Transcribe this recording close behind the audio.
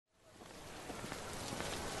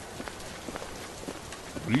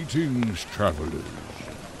Greetings, travelers.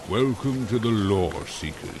 Welcome to the Lore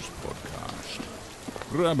Seekers podcast.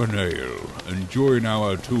 Grab an ale and join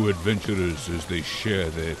our two adventurers as they share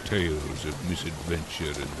their tales of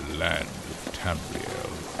misadventure in the land of Tamriel.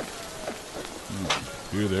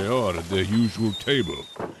 Here they are at their usual table,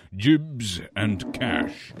 Jibs and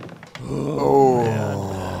Cash.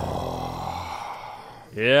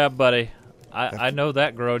 Yeah, buddy. I know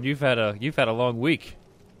that, Grown. You've had a long week.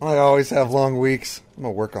 I always have long weeks. I'm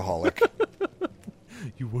a workaholic.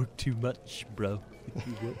 You work too much, bro.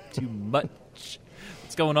 You work too much.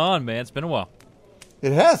 What's going on, man? It's been a while.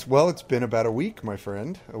 It has. Well, it's been about a week, my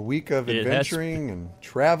friend. A week of adventuring and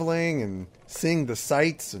traveling and seeing the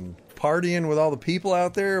sights and partying with all the people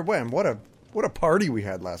out there. Man, what a party we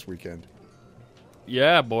had last weekend.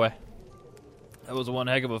 Yeah, boy. That was one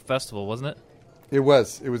heck of a festival, wasn't it? It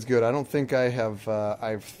was. It was good. I don't think I have.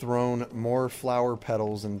 I've thrown more flower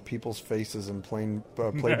petals in people's faces and played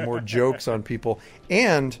more jokes on people,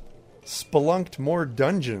 and spelunked more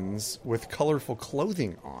dungeons with colorful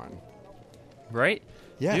clothing on. Right?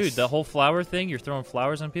 Yes. Dude, the whole flower thing. You're throwing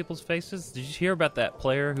flowers on people's faces. Did you hear about that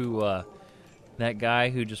player that guy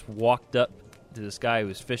who just walked up to this guy who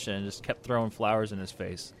was fishing and just kept throwing flowers in his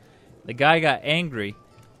face? The guy got angry.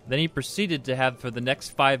 Then he proceeded to have, for the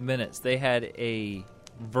next 5 minutes, they had a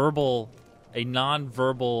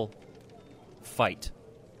non-verbal fight.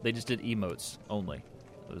 They just did emotes only.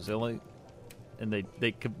 It was the only, and they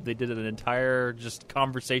did an entire just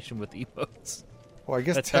conversation with emotes. Well, I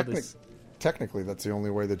guess technically that's the only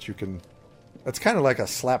way that you can. That's kind of like a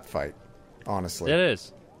slap fight, honestly. It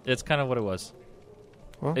is. It's kind of what it was.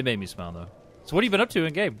 Well, it made me smile though. So what have you been up to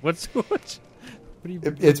in game? What have you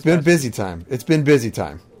been doing? It's been busy time. It's been busy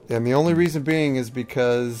time. And the only reason being is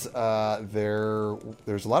because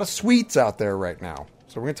there's a lot of sweets out there right now.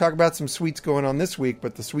 So we're going to talk about some sweets going on this week,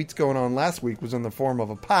 but the sweets going on last week was in the form of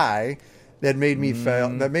a pie that made me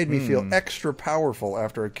feel extra powerful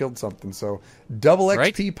after I killed something. So double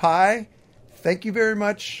XP pie, thank you very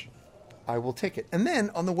much. I will take it. And then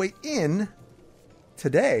on the way in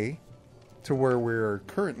today to where we're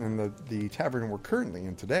currently in the tavern we're currently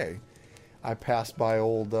in today, I passed by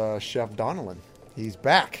old Chef Donnellan. He's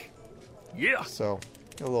back. Yeah. So,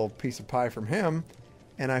 a little piece of pie from him,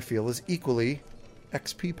 and I feel is equally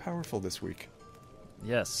XP powerful this week.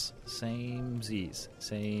 Yes. Same Z's.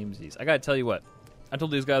 I got to tell you what. I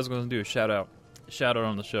told these guys I was going to do a shout out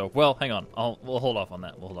on the show. Well, hang on. We'll hold off on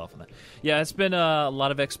that. Yeah, it's been a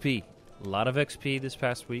lot of XP. A lot of XP this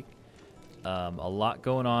past week. A lot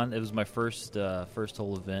going on. It was my first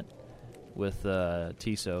whole event with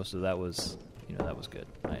Tiso, so that was good.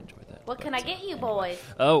 I enjoyed that. What can I get you, boys?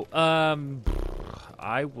 Oh,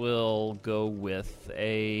 I will go with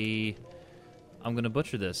I'm going to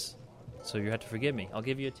butcher this, so you have to forgive me. I'll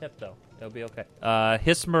give you a tip, though. It'll be okay.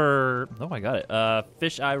 Hismer... Oh, I got it.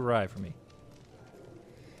 Fish eye rye for me.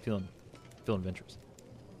 Feeling adventurous.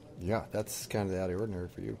 Yeah, that's kind of out of the ordinary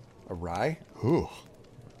for you. A rye? Ooh.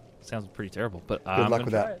 Sounds pretty terrible, but good luck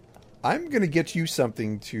with that. I'm going to get you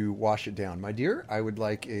something to wash it down. My dear, I would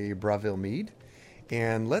like a Bravil mead.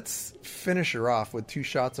 And let's finish her off with 2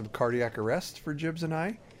 shots of cardiac arrest for Jibs and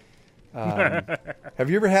I. Have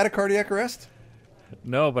you ever had a cardiac arrest?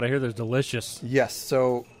 No, but I hear they're delicious. Yes.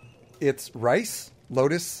 So it's rice,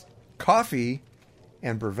 lotus, coffee,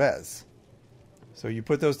 and Brevez. So you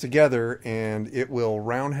put those together, and it will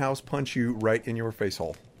roundhouse punch you right in your face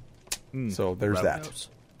hole. So there's roundhouse.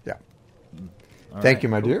 That. Yeah. Thank you,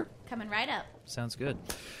 my dear. Coming right up. Sounds good.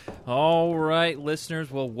 All right, listeners.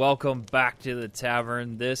 Well, welcome back to the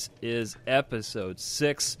tavern. This is episode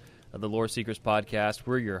 6 of the Lore Seekers podcast.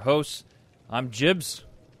 We're your hosts. I'm Jibs.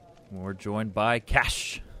 We're joined by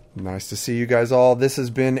Cash. Nice to see you guys all. This has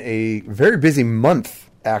been a very busy month,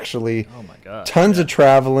 actually. Oh, my God. Tons of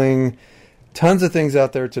traveling, tons of things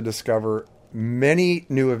out there to discover, many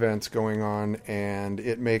new events going on, and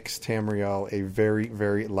it makes Tamriel a very,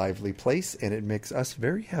 very lively place, and it makes us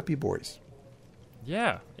very happy boys.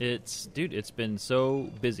 Yeah, it's been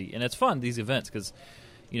so busy, and it's fun, these events, because,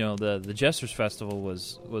 the Jesters Festival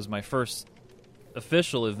was my first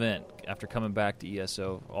official event after coming back to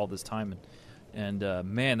ESO all this time, and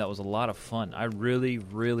man, that was a lot of fun. I really,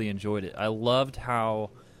 really enjoyed it. I loved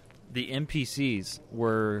how the NPCs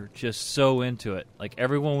were just so into it. Like,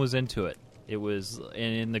 everyone was into it. It was,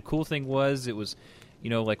 and the cool thing was, it was,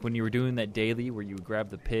 like when you were doing that daily where you would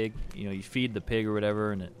grab the pig, you feed the pig or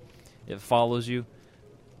whatever, and it follows you.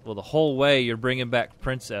 Well, the whole way you're bringing back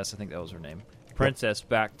Princess, I think that was her name, Princess,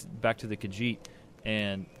 back to the Khajiit,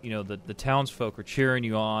 and the townsfolk are cheering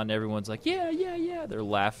you on. Everyone's like, yeah. They're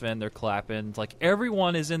laughing, they're clapping. It's like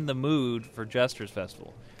everyone is in the mood for Jester's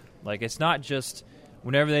Festival. Like, it's not just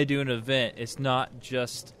whenever they do an event, it's not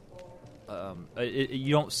just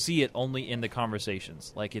you don't see it only in the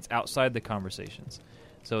conversations. Like, it's outside the conversations.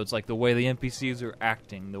 So it's like the way the NPCs are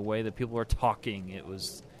acting, the way that people are talking. It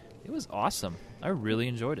was awesome. I really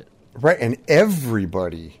enjoyed it. Right, and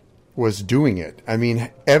everybody was doing it. I mean,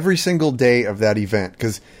 every single day of that event.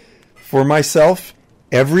 Because for myself,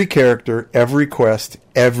 every character, every quest,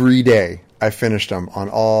 every day, I finished them on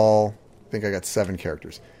all. I think I got 7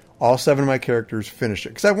 characters. All 7 of my characters finished it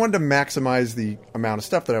because I wanted to maximize the amount of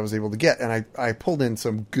stuff that I was able to get, and I pulled in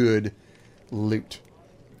some good loot.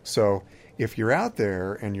 So if you're out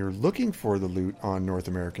there and you're looking for the loot on North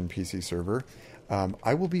American PC Server,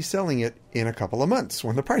 I will be selling it in a couple of months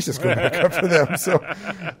when the prices go back up for them. So,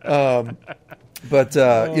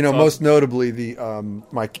 most notably the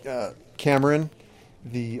Cameron,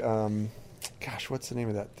 what's the name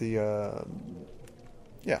of that?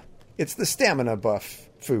 It's the stamina buff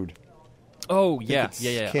food. Oh, yeah.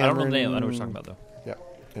 Cameron, I don't know the name. I know what you're talking about, though. Yeah.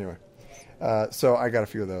 Anyway, so I got a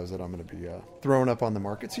few of those that I'm going to be throwing up on the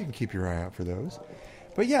market, so you can keep your eye out for those.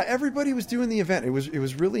 But yeah, everybody was doing the event. It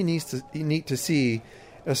was really neat to see,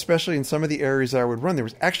 especially in some of the areas that I would run. There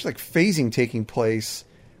was actually like phasing taking place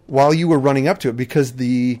while you were running up to it because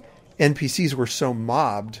the NPCs were so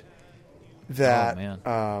mobbed that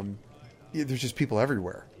there's just people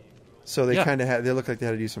everywhere. So they they looked like they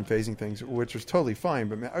had to do some phasing things, which was totally fine.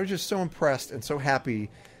 But man, I was just so impressed and so happy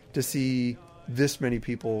to see this many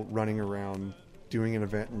people running around doing an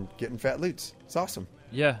event and getting fat loots. It's awesome.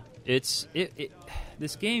 Yeah, this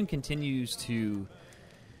game continues to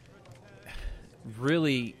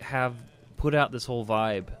really have put out this whole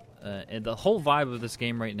vibe, and the whole vibe of this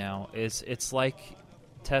game right now it's like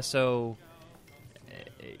Tesso.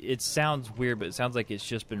 It sounds weird, but it sounds like it's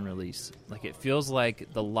just been released. Like, it feels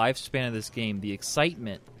like the lifespan of this game, the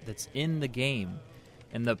excitement that's in the game,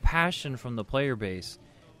 and the passion from the player base,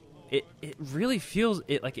 it really feels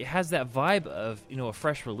like it has that vibe of, a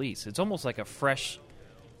fresh release. It's almost like a fresh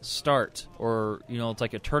start, or, it's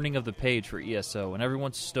like a turning of the page for ESO, and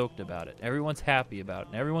everyone's stoked about it. Everyone's happy about it,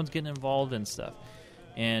 and everyone's getting involved in stuff.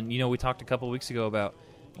 And, we talked a couple weeks ago about,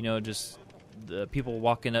 just the people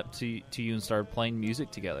walking up to you and started playing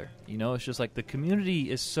music together. It's just like the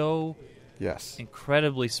community is so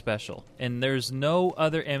incredibly special. And there's no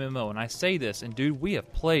other MMO. And I say this, and dude, we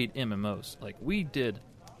have played MMOs. Like, we did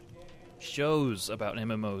shows about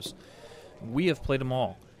MMOs. We have played them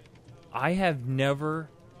all. I have never,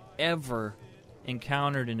 ever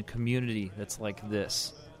encountered in a community that's like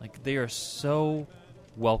this. Like, they are so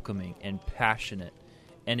welcoming and passionate.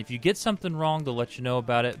 And if you get something wrong, they'll let you know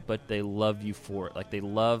about it, but they love you for it. Like, they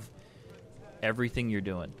love everything you're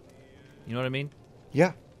doing. You know what I mean?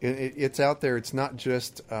 Yeah, it's out there. It's not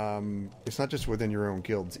just within your own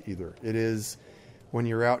guilds either. It is when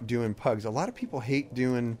you're out doing pugs. A lot of people hate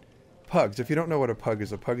doing pugs. If you don't know what a pug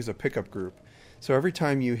is a pickup group. So every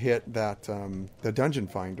time you hit that the dungeon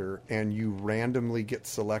finder and you randomly get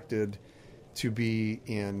selected to be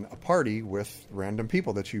in a party with random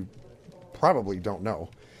people that you probably don't know,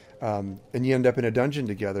 and you end up in a dungeon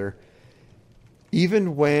together,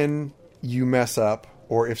 even when you mess up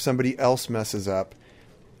or if somebody else messes up,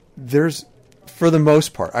 there's, for the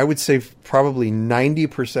most part, I would say probably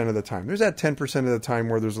 90% of the time, there's that 10% of the time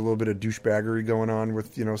where there's a little bit of douchebaggery going on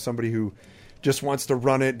with, somebody who just wants to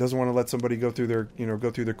run it, doesn't want to let somebody go through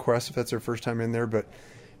their quest if that's their first time in there. But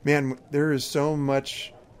man, there is so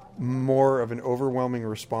much more of an overwhelming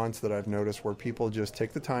response that I've noticed where people just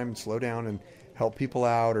take the time and slow down and help people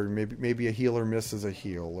out, or maybe a healer misses a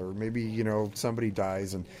heal, or maybe somebody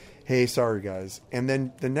dies and, hey, sorry guys, and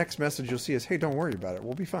then the next message you'll see is, hey, don't worry about it,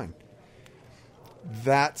 we'll be fine.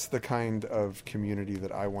 That's the kind of community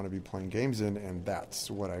that I want to be playing games in, and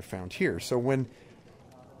that's what I found here. So when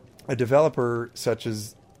a developer such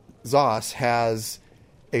as ZOS has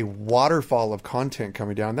a waterfall of content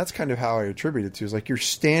coming down, that's kind of how I attribute it to. Is like you're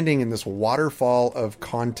standing in this waterfall of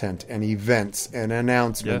content and events and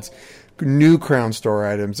announcements, new Crown Store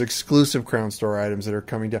items, exclusive Crown Store items that are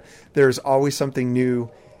coming down. There's always something new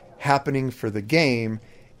happening for the game,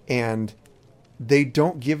 and they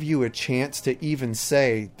don't give you a chance to even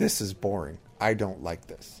say, this is boring, I don't like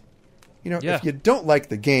this. If you don't like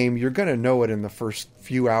the game, you're going to know it in the first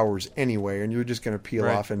few hours anyway, and you're just going to peel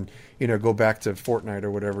off and, go back to Fortnite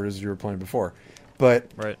or whatever it is you were playing before.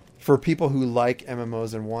 But for people who like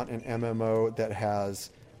MMOs and want an MMO that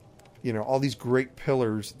has, all these great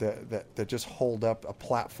pillars that just hold up a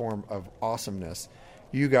platform of awesomeness,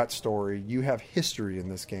 you got story, you have history in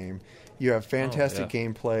this game, you have fantastic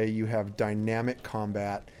gameplay, you have dynamic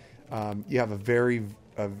combat, you have a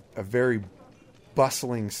very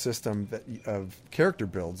bustling system of character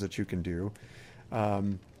builds that you can do.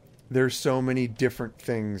 There's so many different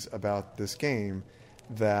things about this game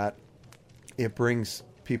that it brings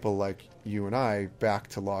people like you and I back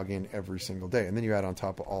to log in every single day. And then you add on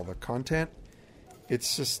top of all the content.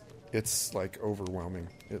 It's like overwhelming.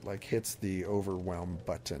 It like hits the overwhelm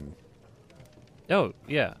button. Oh,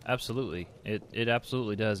 yeah, absolutely. It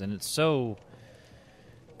absolutely does. And it's so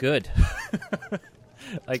good.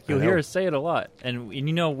 Like, you'll hear us say it a lot. And,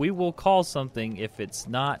 we will call something if it's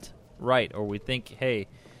not right, or we think, hey,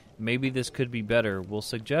 maybe this could be better. We'll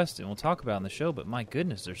suggest it, and we'll talk about it on the show. But my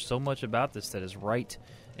goodness, there's so much about this that is right.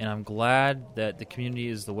 And I'm glad that the community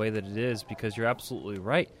is the way that it is, because you're absolutely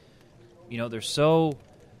right. There's so...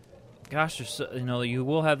 Gosh, there's so, you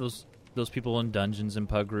will have those people in dungeons and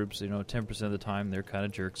pug groups. 10% of the time they're kind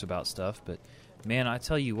of jerks about stuff. But, man, I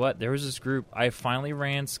tell you what, there was this group. I finally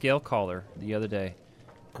ran Scalecaller the other day.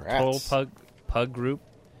 Congrats. Total pug group.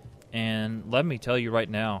 And let me tell you right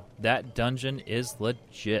now, that dungeon is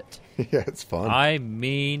legit. Yeah, it's fun. I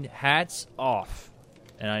mean, hats off.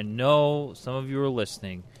 And I know some of you are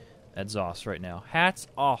listening at ZOS right now. Hats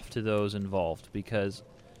off to those involved, because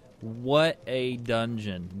what a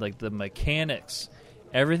dungeon. Like, the mechanics,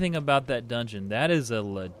 everything about that dungeon, that is a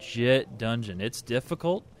legit dungeon. It's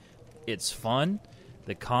difficult. It's fun.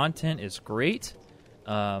 The content is great.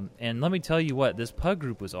 And let me tell you what, this pug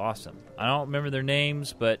group was awesome. I don't remember their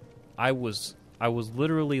names, but I was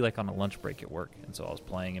literally like on a lunch break at work, and so I was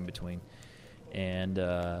playing in between. And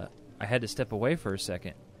I had to step away for a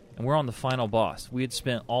second. And we're on the final boss. We had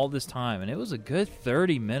spent all this time, and it was a good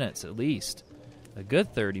 30 minutes at least. A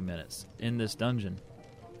good 30 minutes in this dungeon.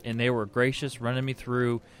 And they were gracious, running me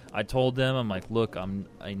through. I told them, I'm like, look,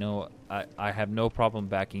 I have no problem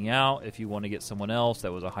backing out if you want to get someone else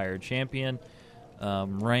that was a higher champion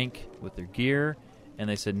rank with their gear. And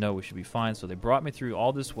they said, no, we should be fine. So they brought me through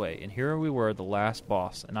all this way. And here we were, the last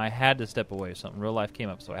boss. And I had to step away. Something real life came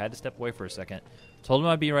up, so I had to step away for a second. Told them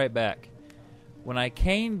I'd be right back. When I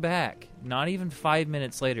came back, not even 5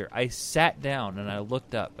 minutes later, I sat down and I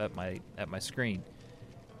looked up at my screen.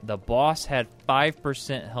 The boss had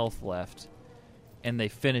 5% health left, and they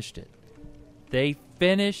finished it. They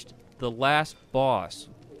finished the last boss.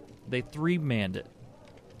 They 3-manned it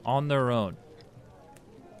on their own.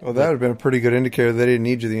 Well, that would have been a pretty good indicator they didn't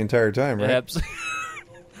need you the entire time, right?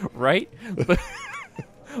 Right? But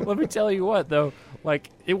let me tell you what, though. Like,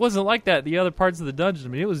 it wasn't like that the other parts of the dungeon. I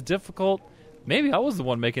mean, it was difficult. Maybe I was the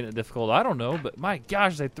one making it difficult. I don't know. But, my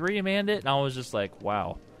gosh, they 3-manned it, and I was just like,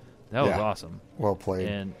 wow. That was awesome. Well played.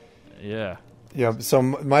 And, yeah. Yeah, so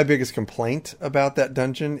my biggest complaint about that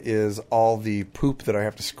dungeon is all the poop that I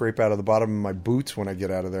have to scrape out of the bottom of my boots when I get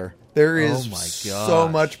out of there. There is so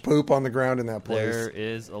much poop on the ground in that place. There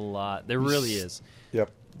is a lot. There really is. Yep.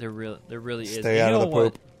 There really is. Stay out of the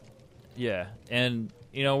poop. Yeah, and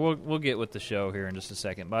we'll get with the show here in just a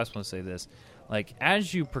second. But I just want to say this: like,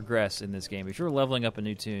 as you progress in this game, if you're leveling up a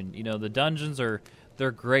new tune, the dungeons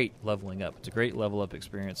they're great leveling up. It's a great level up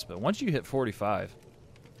experience. But once you hit 45,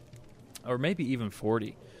 or maybe even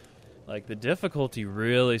 40. Like, the difficulty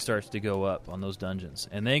really starts to go up on those dungeons.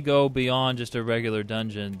 And they go beyond just a regular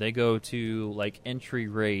dungeon. They go to, like, entry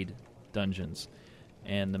raid dungeons.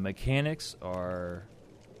 And the mechanics are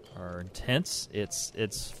intense.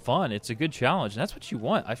 It's fun. It's a good challenge. And that's what you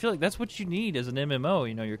want. I feel like that's what you need as an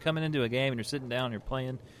MMO. You're coming into a game and you're sitting down and you're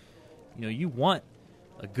playing. You want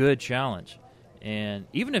a good challenge. And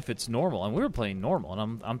even if it's normal, and we were playing normal,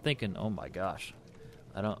 and I'm thinking, oh my gosh,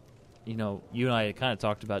 I don't... you and I kind of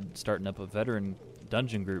talked about starting up a veteran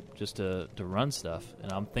dungeon group just to run stuff.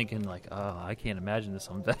 And I'm thinking, like, oh, I can't imagine this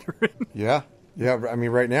on veteran. Yeah. I mean,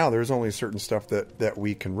 right now, there's only certain stuff that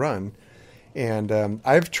we can run. And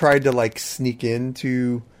I've tried to, like, sneak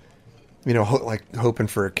into, hoping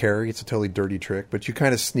for a carry. It's a totally dirty trick. But you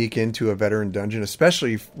kind of sneak into a veteran dungeon,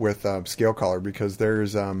 especially with Scalecaller, because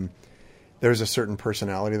there's a certain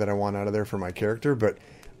personality that I want out of there for my character. But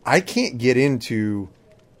I can't get into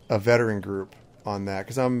a veteran group on that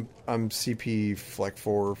because I'm CP like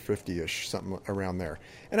 450-ish, something around there,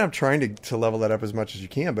 and I'm trying to level that up as much as you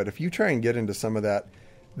can. But if you try and get into some of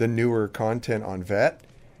the newer content on vet,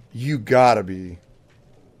 you gotta be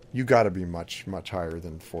much higher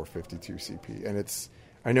than 452 CP. And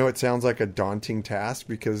I know it sounds like a daunting task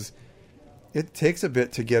because it takes a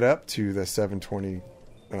bit to get up to the 720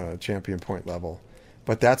 champion point level,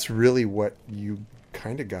 but that's really what you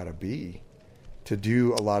kind of gotta be to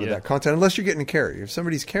do a lot of that content, unless you're getting a carry. If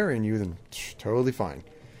somebody's carrying you, then totally fine.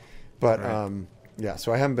 But, right.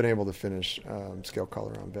 So I haven't been able to finish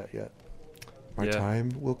Scalecaller on vet yet. My time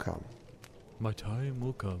will come. My time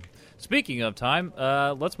will come. Speaking of time,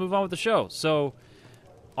 let's move on with the show. So,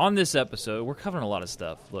 on this episode, we're covering a lot of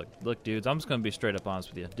stuff. Look, dudes, I'm just going to be straight up honest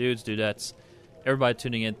with you. Dudes, dudettes, everybody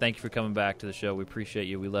tuning in, thank you for coming back to the show. We appreciate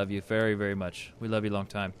you. We love you very, very much. We love you a long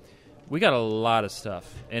time. We got a lot of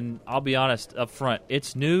stuff, and I'll be honest up front,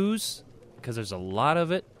 it's news because there's a lot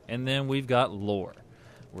of it, and then we've got lore.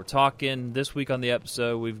 We're talking this week on the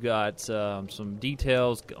episode, we've got some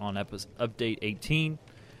details on Update 18.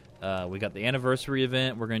 We got the anniversary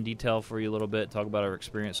event. We're going to detail for you a little bit, talk about our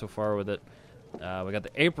experience so far with it. We got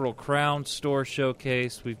the April Crown Store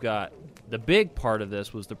Showcase. We've got the big part of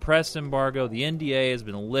this was the press embargo. The NDA has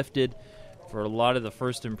been lifted for a lot of the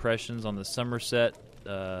first impressions on the Somerset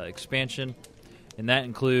expansion, and that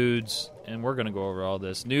includes, and we're going to go over all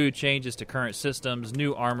this, new changes to current systems,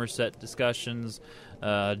 new armor set discussions,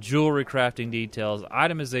 jewelry crafting details,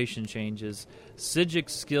 itemization changes, Psijic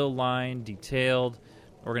skill line detailed.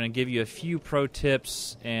 We're going to give you a few pro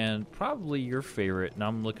tips, and probably your favorite, and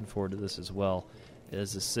I'm looking forward to this as well,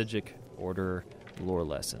 is the Psijic Order lore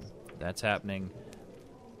lesson. That's happening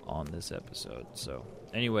on this episode. So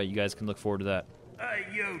anyway, you guys can look forward to that. Hey,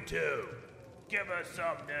 you two, give us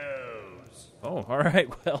some news. Oh, all right.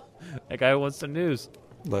 Well, that guy wants some news.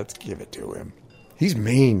 Let's give it to him. He's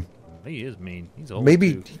mean. He is mean. He's old.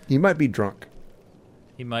 Maybe too. he might be drunk.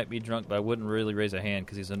 He might be drunk, but I wouldn't really raise a hand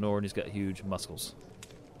because he's a Nord and he's got huge muscles.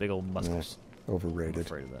 Big old muscles. Overrated. I'm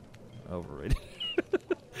afraid of that. Overrated.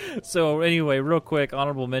 So anyway, real quick,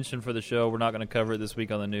 honorable mention for the show. We're not going to cover it this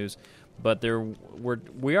week on the news, but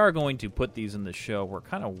we are going to put these in the show. We're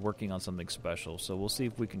kind of working on something special, so we'll see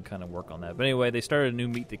if we can kind of work on that. But anyway, they started a new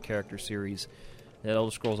Meet the Character series at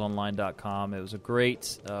ElderScrollsOnline.com. It was a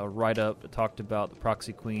great write-up. It talked about the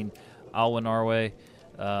Proxy Queen, Alwyn Arwe.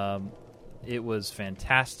 It was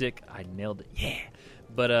fantastic. I nailed it. Yeah.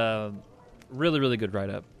 But really, really good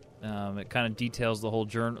write-up. It kind of details the whole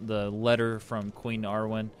the letter from Queen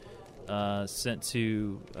Arwen sent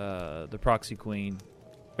to the Proxy Queen,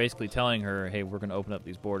 basically telling her, hey, we're going to open up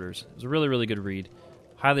these borders. It was a really, really good read.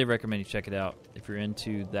 Highly recommend you check it out. If you're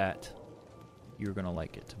into that, you're going to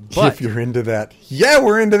like it. But if you're into that. Yeah,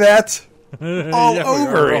 we're into that. All yeah,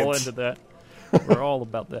 over we're it. all into that. We're all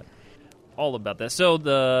about that. All about that. So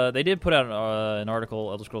they did put out an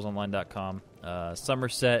article, ElderScrollsOnline.com,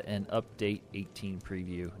 Somerset and Update 18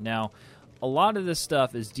 preview. Now, a lot of this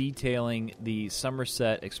stuff is detailing the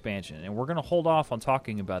Somerset expansion, and we're going to hold off on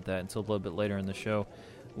talking about that until a little bit later in the show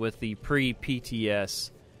with the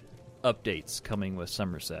pre-PTS updates coming with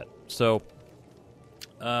Somerset. So,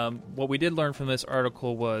 what we did learn from this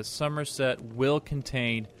article was Somerset will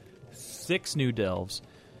contain 6 new delves,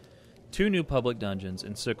 2 new public dungeons,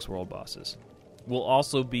 and 6 world bosses. We'll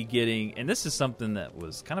also be getting, and this is something that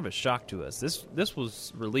was kind of a shock to us. This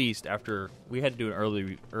was released after we had to do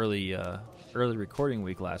an early recording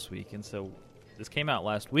week last week, and so this came out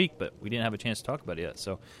last week, but we didn't have a chance to talk about it yet.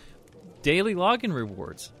 So, daily login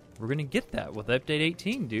rewards. We're going to get that with Update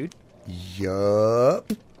 18, dude.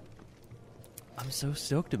 Yup. I'm so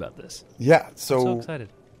stoked about this. Yeah, I'm so excited.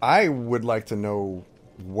 I would like to know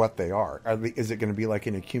what they are. Is it going to be like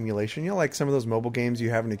an accumulation? You know, like some of those mobile games, you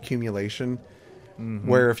have an accumulation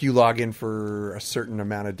where if you log in for a certain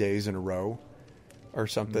amount of days in a row or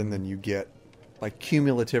something, then you get like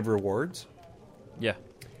cumulative rewards. Yeah.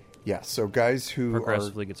 Yeah, so guys who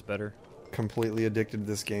Progressively gets better. completely addicted to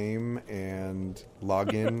this game and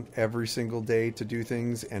log in every single day to do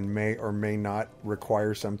things and may or may not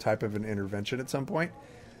require some type of an intervention at some point,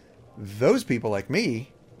 those people like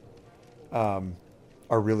me are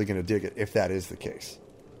really going to dig it if that is the case.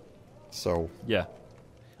 So Yeah.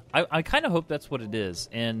 I kind of hope that's what it is.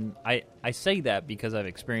 And I say that because I've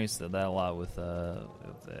experienced that a lot with the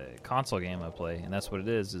console game I play. And that's what it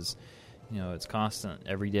is, you know, it's constant.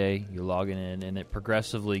 Every day you're logging in and it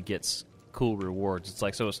progressively gets cool rewards. It's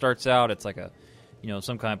like, so it starts out, it's like a, you know,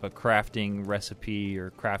 some kind of a crafting recipe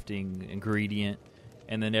or crafting ingredient.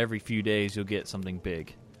 And then every few days you'll get something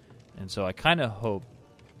big. And so I kind of hope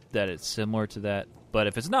that it's similar to that. But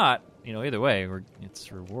if it's not, you know, either way,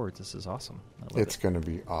 it's rewards. This is awesome. it's going to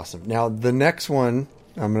be awesome. Now, the next one,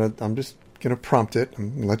 I'm just going to prompt it. I'm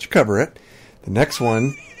going to let you cover it. The next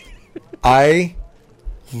one, I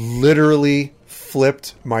literally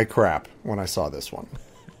flipped my crap when I saw this one.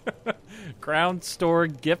 Crown Store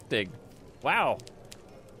gifting. Wow.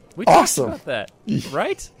 We Awesome. talked about that,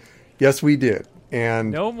 right? Yes, we did.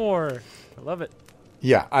 And No more. I love it.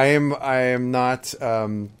 yeah, I am not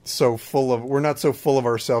so full of. We're not so full of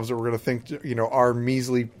ourselves that we're going to think, you know, our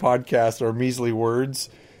measly podcast, our measly words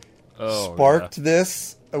sparked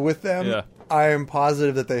this with them. Yeah. I am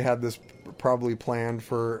positive that they had this probably planned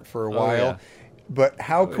for a while. Yeah. But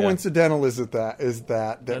how yeah. coincidental is that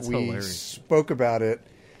That's we hilarious. spoke about it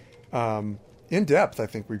in depth. I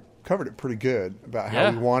think we covered it pretty good about how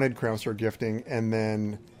we wanted Crown Store gifting, and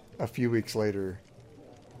then a few weeks later,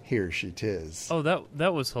 here she tis. Oh,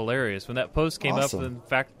 that was hilarious when that post came up. Awesome. In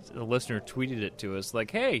fact, a listener tweeted it to us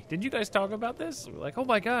like, "Hey, did you guys talk about this?" We're like, "Oh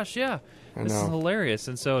my gosh, yeah, this is hilarious!"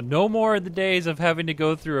 And so, no more of the days of having to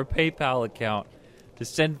go through a PayPal account to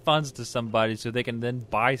send funds to somebody so they can then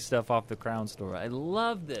buy stuff off the Crown Store. I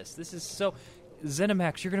love this. This is so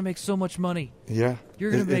ZeniMax. You're going to make so much money. Yeah,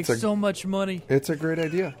 you're going to make so much money. It's a great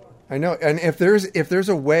idea. I know, and if there's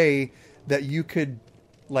a way that you could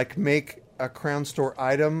like make a Crown Store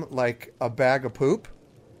item like a bag of poop,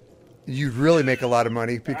 you'd really make a lot of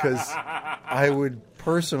money, because I would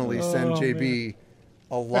personally send JB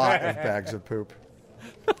a lot of bags of poop.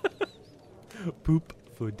 Poop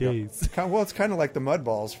for days. Well, it's kind of like the mud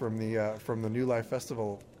balls from the New Life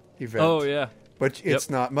Festival event. Oh yeah, but it's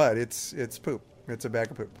not mud. It's poop. It's a bag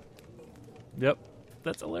of poop. Yep,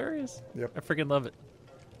 that's hilarious. Yep, I freaking love it.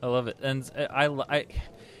 I love it, and I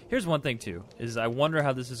here's one thing too: is I wonder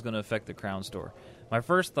how this is going to affect the Crown Store. My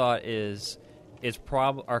first thought is,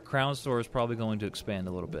 our Crown Store is probably going to expand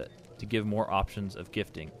a little bit to give more options of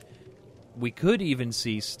gifting. We could even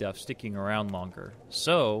see stuff sticking around longer,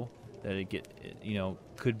 so that it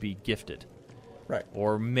could be gifted, right?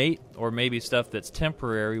 Or maybe stuff that's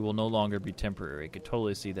temporary will no longer be temporary. I could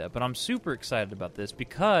totally see that. But I'm super excited about this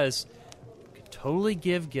because we could totally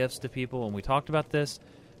give gifts to people. And we talked about this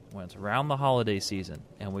when it's around the holiday season,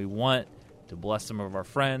 and we want to bless some of our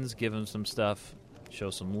friends, give them some stuff, show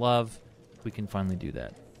some love. We can finally do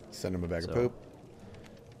that. Send them a bag of poop.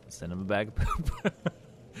 Send them a bag of poop.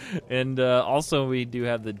 And also, we do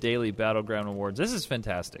have the Daily Battleground Awards. This is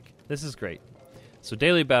fantastic. This is great. So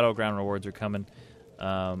Daily Battleground Awards are coming.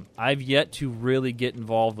 I've yet to really get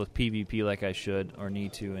involved with PvP like I should or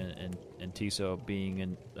need to, and Tiso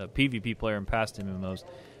being a PvP player in past MMOs.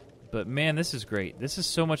 But man, this is great. This is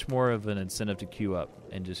so much more of an incentive to queue up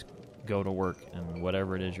and just go to work and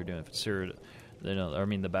whatever it is you're doing. If it's the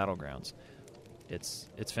Battlegrounds,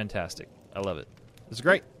 it's fantastic. I love it. It's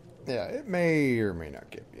great. Yeah, it may or may not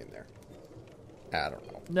get me in there. I don't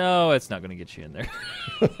know. No, it's not going to get you in there.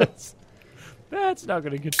 That's not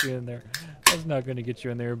going to get you in there. That's not going to get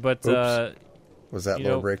you in there. But was that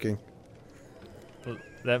low breaking?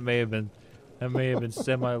 That may have been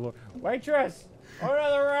semi-low. Waitress,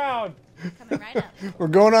 another round. Coming right up. We're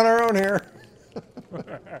going on our own here.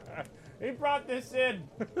 He brought this in.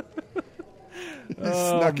 He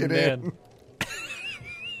snuck it in.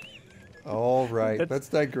 All right, let's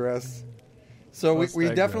digress. So we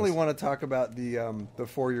definitely want to talk about the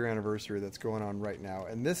 4-year anniversary that's going on right now,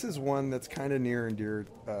 and this is one that's kind of near and dear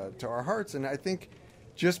to our hearts. And I think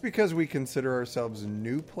just because we consider ourselves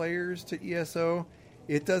new players to ESO,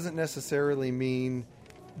 it doesn't necessarily mean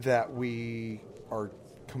that we are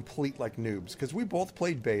complete like noobs, because we both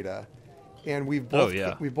played beta, and we've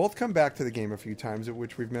both come back to the game a few times,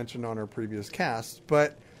 which we've mentioned on our previous cast,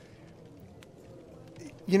 but.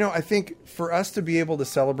 I think for us to be able to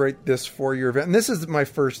celebrate this 4-year event, and this is my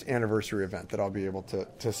first anniversary event that I'll be able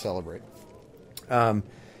to celebrate. To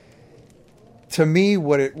me,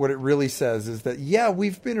 what it really says is that,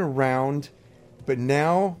 we've been around, but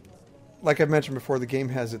now, like I mentioned before, the game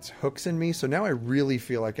has its hooks in me. So now I really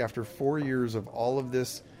feel like after 4 years of all of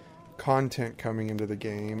this content coming into the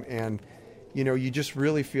game, and, you just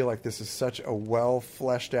really feel like this is such a well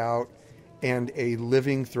fleshed out and a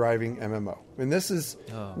living, thriving MMO. And this is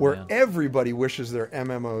where everybody wishes their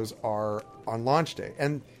MMOs are on launch day.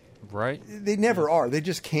 And they never are. They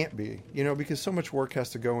just can't be, because so much work has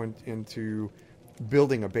to go into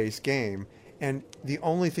building a base game. And the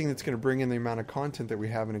only thing that's going to bring in the amount of content that we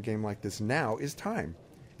have in a game like this now is time.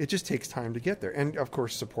 It just takes time to get there. And, of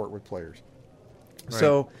course, support with players. Right.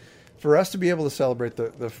 So for us to be able to celebrate the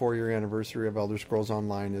 4-year anniversary of Elder Scrolls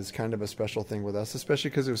Online is kind of a special thing with us, especially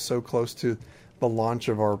because it was so close to the launch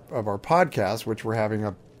of our podcast, which we're having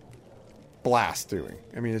a blast doing.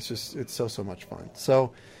 I mean, it's so much fun.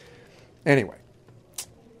 So anyway,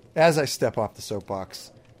 as I step off the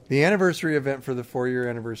soapbox, the anniversary event for the 4-year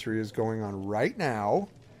anniversary is going on right now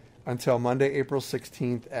until Monday, April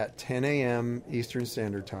 16th at 10 a.m. Eastern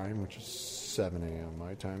Standard Time, which is 7 a.m.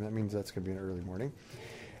 my time. That means that's going to be an early morning.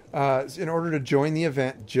 In order to join the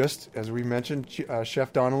event, just as we mentioned,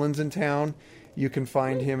 Chef Donnellan's in town. You can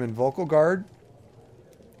find him in Volkelgard,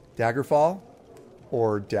 Daggerfall,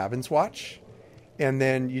 or Davonswatch. And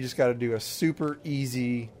then you just got to do a super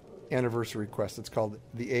easy anniversary quest. It's called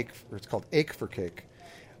Ache for Cake.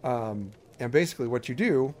 And basically what you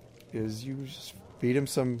do is you just feed him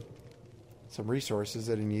some resources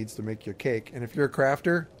that he needs to make you a cake. And if you're a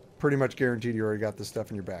crafter, pretty much guaranteed you already got this stuff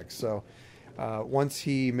in your bag. So Once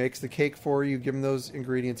he makes the cake for you, give him those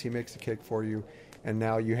ingredients, he makes the cake for you, and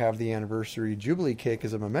now you have the anniversary Jubilee cake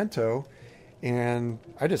as a memento. And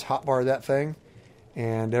I just hotbar that thing,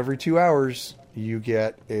 and every 2 hours you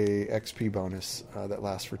get a XP bonus that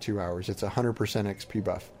lasts for 2 hours. It's 100% XP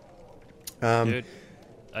buff. Dude,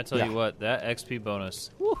 I tell yeah. you what, that XP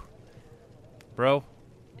bonus, whew, bro,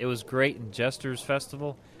 it was great in Jester's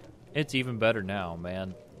Festival. It's even better now,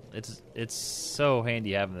 man. It's so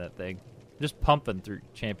handy having that thing. Just pumping through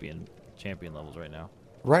champion levels right now.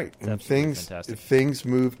 Right, It's and absolutely fantastic. things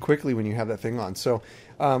move quickly when you have that thing on. So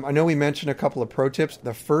I know we mentioned a couple of pro tips.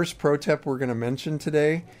 The first pro tip we're going to mention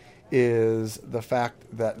today is the fact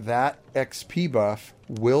that XP buff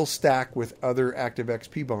will stack with other active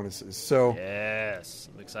XP bonuses. So Yes,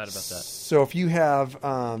 I'm excited about that. So if you have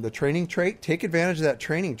the training trait, take advantage of that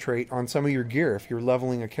training trait on some of your gear if you're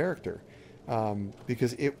leveling a character,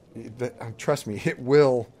 because trust me, it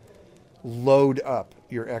will load up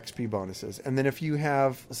your XP bonuses. And then if you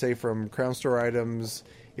have, say, from Crown Store items,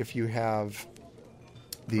 if you have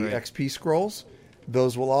the Right. XP scrolls,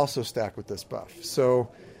 those will also stack with this buff.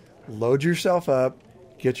 So load yourself up,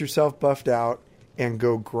 get yourself buffed out, and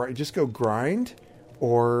just go grind,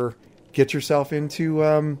 or get yourself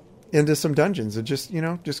into some dungeons, and just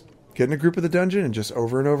get in a group of the dungeon and just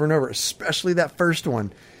over and over and over, especially that first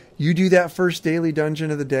one. You do that first daily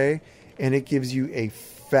dungeon of the day, and it gives you a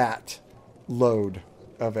fat load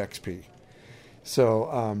of XP.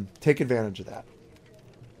 So take advantage of that.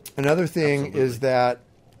 Another thing Absolutely. is that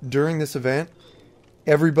during this event,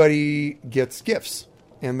 everybody gets gifts.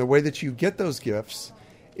 And the way that you get those gifts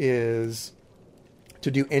is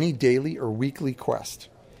to do any daily or weekly quest.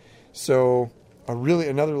 So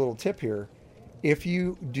another little tip here, if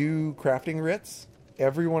you do crafting writs,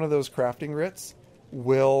 every one of those crafting writs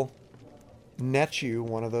will net you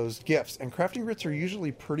one of those gifts. And crafting writs are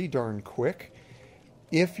usually pretty darn quick.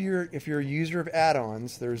 If you're a user of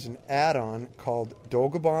add-ons, there's an add-on called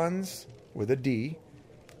Dogobon's with a D,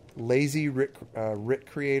 Lazy Writ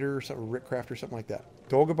Creator or something, Writ Craft or something like that.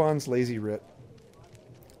 Dogobon's Lazy Writ.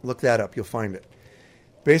 Look that up, you'll find it.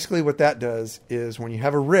 Basically what that does is when you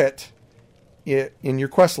have a writ in your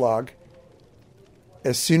quest log,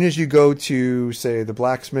 as soon as you go to, say, the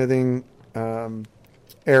blacksmithing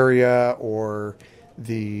area or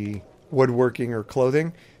the woodworking or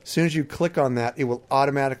clothing, as soon as you click on that, it will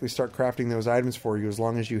automatically start crafting those items for you as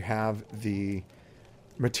long as you have the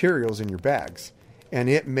materials in your bags. And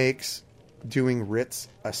it makes doing writs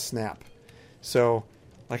a snap. So,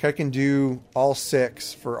 like, I can do all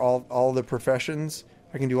 6 for all the professions.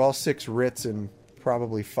 I can do all 6 writs in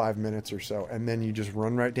probably 5 minutes or so. And then you just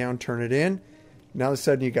run right down, turn it in. Now all of a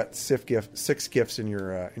sudden you got 6 gifts in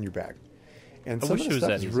your bag. And some of the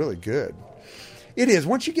stuff is really good. It is.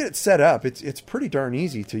 Once you get it set up, it's pretty darn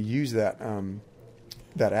easy to use that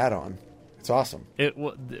add-on. It's awesome.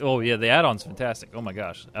 The add-on's fantastic. Oh my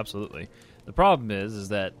gosh, absolutely. The problem is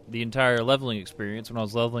that the entire leveling experience, when I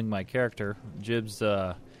was leveling my character, Jibs,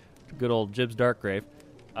 good old Jibs Darkgrave,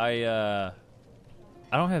 I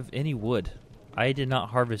don't have any wood. I did not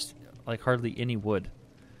harvest hardly any wood,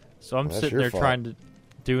 so I'm sitting there trying to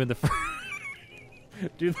do the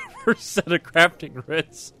first set of crafting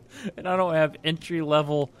writs, and I don't have entry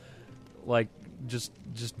level just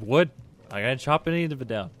wood. I gotta chop any of it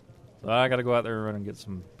down. So I gotta go out there and run and get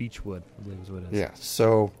some beech wood, I believe is what it is. Yeah.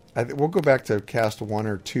 So we'll go back to cast 1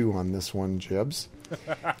 or 2 on this one, Jibs.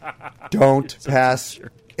 Don't pass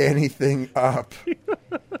anything up.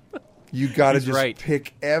 You got to just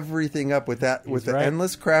pick everything up with that. With the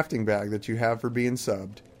endless crafting bag that you have for being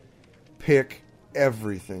subbed. Pick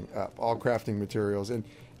everything up, all crafting materials, and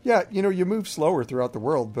yeah, you move slower throughout the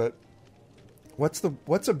world. But what's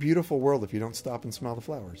a beautiful world if you don't stop and smell the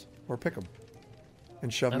flowers or pick them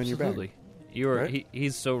and shove them in your bag? Right?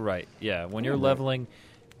 He's so right. Yeah, when you're leveling,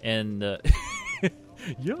 and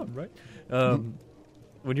yeah, I'm right.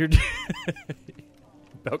 When you're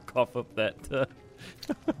about cough up that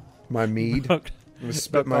my mead, I'm gonna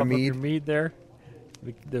spit my mead. Your mead there,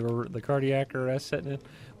 the cardiac arrest setting in.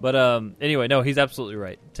 But anyway, no, he's absolutely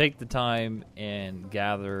right. Take the time and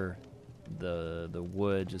gather the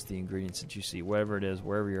wood, just the ingredients that you see, whatever it is,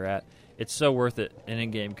 wherever you're at. It's so worth it in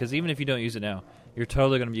game, because even if you don't use it now, you're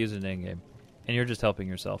totally going to be using it in game, and you're just helping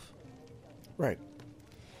yourself. Right.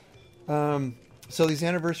 So these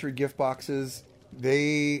anniversary gift boxes,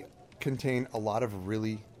 they contain a lot of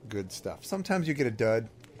really good stuff. Sometimes you get a dud,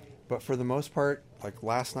 but for the most part, like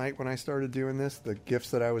last night when I started doing this, the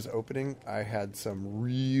gifts that I was opening, I had some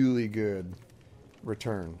really good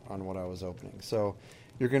return on what I was opening. So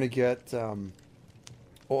you're going to get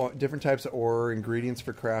different types of ore, ingredients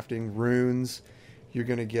for crafting, runes. You're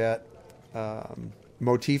going to get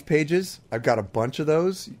motif pages. I've got a bunch of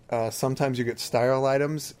those. Sometimes you get style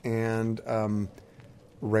items and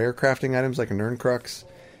rare crafting items like a Nirncrux.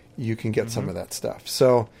 You can get some of that stuff.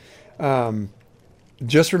 So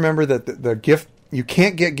just remember that the gift, you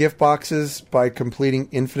can't get gift boxes by completing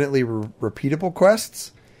infinitely repeatable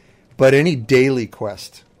quests, but any daily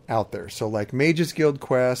quest out there. So like Mages Guild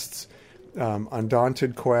quests,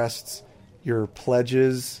 Undaunted quests, your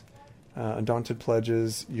pledges, Undaunted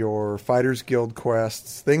pledges, your Fighters Guild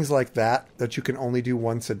quests, things like that you can only do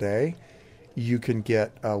once a day, you can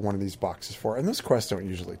get one of these boxes for. And those quests don't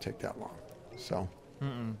usually take that long. So,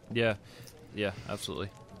 Yeah, absolutely.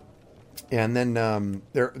 and then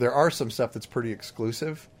there are some stuff that's pretty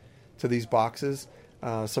exclusive to these boxes.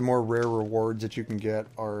 Some more rare rewards that you can get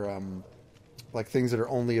are like things that are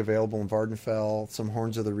only available in Vardenfell, some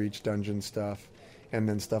Horns of the Reach dungeon stuff, and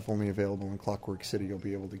then stuff only available in Clockwork City you'll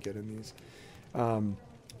be able to get in these.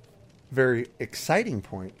 Very exciting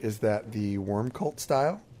point is that the Worm Cult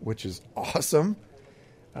style, which is awesome,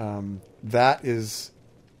 that is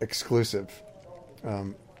exclusive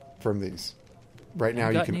from these. Right now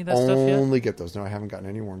you can only get those. No, I haven't gotten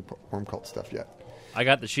any Worm Cult stuff yet. I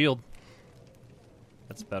got the shield.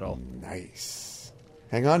 That's about all. Nice.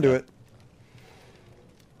 Hang on to it.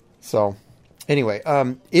 So, anyway,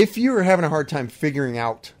 if you're having a hard time figuring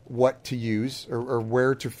out what to use or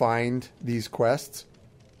where to find these quests,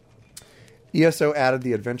 ESO added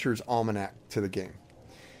the Adventurer's Almanac to the game.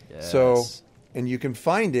 Yes. So, and you can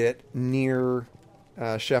find it near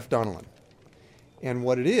Chef Donnellan. And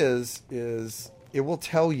what it is it will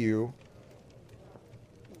tell you.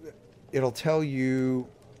 It'll tell you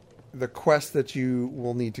the quests that you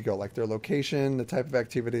will need to go, like their location, the type of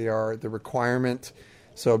activity they are, the requirement.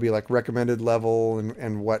 So it'll be like recommended level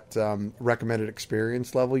and what recommended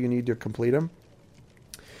experience level you need to complete them.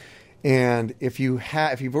 And if you've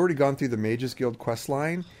already gone through the Mages Guild quest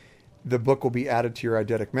line, the book will be added to your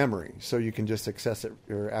eidetic memory, so you can just access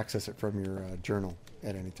it from your journal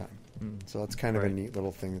at any time. So that's kind of a neat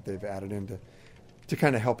little thing that they've added in to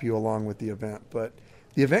kind of help you along with the event. But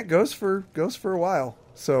the event goes for a while,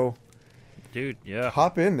 so Dude, yeah.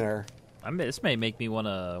 hop in there. This may make me want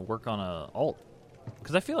to work on a alt.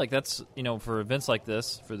 Because I feel like that's, for events like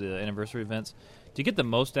this, for the anniversary events, to get the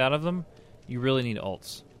most out of them, you really need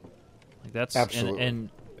alts. Like that's Absolutely. And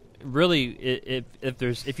really,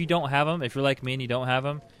 if you don't have them, if you're like me and you don't have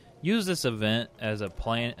them, use this event as a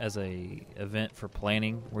event for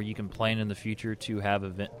planning, where you can plan in the future to have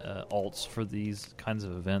alts for these kinds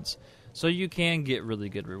of events, so you can get really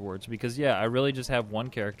good rewards. Because I really just have one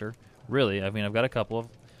character. Really, I mean, I've got a couple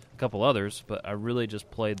others, but I really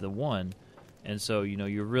just played the one. And so,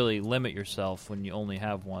 you really limit yourself when you only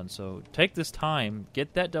have one. So take this time,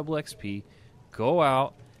 get that double XP, go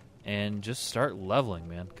out, and just start leveling,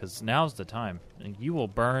 man, because now's the time. And you will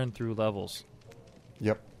burn through levels.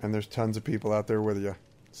 Yep, and there's tons of people out there with you.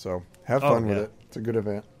 So have fun with it. It's a good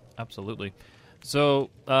event. Absolutely.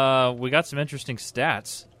 So we got some interesting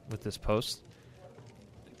stats with this post.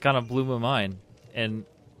 Kind of blew my mind. And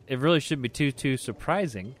it really shouldn't be too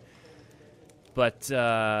surprising. But,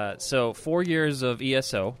 so 4 years of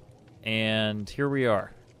ESO, and here we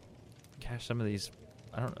are. Gosh, some of these,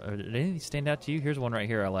 I don't know, did any of these stand out to you? Here's one right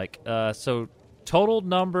here I like. So, total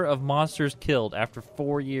number of monsters killed after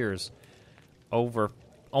 4 years. Over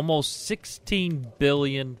almost 16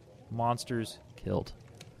 billion monsters killed.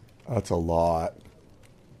 That's a lot.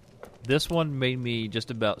 This one made me just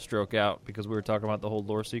about stroke out, because we were talking about the whole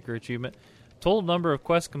Lore Seeker achievement. Total number of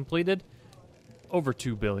quests completed, over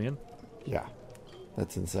 2 billion. Yeah.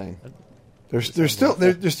 That's insane. There's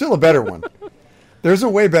still a better one. There's a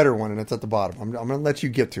way better one, and it's at the bottom. I'm going to let you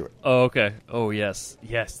get to it. Oh, okay. Oh, yes.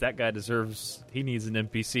 Yes, that guy deserves... He needs an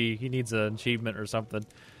NPC. He needs an achievement or something.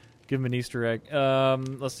 Give him an Easter egg.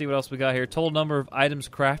 Let's see what else we got here. Total number of items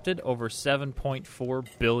crafted, over 7.4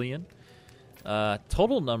 billion.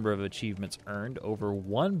 Total number of achievements earned, over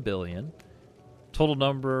 1 billion. Total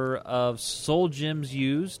number of soul gems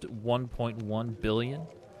used, 1.1 billion.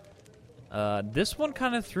 This one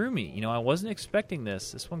kind of threw me. I wasn't expecting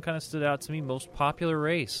this. This one kind of stood out to me. Most popular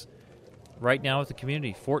race right now with the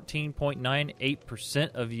community.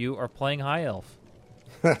 14.98% of you are playing High Elf.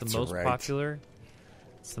 That's the most right. popular.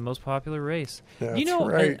 It's the most popular race. That's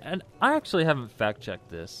right. And I actually haven't fact-checked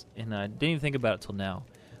this, and I didn't even think about it till now.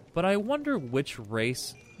 But I wonder which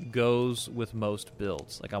race goes with most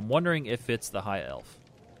builds. Like, I'm wondering if it's the High Elf.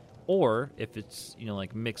 Or if it's,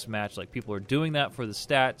 like mixed match, like people are doing that for the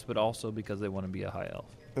stats, but also because they want to be a High Elf.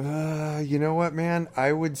 You know what, man?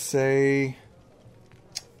 I would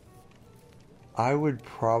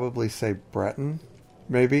probably say Breton,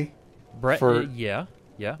 maybe. Brett, For- yeah.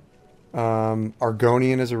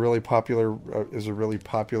 Argonian is a really popular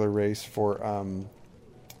race for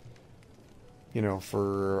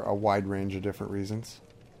for a wide range of different reasons.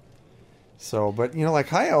 So, but like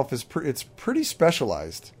High Elf is it's pretty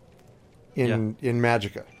specialized in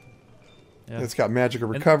Magicka. Yeah. It's got Magicka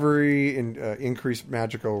recovery and increased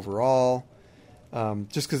Magicka overall,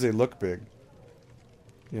 just because they look big.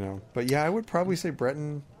 But yeah, I would probably say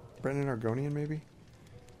Breton and Argonian maybe.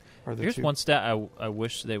 Here's one stat I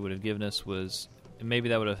wish they would have given us was, and maybe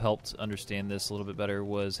that would have helped understand this a little bit better,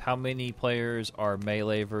 was how many players are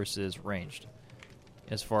melee versus ranged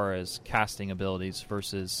as far as casting abilities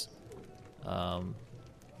versus, well,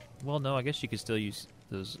 no, I guess you could still use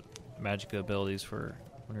those Magicka abilities for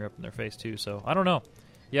when you're up in their face too, so I don't know.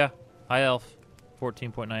 Yeah, High Elf,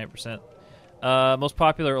 14.98%. Most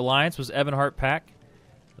popular alliance was Ebonheart Pack.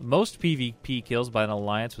 Most PvP kills by an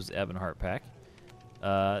alliance was Ebonheart Pack.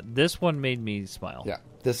 This one made me smile. Yeah,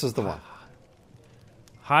 this is the one.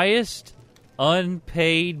 Highest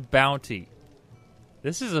unpaid bounty.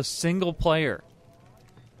 This is a single player.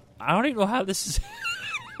 I don't even know how this is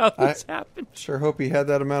happened. Sure hope he had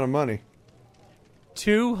that amount of money.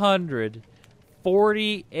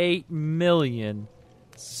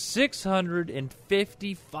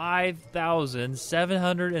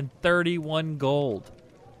 248,655,731 gold.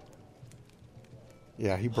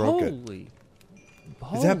 Yeah, he broke it.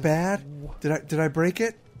 Is that bad? Did I break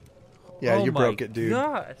it? Yeah, you broke it, dude.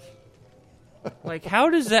 Gosh. Like, how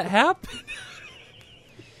does that happen?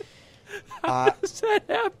 How does that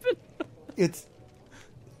happen?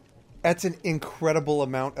 That's an incredible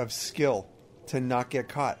amount of skill to not get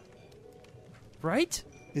caught. Right?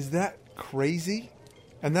 Is that crazy?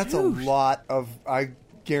 And that's a lot of, I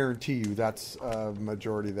guarantee you, that's a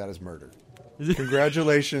majority of that is murder.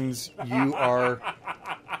 Congratulations, you are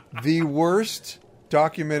the worst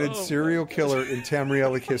documented serial killer in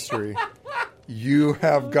Tamrielic history. You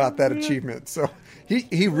have got that achievement. So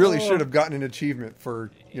he really should have gotten an achievement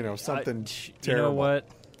for, something terrible. You know what?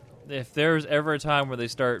 If there's ever a time where they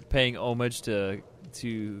start paying homage to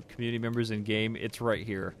community members in game, it's right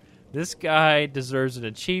here. This guy deserves an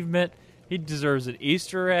achievement. He deserves an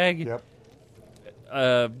Easter egg. Yep.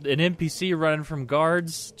 An NPC running from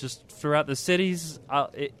guards just throughout the cities.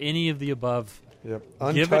 Any of the above. Yep.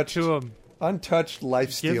 Give it to him. Untouched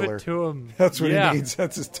Life Stealer. Give it to him. That's what he needs.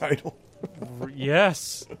 That's his title.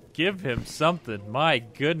 Yes. Give him something. My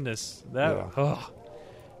goodness. And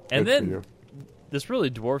then this really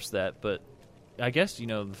dwarfs that, but I guess,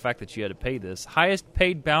 the fact that you had to pay this. Highest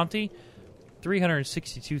paid bounty,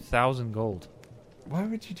 362,000 gold. Why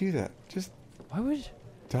would you do that? Why would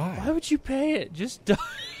die? Why would you pay it? Just die.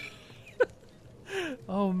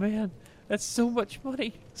 Oh, man. That's so much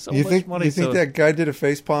money. You think that guy did a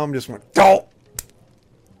facepalm and just went, "Don't"?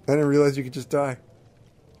 I didn't realize you could just die.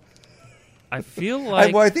 I feel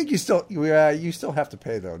like... I think you still have to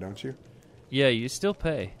pay, though, don't you? Yeah, you still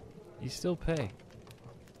pay.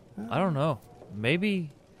 I don't know.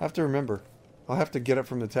 Maybe... I have to remember. I'll have to get up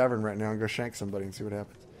from the tavern right now and go shank somebody and see what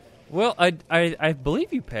happens. Well, I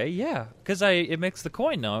believe you pay, yeah, because it makes the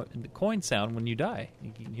coin sound when you die.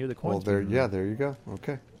 You can hear the coin. Well, there you go.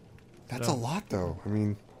 Okay, that's a lot, though. I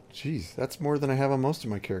mean, geez, that's more than I have on most of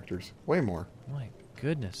my characters. Way more. My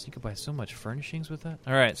goodness, you could buy so much furnishings with that.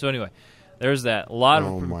 All right, so anyway, there's that. A lot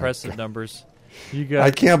of impressive numbers.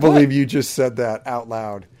 I can't believe you just said that out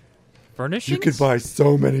loud. Furnishings? You could buy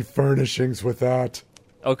so many furnishings with that.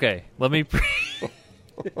 Okay, let me preface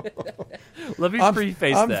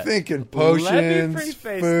that. I'm thinking potions,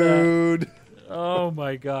 food. That. Oh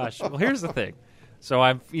my gosh! Well, here's the thing. So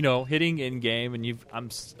I'm, hitting in game, and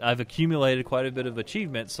I've accumulated quite a bit of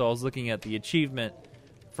achievements. So I was looking at the achievement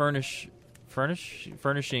furnishing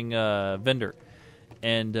vendor,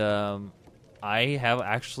 and I have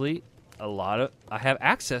actually I have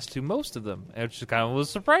access to most of them, which kind of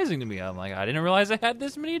was surprising to me. I'm like, I didn't realize I had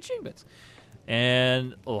this many achievements.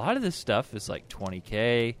 And a lot of this stuff is like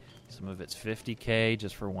 20K, some of it's 50K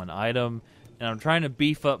just for one item, and I'm trying to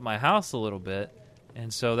beef up my house a little bit,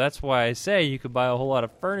 and so that's why I say you could buy a whole lot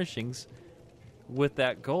of furnishings with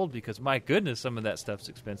that gold, because my goodness, some of that stuff's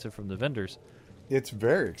expensive from the vendors. It's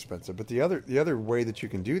very expensive, but the other way that you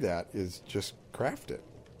can do that is just craft it.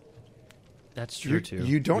 That's true, too.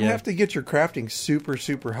 You don't have to get your crafting super,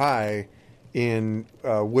 super high in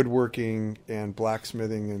woodworking and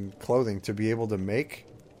blacksmithing and clothing to be able to make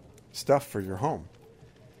stuff for your home.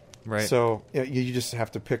 Right. So you just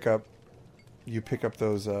have to pick up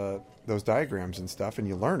those diagrams and stuff, and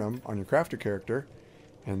you learn them on your crafter character,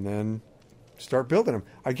 and then start building them.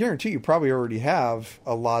 I guarantee you probably already have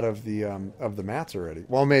a lot of the mats already.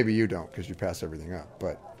 Well, maybe you don't because you pass everything up,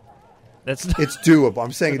 but That's It's doable.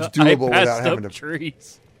 I'm saying it's doable I without passed having up to.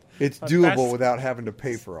 trees. It's I doable passed- without having to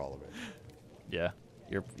pay for all of it. Yeah,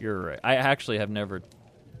 you're right. I actually have never.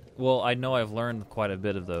 Well, I know I've learned quite a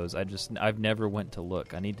bit of those. I've never went to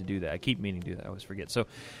look. I need to do that. I keep meaning to do that. I always forget. So,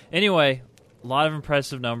 anyway, a lot of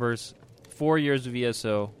impressive numbers. 4 years of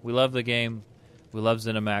ESO. We love the game. We love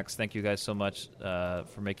ZeniMax. Thank you guys so much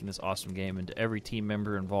for making this awesome game, and to every team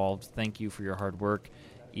member involved, thank you for your hard work.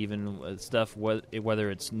 Even with stuff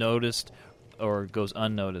whether it's noticed or goes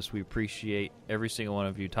unnoticed, we appreciate every single one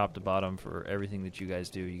of you, top to bottom, for everything that you guys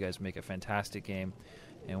do. You guys make a fantastic game,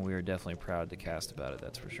 and we are definitely proud to cast about it.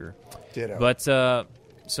 That's for sure. Ditto. But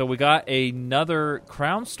so we got another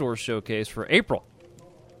Crown Store showcase for April,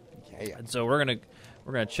 Yeah. and so we're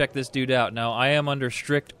gonna check this dude out. Now, I am under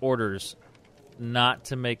strict orders not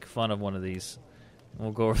to make fun of one of these.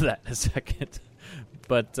 We'll go over that in a second.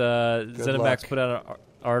 But ZeniMax luck. put out an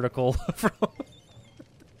article for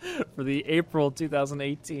the April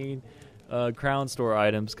 2018 Crown Store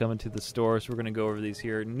items coming to the store. So we're going to go over these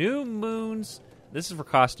here. New Moons. This is for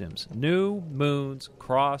costumes. New Moons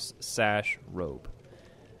Cross Sash Robe.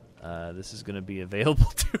 This is going to be available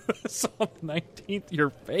to us on the 19th. Your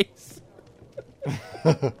face.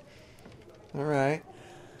 All right.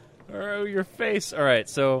 Oh, your face. All right,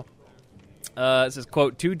 so it says,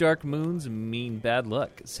 quote, 2 dark moons mean bad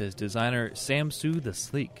luck, says designer Samsu the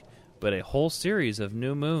Sleek. But a whole series of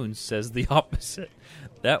new moons says the opposite.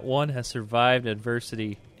 That one has survived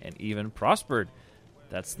adversity and even prospered.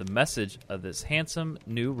 That's the message of this handsome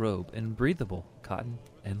new robe in breathable cotton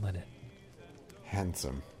and linen.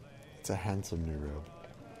 Handsome. It's a handsome new robe.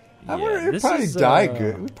 Yeah, I wonder, it'd this probably is, die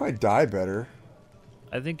good. It would probably die better.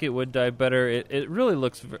 I think it would die better. It really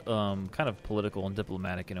looks kind of political and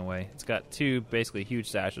diplomatic in a way. It's got 2 basically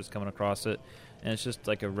huge sashes coming across it, and it's just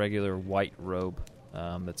like a regular white robe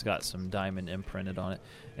that's got some diamond imprinted on it.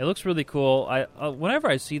 It looks really cool. Whenever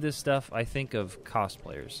I see this stuff, I think of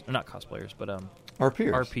cosplayers. Or not cosplayers, but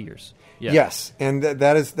RPers. RPers. Yeah. Yes, and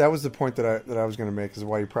that was the point that I was going to make, is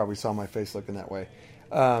why you probably saw my face looking that way.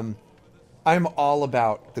 I'm all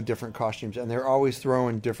about the different costumes, and they're always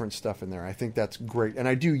throwing different stuff in there. I think that's great, and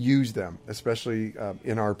I do use them, especially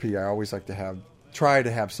in RP. I always like to try to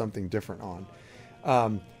have something different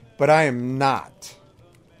on. But I am not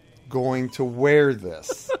going to wear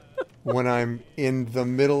this when I'm in the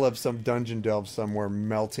middle of some dungeon delve somewhere,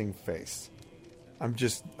 melting face. I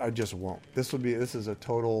just won't. This is a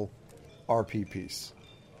total RP piece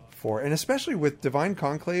and especially with Divine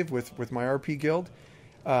Conclave, with my RP guild.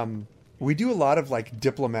 We do a lot of like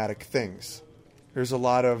diplomatic things. There's a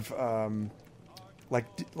lot of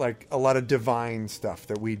like a lot of divine stuff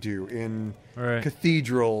that we do in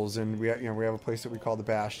cathedrals, and we have a place that we call the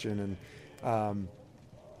Bastion, and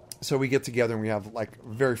so we get together and we have like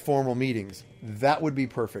very formal meetings. That would be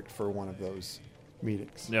perfect for one of those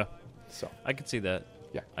meetings. Yeah. So I could see that.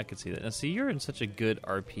 Yeah. I could see that. Now, see, you're in such a good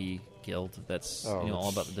RP guild that's all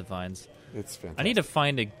about the divines. it's fantastic. I need to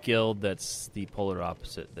find a guild that's the polar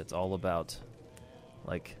opposite. That's all about,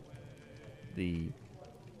 like, the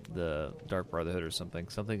Dark Brotherhood or something.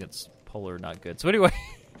 Something that's polar, not good. So anyway,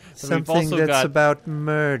 we've also got about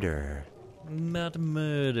murder. about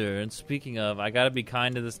murder. And speaking of, I got to be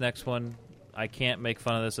kind to this next one. I can't make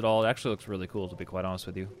fun of this at all. It actually looks really cool, to be quite honest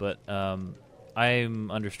with you. But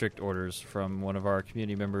I'm under strict orders from one of our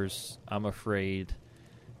community members. I'm afraid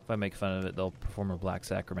if I make fun of it, they'll perform a black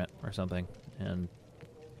sacrament or something, and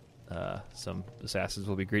some assassins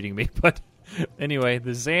will be greeting me. But anyway,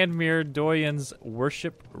 the Zanmir Doyen's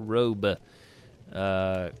worship robe,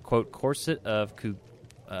 quote, corset of Kagudi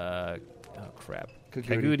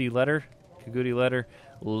leather.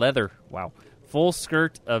 Wow, full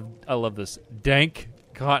skirt of, I love this, dank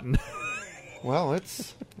cotton. Well,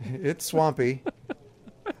 it's swampy.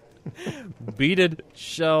 Beaded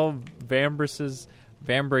shell vambraces,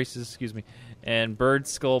 and bird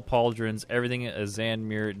skull pauldrons, everything a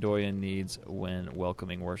Zanmir Doyen needs when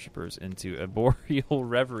welcoming worshippers into a boreal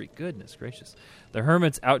reverie. Goodness gracious. The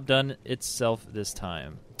hermit's outdone itself this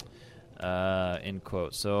time. End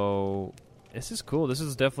quote. So, this is cool. This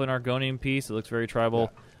is definitely an Argonian piece. It looks very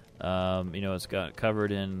tribal. Yeah. It's got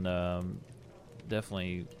covered in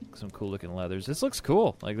definitely some cool looking leathers. This looks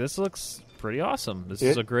cool. Like, this looks pretty awesome. This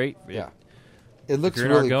is a great... Yeah. It looks if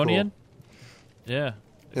you're really an Argonian, cool. Yeah.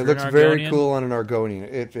 It looks very cool on an Argonian.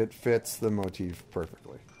 It fits the motif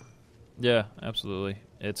perfectly. Yeah, absolutely.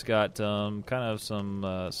 It's got kind of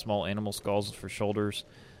some small animal skulls for shoulders.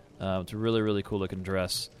 It's a really, really cool looking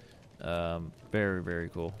dress. Very, very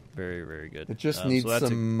cool. Very, very good. It just needs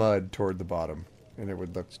some mud toward the bottom, and it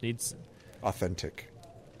would look needs authentic.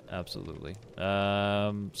 Absolutely.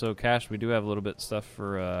 So, Cash, we do have a little bit of stuff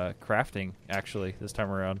for crafting, actually, this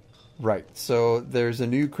time around. Right. So there's a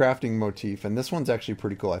new crafting motif, and this one's actually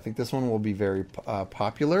pretty cool. I think this one will be very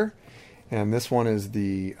popular. And this one is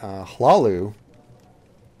the Hlalu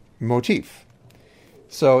motif.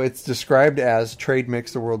 So it's described as trade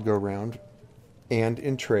makes the world go round. And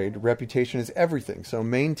in trade, reputation is everything. So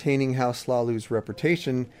maintaining House Hlalu's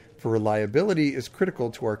reputation for reliability is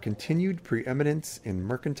critical to our continued preeminence in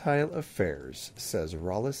mercantile affairs, says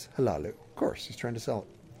Rallis Hlalu. Of course, he's trying to sell it.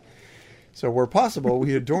 So where possible,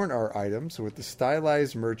 we adorn our items with the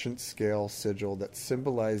stylized merchant scale sigil that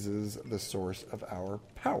symbolizes the source of our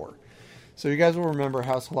power. So you guys will remember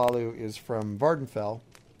House Hlalu is from Vardenfell.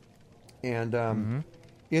 And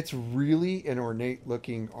it's really an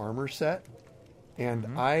ornate-looking armor set. And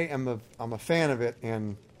I'm a fan of it,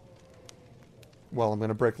 and, well, I'm going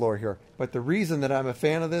to break lore here. But the reason that I'm a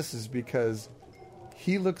fan of this is because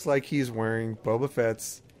he looks like he's wearing Boba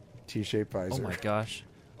Fett's T-shaped visor. Oh, my gosh.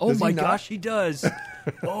 Oh, my gosh, he does.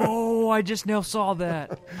 Oh, I just now saw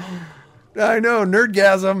that. I know,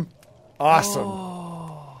 nerdgasm. Awesome.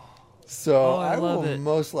 Oh. So I I will love it.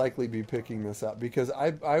 most likely be picking this up because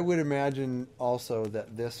I would imagine also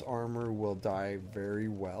that this armor will die very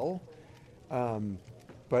well.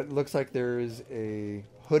 But it looks like there is a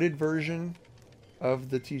hooded version of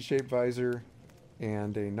the T-shaped visor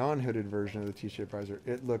and a non-hooded version of the T-shaped visor.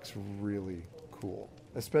 It looks really cool,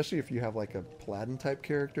 especially if you have like a Paladin type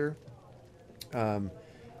character,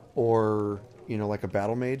 or like a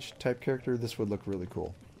battle mage type character. This would look really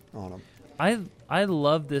cool on them. I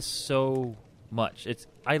love this so much.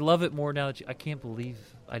 I love it more now that I can't believe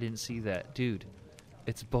I didn't see that, dude.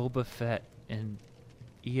 It's Boba Fett and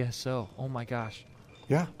ESO. Oh my gosh.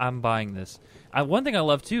 Yeah. I'm buying this. One thing I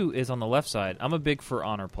love too is on the left side. I'm a big For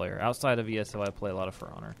Honor player. Outside of ESO, I play a lot of For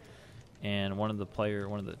Honor. And one of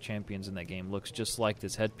the champions in that game looks just like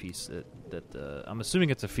this headpiece that I'm assuming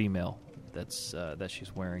it's a female that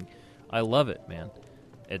she's wearing. I love it, man.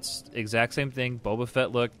 It's exact same thing, Boba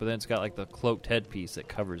Fett look, but then it's got like the cloaked headpiece that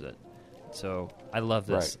covers it. So I love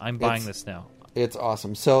this. Right. I'm buying this now. It's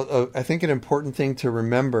awesome. So I think an important thing to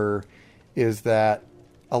remember is that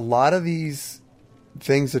a lot of these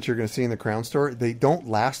things that you're going to see in the Crown Store, they don't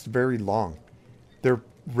last very long. They're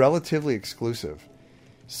relatively exclusive.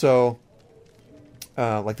 So,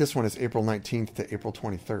 like this one is April 19th to April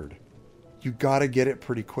 23rd. You got to get it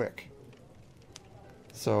pretty quick.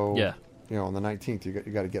 So, yeah. On the 19th, you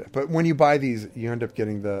got to get it. But when you buy these, you end up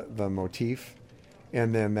getting the motif,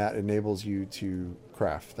 and then that enables you to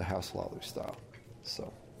craft the House Hlalu style.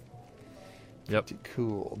 So, Yep. pretty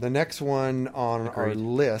cool. The next one on our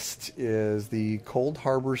list is the Cold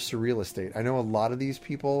Harbor Surreal Estate. I know a lot of these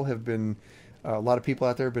people have been, a lot of people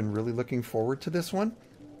out there have been really looking forward to this one.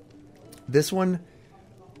 This one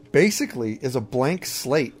basically is a blank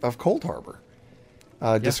slate of Cold Harbor,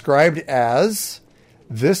 described as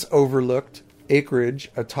this overlooked acreage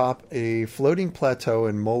atop a floating plateau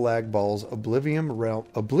in Molag Bal's Oblivion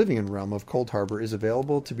realm of Cold Harbor is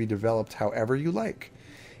available to be developed however you like.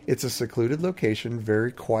 It's a secluded location,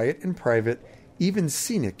 very quiet and private, even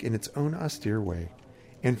scenic in its own austere way.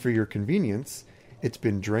 And for your convenience, it's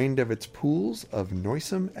been drained of its pools of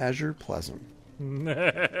noisome azure plasm.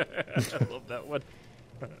 I love that one.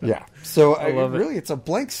 Yeah. So I love it. Really, it's a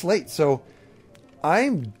blank slate. So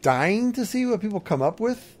I'm dying to see what people come up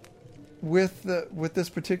with this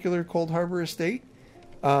particular Cold Harbor estate.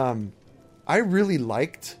 I really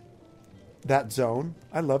liked that zone.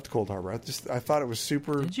 I loved Cold Harbor. I thought it was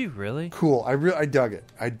super. Did you really? Cool. I dug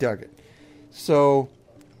it. So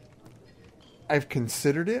I've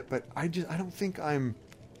considered it, but I don't think I'm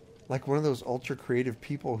like one of those ultra creative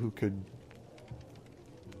people who could,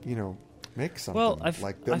 make something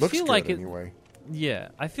like that looks feel good like anyway. Yeah,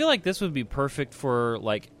 I feel like this would be perfect for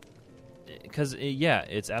because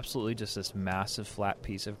it's absolutely just this massive flat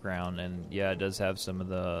piece of ground, and it does have some of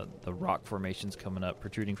the rock formations coming up,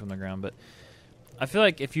 protruding from the ground. But I feel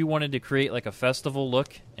like if you wanted to create like a festival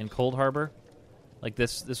look in Cold Harbor, like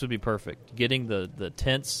this would be perfect. Getting the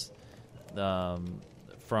tents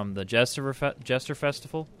from the Jester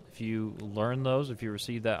Festival, if you learn those, if you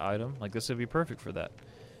receive that item, like this would be perfect for that.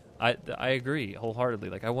 I agree wholeheartedly.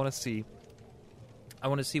 Like I want to see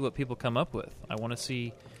what people come up with. I want to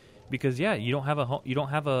see. Because you don't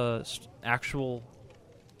have a actual,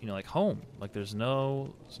 like home. Like there's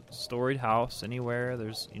no storied house anywhere.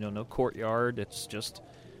 There's no courtyard. It's just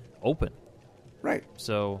open. Right.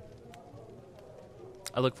 So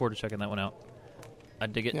I look forward to checking that one out. I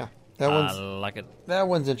dig it. Yeah, I like it. That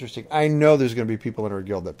one's interesting. I know there's going to be people in our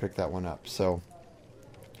guild that pick that one up. So,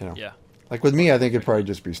 Yeah. like with me, I think it'd probably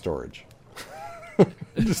just be storage.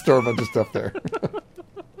 Just store a bunch of stuff there.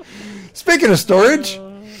 Speaking of storage,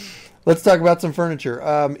 let's talk about some furniture.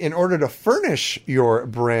 In order to furnish your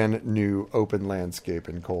brand new open landscape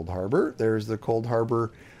in Cold Harbor, there's the Cold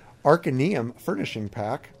Harbor Arcaneum Furnishing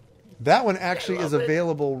Pack. That one actually is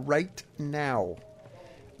available right now.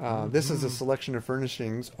 This is a selection of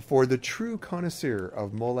furnishings for the true connoisseur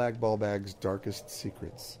of Molag Bal-Bag's darkest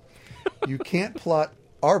secrets. You can't plot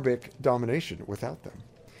Arbic domination without them.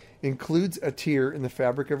 Includes a tear in the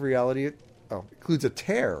fabric of reality. Includes a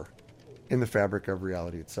tear in the fabric of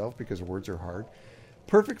reality itself, because words are hard.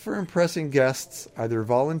 Perfect for impressing guests, either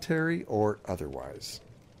voluntary or otherwise.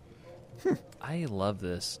 I love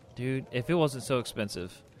this, dude. If it wasn't so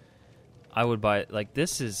expensive, I would buy it. Like,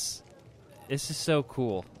 this is so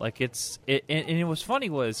cool. Like, and it was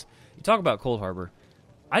funny was, you talk about Cold Harbor.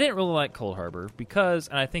 I didn't really like Cold Harbor because,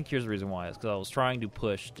 and I think here's the reason why, is because I was trying to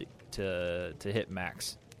push to hit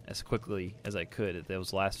max as quickly as I could at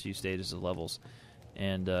those last few stages of levels,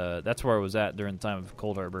 and that's where I was at during the time of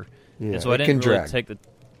Cold Harbor. Yeah, and so I didn't really take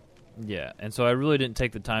I really didn't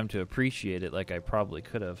take the time to appreciate it like I probably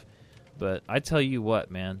could have. But I tell you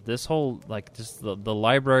what, man, this whole, like, just the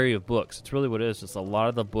library of books, it's really what it is. Just a lot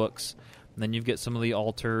of the books, and then you get some of the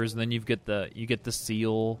altars, and then you get the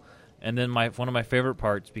seal. And then one of my favorite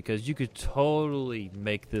parts, because you could totally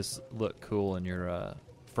make this look cool in your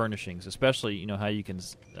furnishings, especially, you know, how you can,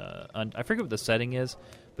 I forget what the setting is,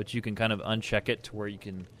 but you can kind of uncheck it to where you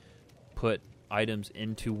can put items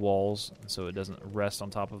into walls so it doesn't rest on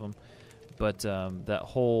top of them. But that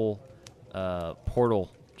whole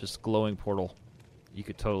portal, just glowing portal, you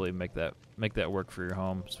could totally make that work for your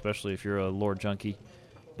home, especially if you're a lore junkie.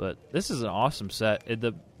 But this is an awesome set.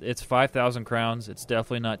 It's 5,000 crowns. It's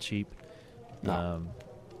definitely not cheap. No.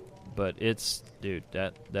 But it's, dude,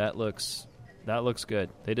 that looks good.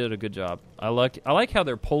 They did a good job. I like how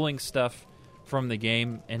they're pulling stuff from the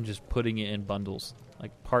game and just putting it in bundles,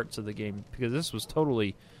 like parts of the game, because this was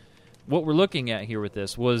totally what we're looking at here with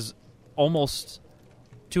this was almost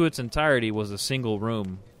to its entirety was a single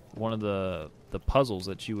room. One of the puzzles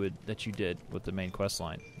that you did with the main quest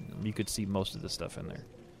line. You could see most of the stuff in there.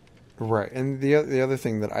 Right, and the other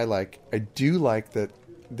thing that I do like that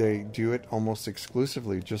they do it almost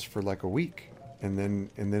exclusively just for like a week, and then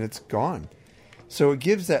it's gone. So it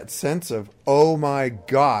gives that sense of, oh my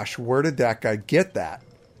gosh, where did that guy get that?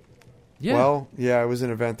 Yeah. Well, yeah, it was an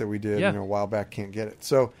event that we did a while back. Can't get it,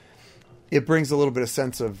 so it brings a little bit of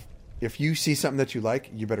sense of, if you see something that you like,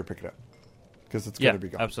 you better pick it up, because it's going to be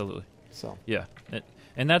gone. Absolutely. So yeah,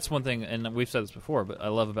 and that's one thing, and we've said this before, but I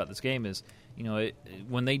love about this game is, you know,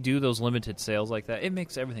 when they do those limited sales like that, it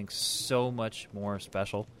makes everything so much more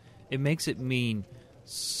special. It makes it mean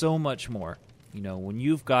so much more. You know, when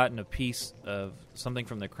you've gotten a piece of something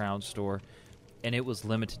from the Crown store, and it was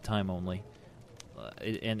limited time only,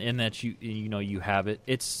 and that you have it.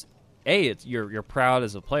 It's you're proud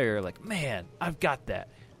as a player, like, man, I've got that.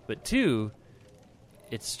 But two,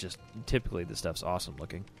 it's just typically the stuff's awesome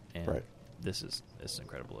looking, and right. It's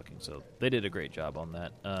incredible looking. So they did a great job on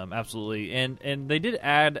that, absolutely. And they did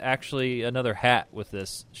add actually another hat with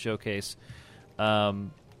this showcase.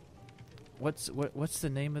 What's the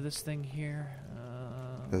name of this thing here?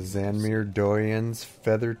 The Zanmir Doyen's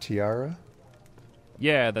Feather Tiara?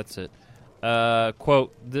 Yeah, that's it.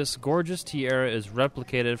 Quote, this gorgeous tiara is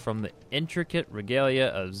replicated from the intricate regalia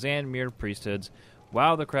of Zanmir priesthoods.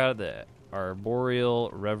 Wow the crowd at the arboreal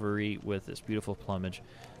reverie with this beautiful plumage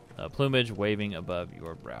waving above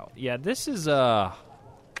your brow. Yeah, this is a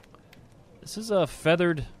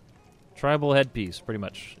feathered tribal headpiece, pretty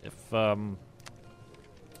much. If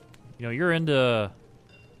you're into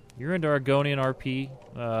Argonian RP,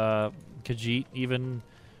 Khajiit, even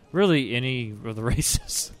really any of the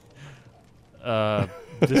races.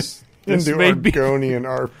 This into may be Argonian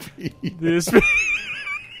RP.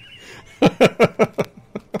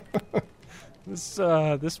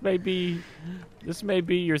 This may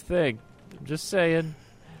be your thing. I'm just saying,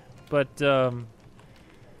 but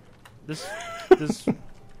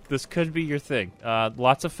this could be your thing.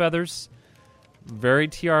 Lots of feathers, very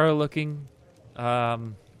tiara looking.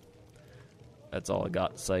 That's all I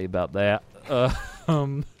got to say about that.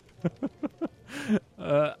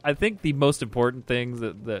 I think the most important things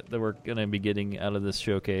that we're going to be getting out of this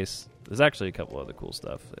showcase, there's actually a couple other cool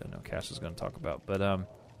stuff that I know Cash is going to talk about, but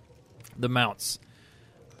the mounts.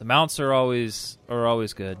 The mounts are always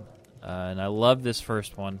good, and I love this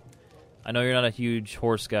first one. I know you're not a huge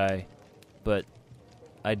horse guy, but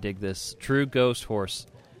I dig this. True Ghost Horse.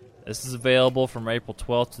 This is available from April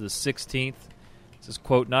 12th to the 16th. It says,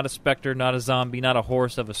 quote, "Not a specter, not a zombie, not a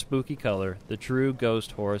horse of a spooky color. The true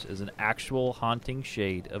ghost horse is an actual haunting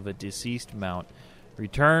shade of a deceased mount,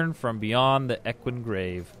 returned from beyond the equine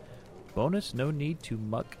grave. Bonus, no need to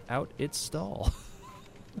muck out its stall."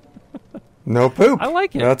 No poop. I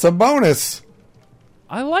like it. That's a bonus.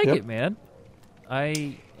 I like Yep. it, man.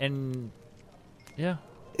 Yeah,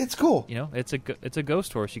 It's cool. you know, it's a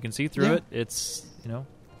ghost horse. You can see through Yeah. it. It's,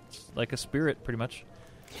 it's like a spirit, pretty much.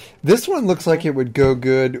 This one looks like it would go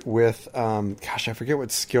good with, gosh, I forget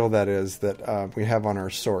what skill that is that we have on our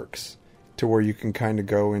Sorks, to where you can kind of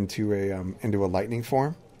go into a lightning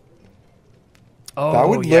form. Oh, That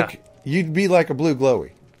would yeah. look. You'd be like a blue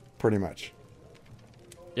glowy, pretty much.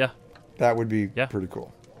 Yeah, That would be Yeah. pretty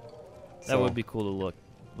cool. that So, would be cool to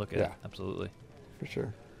look at. Yeah. Absolutely. for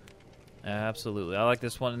sure. Absolutely. I like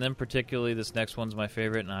this one, and then particularly this next one's my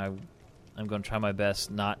favorite, and I'm going to try my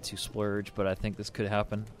best not to splurge, but I think this could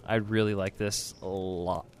happen. I really like this a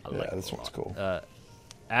lot. I Yeah, like it this a one's lot. cool.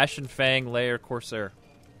 Ashen Fang Lair Corsair.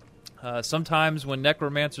 Sometimes when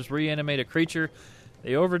necromancers reanimate a creature,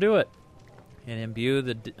 they overdo it and imbue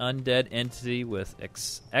the undead entity with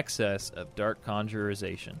excess of dark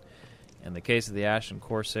conjurization. In the case of the Ashen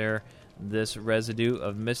Corsair, this residue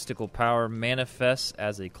of mystical power manifests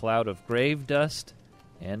as a cloud of grave dust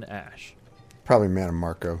and ash. Probably Mana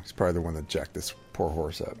Marco. He's probably the one that jacked this poor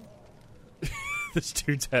horse up. This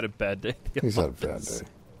dude's had a bad day. He's had a bad day.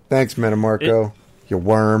 Thanks, Mana Marco. You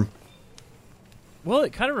worm. Well,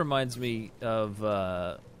 it kind of reminds me of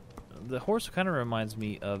the horse. Kind of reminds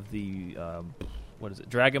me of the what is it?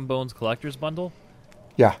 Dragon Bones Collector's Bundle.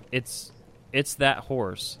 Yeah. It's that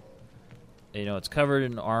horse. It's covered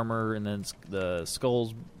in armor, and then the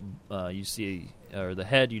skulls you see, or the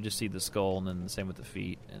head you just see the skull, and then the same with the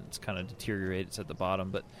feet, and it's kind of deteriorated. It's at the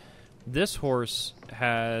bottom, but this horse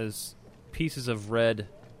has pieces of red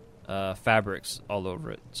fabrics all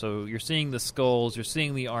over it. So you're seeing the skulls, you're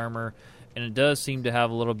seeing the armor, and it does seem to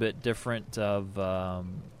have a little bit different of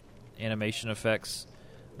animation effects,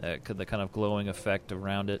 the kind of glowing effect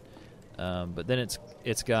around it. But then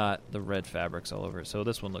it's got the red fabrics all over it. So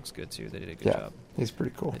this one looks good too. They did a good job. He's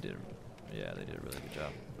pretty cool. They did a really good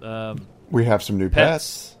job. We have some new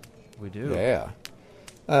pets. We do. Yeah.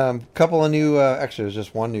 Couple of new, actually, there's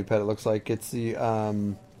just one new pet, it looks like. It's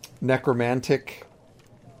the necromantic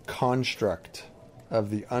construct of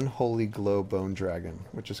the Unholy Glow Bone Dragon,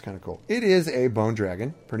 which is kind of cool. It is a bone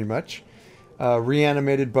dragon, pretty much.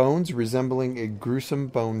 Reanimated bones resembling a gruesome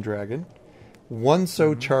bone dragon. One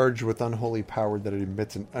so charged with unholy power that it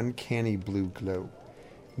emits an uncanny blue glow.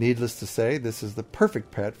 Needless to say, this is the perfect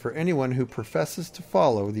pet for anyone who professes to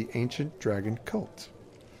follow the ancient dragon cult.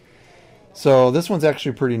 So this one's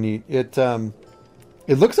actually pretty neat. It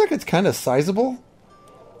looks like it's kind of sizable,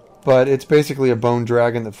 but it's basically a bone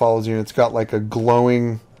dragon that follows you. And it's got like a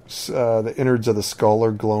glowing, the innards of the skull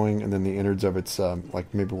are glowing, and then the innards of its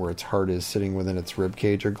like maybe where its heart is sitting within its rib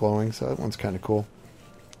cage are glowing. So that one's kind of cool.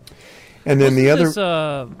 And then the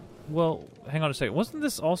other, well, hang on a second. Wasn't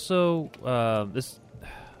this also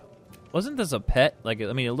Wasn't this a pet? Like,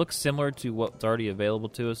 I mean, it looks similar to what's already available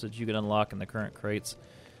to us that you can unlock in the current crates.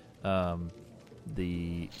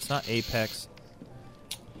 It's not Apex.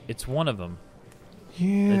 It's one of them.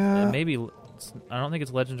 yeah, Maybe I don't think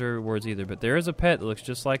it's Legendary Rewards either. But there is a pet that looks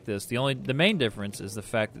just like this. The main difference is the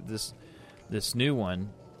fact that this new one,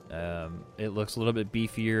 it looks a little bit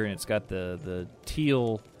beefier and it's got the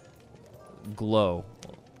teal glow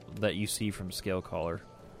that you see from Scalecaller.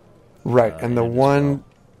 right. And the as one, well.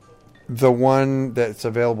 the one that's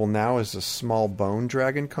available now is a small bone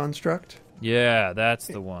dragon construct. Yeah, that's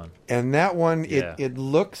the one. And that one, Yeah. it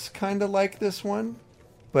looks kind of like this one,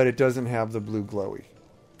 but it doesn't have the blue glowy.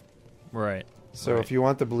 Right. So right. if you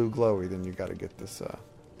want the blue glowy, then you got to get this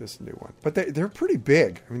this new one. But they're pretty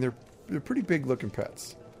big. I mean, they're pretty big looking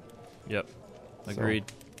pets. Yep. Agreed.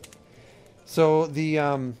 So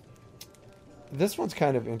the this one's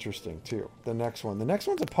kind of interesting too. The next one's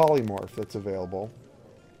a polymorph that's available,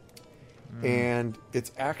 and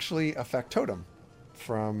it's actually a factotum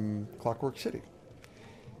from Clockwork City.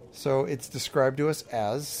 So it's described to us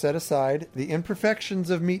as: set aside the imperfections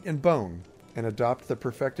of meat and bone and adopt the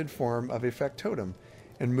perfected form of a factotum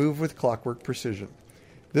and move with clockwork precision.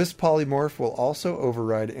 This polymorph will also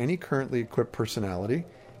override any currently equipped personality.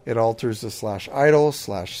 It alters the /idle,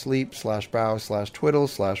 /sleep, /bow,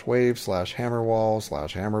 /twiddle, /wave, /hammerwall,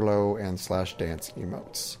 /hammerlow, and /dance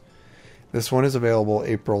emotes. This one is available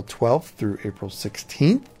April 12th through April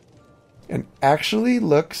 16th and actually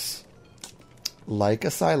looks like a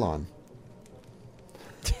Cylon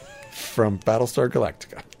from Battlestar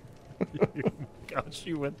Galactica. Gosh,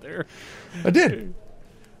 you went there. I did.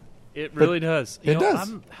 It really does. It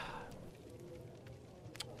does.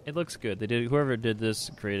 It looks good. They did. Whoever did this,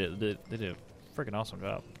 created it, they did a freaking awesome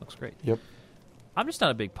job. Looks great. Yep. I'm just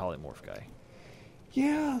not a big polymorph guy.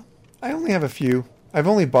 Yeah, I only have a few. I've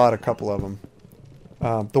only bought a couple of them.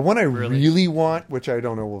 The one I really want, which I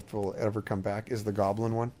don't know if will ever come back, is the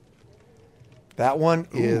Goblin one. That one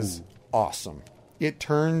is awesome. It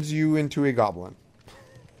turns you into a goblin.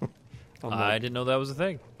 I didn't know that was a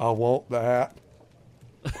thing. I want that.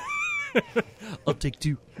 I'll take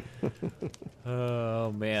 2.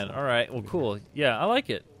 Oh, man. All right. Well, cool. Yeah, I like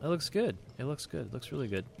it. It looks good. It looks good. It looks really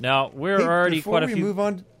good. Now, we're already quite a few... Before we move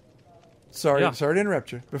on... Sorry to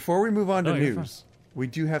interrupt you. Before we move on to you're news, we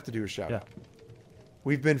do have to do a shout-out. Yeah.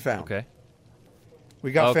 We've been found. Okay.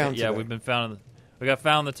 We got found today. Yeah, we've been found. We got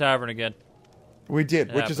found in the tavern again. We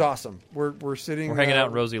did, which is happened. awesome. We're sitting... We're hanging out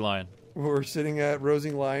in Rosie Lion. We're sitting at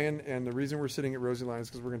Rosie Lion, and the reason we're sitting at Rosie Lion is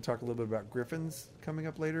because we're going to talk a little bit about griffins coming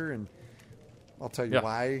up later, and I'll tell you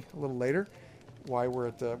why a little later, why we're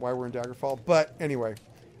in Daggerfall. But anyway,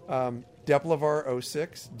 Deplavar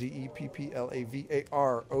 06,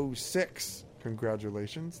 Deplavar 06.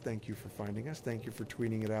 Congratulations! Thank you for finding us. Thank you for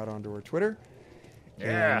tweeting it out onto our Twitter.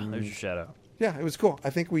 Yeah, And, there's your shadow. yeah, it was cool.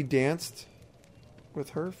 I think we danced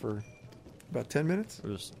with her for about 10 minutes.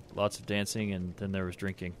 There was lots of dancing, and then there was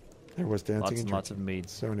drinking. There was dancing Lots and and lots of drinking.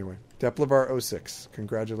 meads. So anyway, Deplavar 06.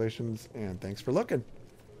 Congratulations, and thanks for looking.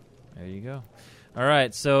 There you go. All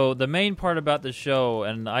right, so the main part about the show,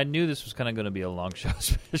 and I knew this was kind of going to be a long show,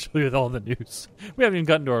 especially with all the news. We haven't even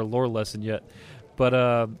gotten to our lore lesson yet.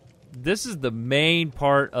 But this is the main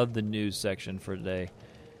part of the news section for today.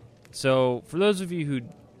 So for those of you who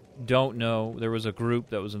don't know, there was a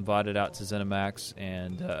group that was invited out to ZeniMax,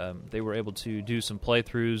 and they were able to do some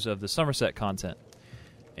playthroughs of the Somerset content.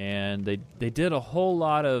 And they did a whole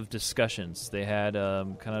lot of discussions. They had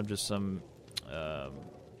kind of just some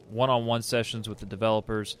one-on-one sessions with the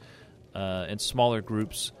developers in smaller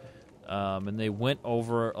groups, and they went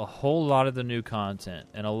over a whole lot of the new content.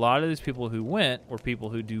 And a lot of these people who went were people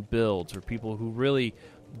who do builds or people who really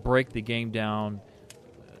break the game down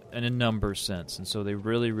in a numbers sense. And so they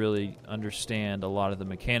really, really understand a lot of the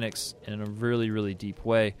mechanics in a really, really deep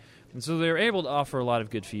way. And so they were able to offer a lot of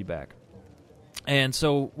good feedback. And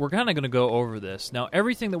so we're kind of going to go over this. Now,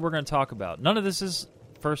 everything that we're going to talk about, none of this is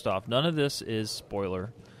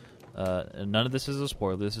spoiler. And none of this is a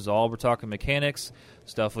spoiler. This is all, we're talking mechanics,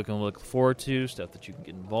 stuff we can look forward to, stuff that you can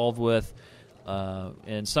get involved with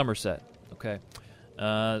in Somerset. Okay.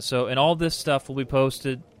 And all this stuff will be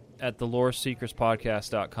posted at the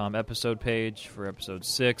loreseekerspodcast.com episode page for episode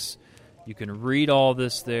 6. You can read all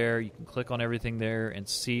this there. You can click on everything there and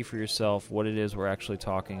see for yourself what it is we're actually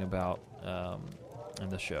talking about in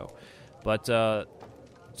the show. But so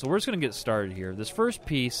we're just going to get started here. This first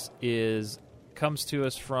piece comes to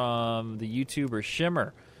us from the YouTuber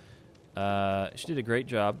Shimmer. She did a great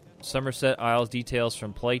job. Somerset Isles details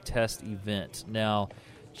from playtest event. Now,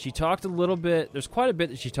 she talked a little bit. There's quite a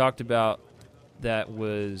bit that she talked about that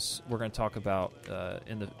we're going to talk about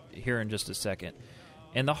here in just a second.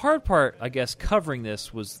 And the hard part, I guess, covering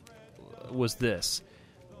this was this.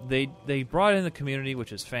 They brought in the community,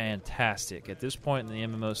 which is fantastic. At this point in the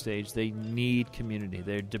MMO stage, they need community.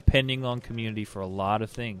 They're depending on community for a lot of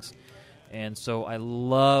things. And so I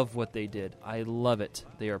love what they did. I love it.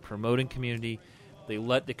 They are promoting community. They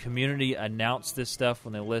let the community announce this stuff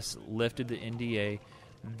when they lifted the NDA.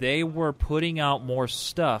 They were putting out more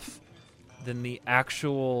stuff than the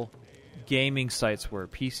actual gaming sites were.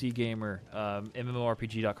 PC Gamer,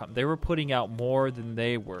 MMORPG.com. They were putting out more than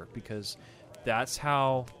they were because that's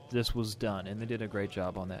how this was done, and they did a great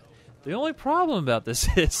job on that. The only problem about this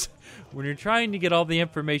is when you're trying to get all the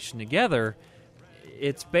information together,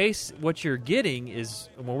 what you're getting is,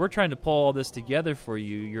 when we're trying to pull all this together for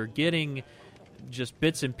you, you're getting just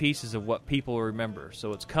bits and pieces of what people remember.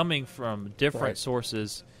 So it's coming from different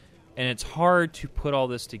sources, and it's hard to put all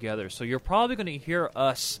this together. So you're probably going to hear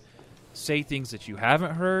us say things that you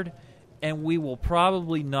haven't heard, and we will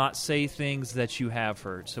probably not say things that you have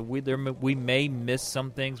heard. So we may miss some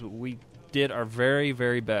things, but we did our very,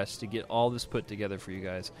 very best to get all this put together for you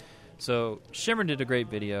guys. So Shimmer did a great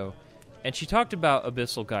video, and she talked about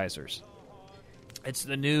Abyssal Geysers. It's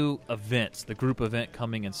the new event, the group event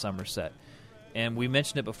coming in Somerset. And we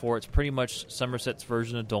mentioned it before. It's pretty much Somerset's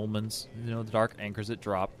version of Dolmen's, the Dark Anchors that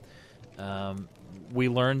drop. We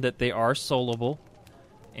learned that they are soloable,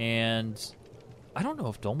 and I don't know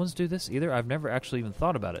if Dolmen's do this either. I've never actually even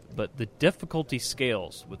thought about it. But the difficulty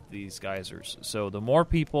scales with these geysers. So the more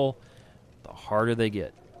people, the harder they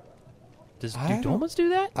get. Do Dolmen's do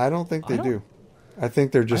that? I don't think they do. I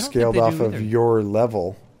think they're just scaled off of your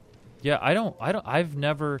level. Yeah, I've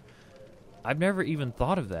never I've never even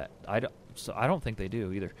thought of that. I don't think they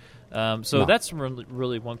do either. So No. that's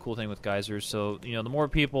really one cool thing with geysers. So, the more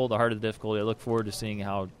people, the harder the difficulty. I look forward to seeing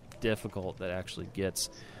how difficult that actually gets.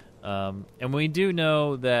 And we do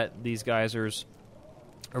know that these geysers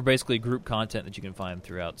are basically group content that you can find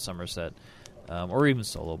throughout Somerset, or even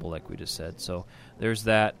soloable, like we just said. So there's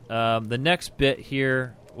that. The next bit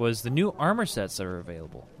here was the new armor sets that are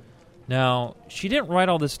available. Now, she didn't write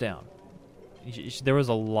all this down. There was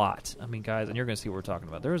a lot. I mean, guys, and you're going to see what we're talking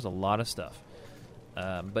about. There was a lot of stuff.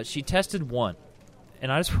 But she tested one.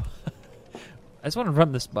 And I just want to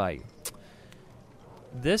run this by you.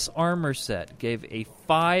 This armor set gave a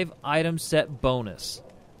 5-item set bonus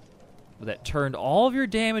that turned all of your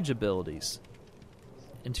damage abilities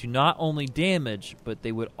into not only damage, but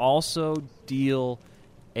they would also deal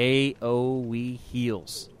AoE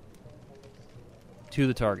heals to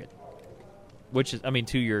the target. Which is,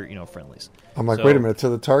 to your, friendlies. I'm like, So- wait a minute, to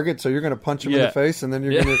the target? So you're going to punch him in Yeah. the face and then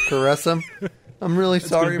you're going to caress him? I'm really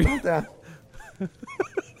sorry about that.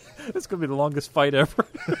 It's gonna be the longest fight ever.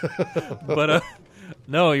 But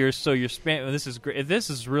no, you're spamming. This is great. If this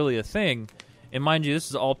is really a thing, and mind you, this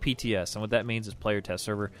is all PTS, and what that means is player test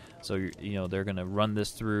server. So they're gonna run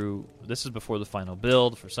this through. This is before the final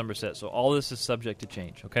build for Somerset. So all this is subject to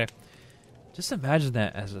change. Okay, just imagine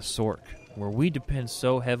that as a Sork, where we depend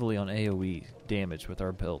so heavily on AOE damage with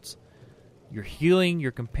our builds. You're healing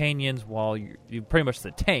your companions while you're pretty much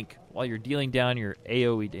the tank while you're dealing down your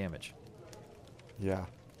AOE damage. Yeah.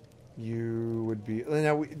 You would be...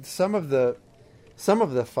 Now, some of the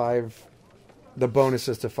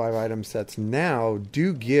bonuses to 5-item sets now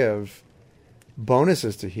do give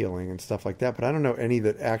bonuses to healing and stuff like that, but I don't know any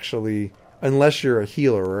that actually, unless you're a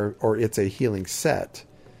healer or it's a healing set,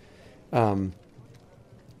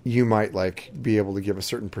 you might be able to give a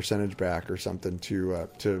certain percentage back or something to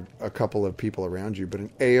a couple of people around you. But an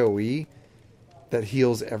AoE that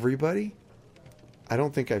heals everybody, I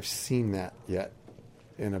don't think I've seen that yet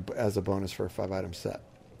as a bonus for a 5-item set.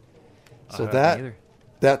 So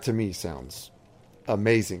that to me sounds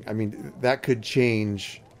amazing. I mean, that could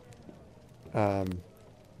change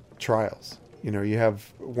trials. You have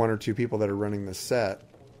 1 or 2 people that are running the set.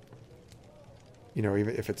 Even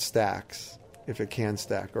if it stacks. If it can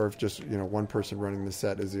stack, or if just one person running the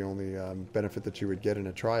set is the only benefit that you would get in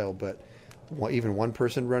a trial, but even one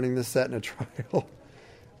person running the set in a trial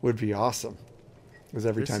would be awesome, because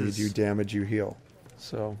every time you do damage, you heal.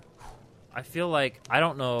 So I feel like I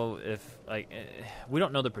don't know if we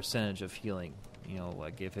don't know the percentage of healing.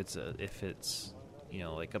 If it's up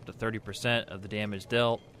to 30% of the damage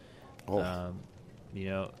dealt. Oh.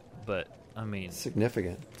 But I mean,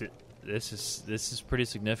 significant. This is pretty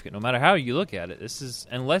significant. No matter how you look at it, this is,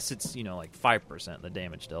 unless it's 5% of the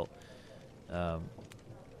damage dealt.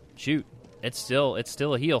 Shoot, it's still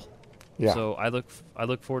a heal. Yeah. So I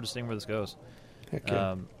look forward to seeing where this goes. Heck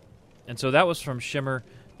yeah. And so that was from Shimmer.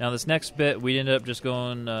 Now this next bit, we ended up just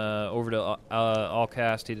going over to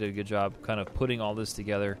Allcast. He did a good job kind of putting all this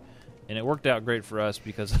together, and it worked out great for us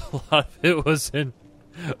because a lot of it was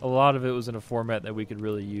in a format that we could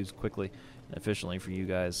really use quickly and efficiently for you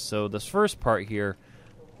guys. So this first part here,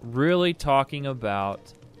 really talking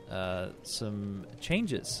about some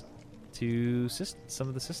changes to some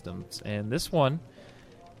of the systems, and this one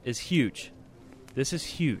is huge. This is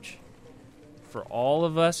huge for all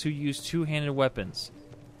of us who use two-handed weapons.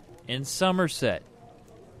 In Somerset,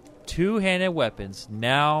 two-handed weapons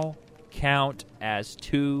now count as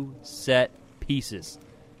 2 set pieces,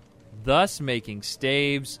 thus making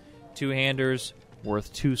staves, two-handers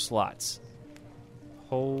worth 2 slots.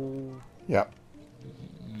 Oh, Yep.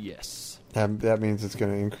 yes. That means it's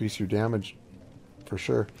going to increase your damage for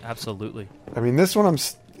sure. Absolutely. I mean, this one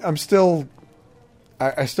I'm still...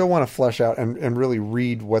 I still want to flesh out and really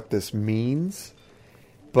read what this means.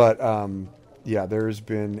 But, yeah, there's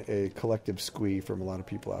been a collective squee from a lot of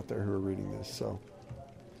people out there who are reading this. So,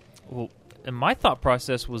 Well, and my thought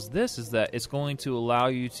process was this, is that it's going to allow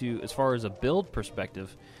you to, as far as a build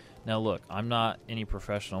perspective... Now, look, I'm not any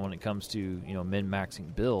professional when it comes to,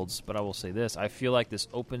 min-maxing builds, but I will say this. I feel like this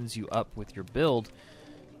opens you up with your build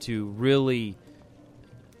to really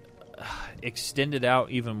extend it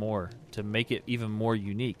out even more, to make it even more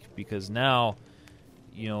unique, because now,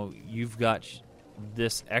 you've got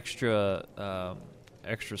this extra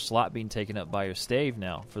slot being taken up by your stave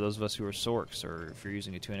now, for those of us who are Sorks, or if you're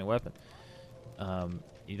using a two-handed weapon.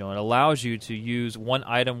 It allows you to use one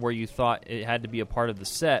item where you thought it had to be a part of the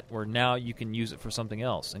set, where now you can use it for something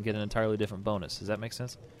else and get an entirely different bonus. Does that make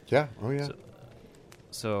sense? yeah. Oh, yeah.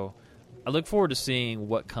 So I look forward to seeing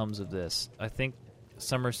what comes of this. I think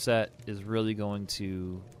Somerset is really going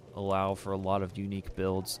to allow for a lot of unique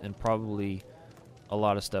builds and probably a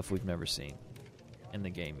lot of stuff we've never seen in the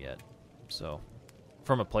game yet. So,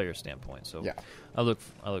 from a player standpoint, so Yeah. I look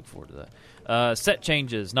forward to that. Set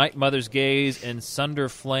changes: Night Mother's Gaze and Sunder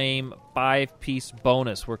Flame 5-piece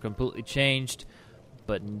bonus were completely changed,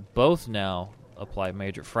 but both now apply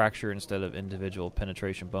Major Fracture instead of individual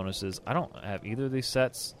penetration bonuses. I don't have either of these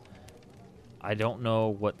sets. I don't know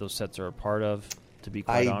what those sets are a part of, to be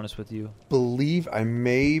quite honest with you. Believe I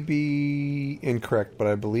may be incorrect, but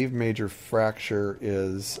I believe Major Fracture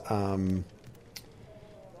is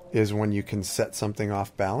when you can set something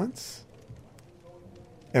off balance.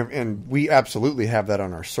 And we absolutely have that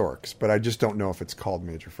on our Sorks, but I just don't know if it's called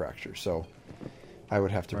Major Fracture. So I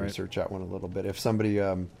would have to research that one a little bit. If somebody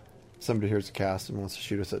hears the cast and wants to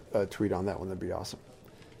shoot us a tweet on that one, that'd be awesome.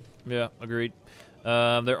 Yeah, agreed.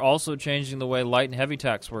 They're also changing the way light and heavy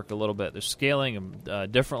attacks work a little bit. They're scaling them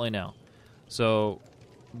differently now. So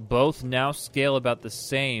both now scale about the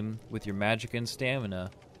same with your magic and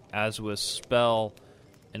stamina as with spell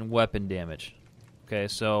and weapon damage. Okay,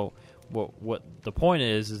 so what the point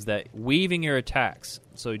is that weaving your attacks,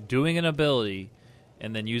 so doing an ability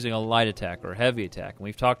and then using a light attack or a heavy attack. And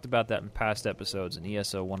we've talked about that in past episodes in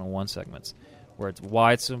ESO 101 segments, where it's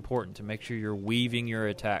why it's important to make sure you're weaving your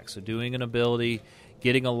attack. So doing an ability,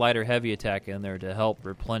 getting a light or heavy attack in there to help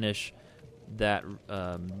replenish that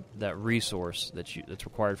resource that's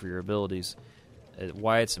required for your abilities.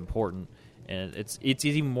 Why it's important, and it's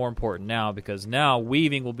even more important now because now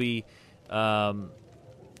weaving will be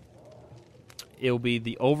it'll be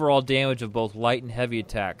the overall damage of both light and heavy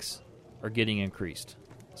attacks are getting increased.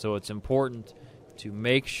 So it's important to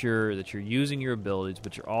make sure that you're using your abilities,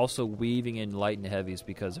 but you're also weaving in light and heavies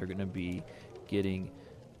because they're going to be getting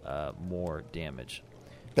more damage.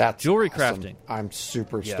 That's jewelry awesome. crafting. I'm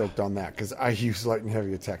super stoked on that because I use light and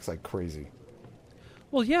heavy attacks like crazy.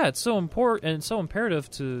 Well, yeah, it's so important and so imperative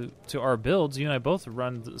to our builds. You and I both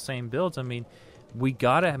run the same builds. I mean, we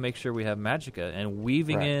got to make sure we have Magicka, and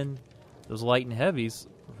weaving in those light and heavies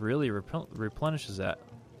really replenishes that.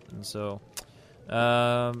 And so,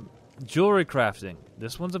 jewelry crafting.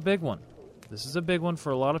 This one's a big one. This is a big one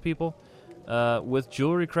for a lot of people. With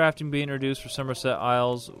jewelry crafting being introduced for Somerset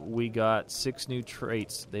Isles, we got 6 new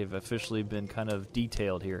traits. They've officially been kind of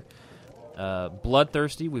detailed here.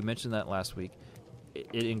 Bloodthirsty, we mentioned that last week.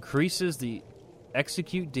 It increases the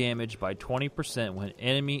execute damage by 20% when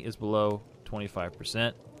enemy is below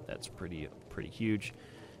 25%. That's pretty huge.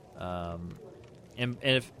 And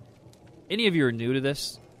if any of you are new to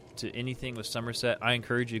this, to anything with Somerset, I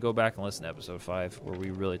encourage you to go back and listen to episode 5 where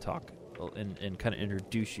we really talk and kind of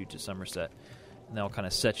introduce you to Somerset, and that'll kind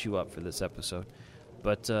of set you up for this episode.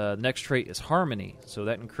 But next trait is Harmony, so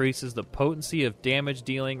that increases the potency of damage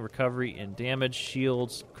dealing, recovery, and damage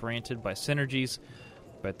shields granted by synergies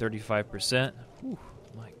by 35%. Whew,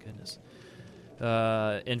 my goodness.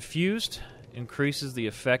 Infused increases the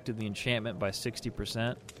effect of the enchantment by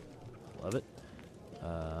 60%. Love it.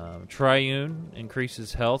 Triune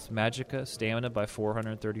increases health, magicka, stamina by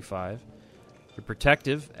 435. The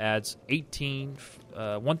Protective adds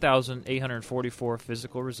 1,844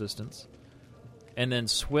 physical resistance. And then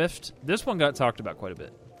Swift, this one got talked about quite a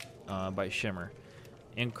bit by Shimmer.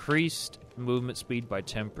 Increased movement speed by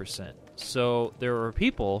 10%. So there were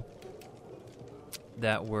people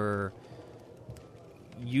that were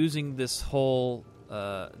using this whole,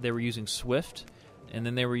 they were using Swift, and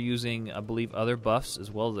then they were using, I believe, other buffs as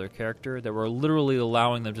well as their character that were literally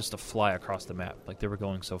allowing them just to fly across the map. Like they were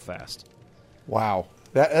going so fast. Wow.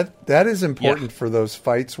 That is important for those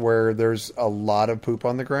fights where there's a lot of poop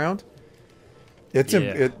on the ground.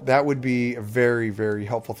 That would be a very, very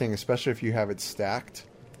helpful thing, especially if you have it stacked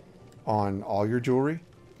on all your jewelry.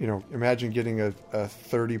 You know, imagine getting a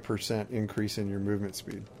 30% increase in your movement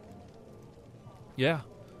speed. Yeah.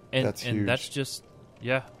 And that's huge. That's just,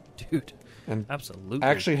 dude. And absolutely. I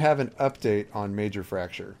actually have an update on Major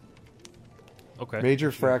Fracture. Okay.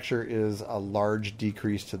 Major Fracture is a large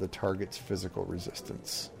decrease to the target's physical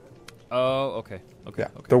resistance. Oh, okay. Yeah.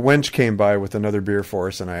 The wench came by with another beer for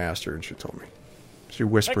us, and I asked her, and she told me. She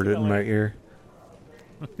whispered it in my ear.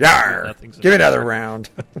 Yar! Give me another round.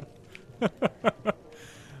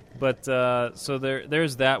 But so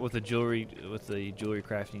there's that with the jewelry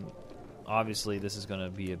crafting. Obviously, this is going to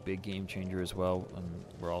be a big game changer as well, and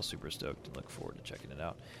we're all super stoked and look forward to checking it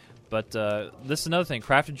out. But this is another thing.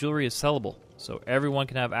 Crafted jewelry is sellable, so everyone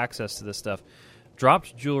can have access to this stuff.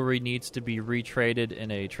 Dropped jewelry needs to be retraded in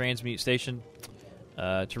a transmute station.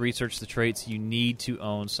 To research the traits, you need to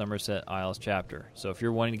own Somerset Isles chapter. So if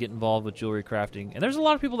you're wanting to get involved with jewelry crafting, and there's a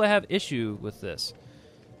lot of people that have issue with this.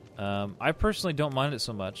 I personally don't mind it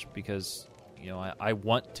so much because, I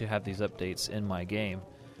want to have these updates in my game,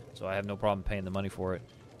 so I have no problem paying the money for it.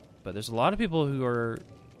 But there's a lot of people who are,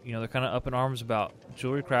 they're kind of up in arms about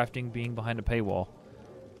jewelry crafting being behind a paywall.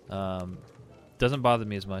 Doesn't bother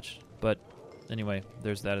me as much, but anyway,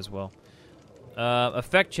 there's that as well.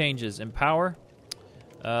 Effect changes. Empower.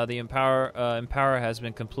 The Empower has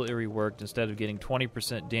been completely reworked. Instead of getting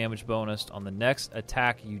 20% damage bonus on the next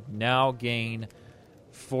attack, you now gain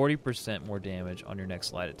 40% more damage on your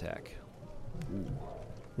next light attack. Ooh.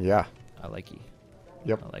 Yeah. I like you.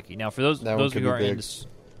 Yep. I like you. Now, for those of you who are into...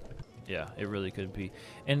 Yeah, it really could be.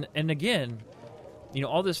 And again,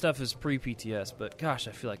 all this stuff is pre-PTS, but gosh,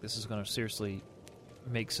 I feel like this is going to seriously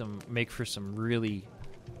make for some really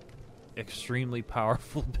extremely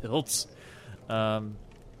powerful builds.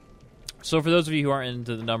 So for those of you who aren't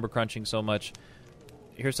into the number crunching so much,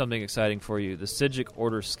 here's something exciting for you. The Psijic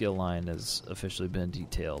Order skill line has officially been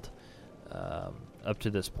detailed up to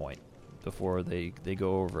this point before they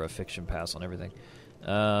go over a fiction pass on everything.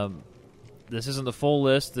 This isn't the full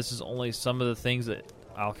list. This is only some of the things that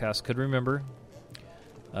Alcast could remember.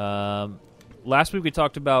 Last week we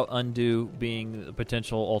talked about Undo being the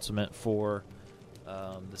potential ultimate for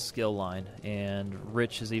the skill line, and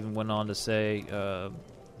Rich has even went on to say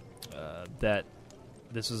that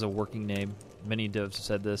this is a working name. Many devs have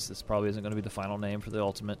said this probably isn't going to be the final name for the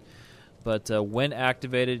ultimate. But when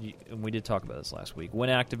activated, and we did talk about this last week, when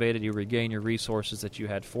activated you regain your resources that you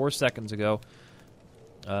had 4 seconds ago.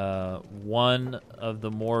 One of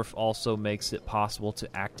the morph also makes it possible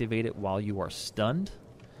to activate it while you are stunned.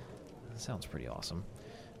 That sounds pretty awesome.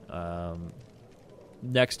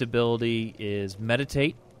 Next ability is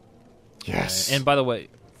Meditate. Yes. And by the way,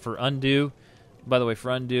 for Undo,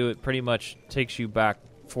 it pretty much takes you back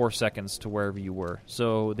 4 seconds to wherever you were.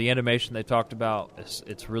 So the animation they talked about,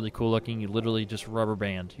 it's really cool looking. You literally just rubber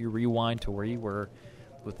band. You rewind to where you were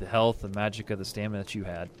with the health, the magicka, the stamina that you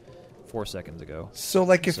had 4 seconds ago. So,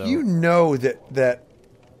 if you know that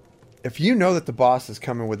the boss is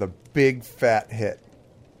coming with a big fat hit,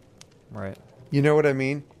 right? You know what I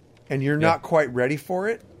mean, and you're not quite ready for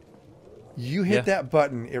it. You hit that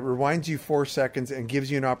button. It rewinds you 4 seconds and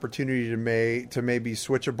gives you an opportunity to maybe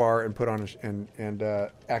switch a bar and put on and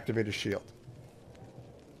activate a shield.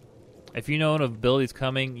 If you know an ability's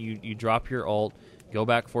coming, you drop your ult, go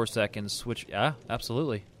back 4 seconds, switch. Yeah,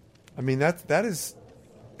 absolutely. I mean that is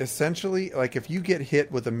essentially like if you get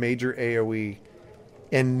hit with a major AoE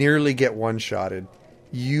and nearly get one-shotted,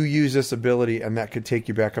 you use this ability and that could take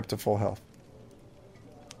you back up to full health.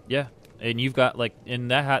 Yeah, and you've got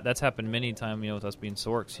that's happened many times. With us being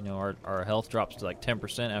Sorks, our health drops to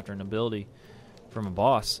 10% after an ability from a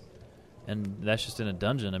boss, and that's just in a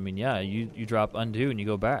dungeon. I mean, yeah, you drop Undo and you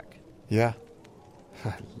go back. Yeah,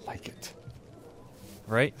 I like it.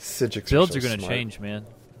 Right? Psijics builds are so going to smart. change, man.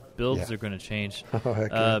 Builds are going to change. Oh,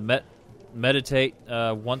 heck yeah. Meditate.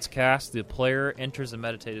 Once cast, the player enters a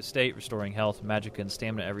meditative state, restoring health, magicka, and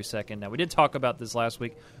stamina every second. Now, we did talk about this last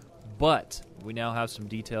week, but we now have some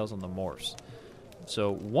details on the morphs.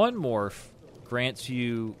 So one morph grants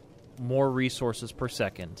you more resources per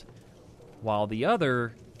second, while the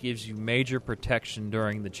other gives you major protection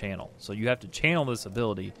during the channel. So you have to channel this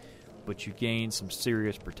ability, but you gain some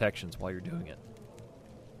serious protections while you're doing it.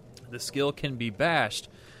 The skill can be bashed,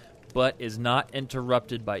 but is not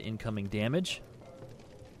interrupted by incoming damage.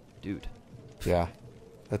 Dude. Yeah,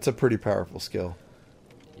 that's a pretty powerful skill.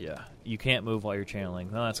 Yeah, you can't move while you're channeling.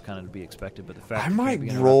 Well, that's kind of to be expected, but the fact I might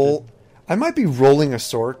be rolling a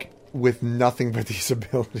Sork with nothing but these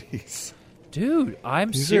abilities. Dude,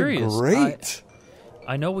 I'm these serious. Are great.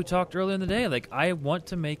 I know we talked earlier in the day. I want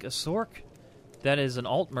to make a Sork that is an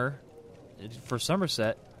Altmer for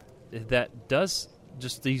Somerset that does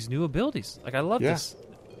just these new abilities. I love this.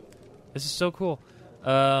 This is so cool.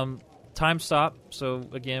 Time stop. So,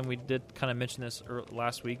 again, we did kind of mention this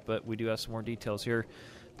last week, but we do have some more details here.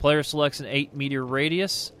 Player selects an 8-meter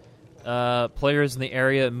radius. Players in the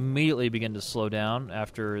area immediately begin to slow down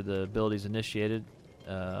after the ability is initiated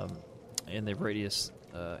in the radius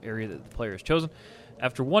area that the player has chosen.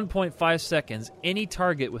 After 1.5 seconds, any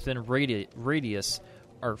target within radius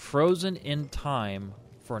are frozen in time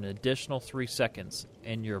for an additional 3 seconds,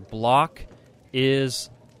 and your block is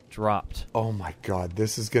dropped. Oh my god,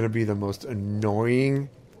 this is going to be the most annoying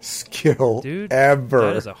skill Dude, ever.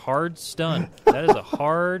 That is a hard stun. That is a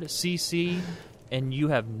hard CC, and you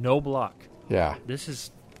have no block. Yeah.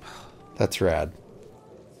 That's rad.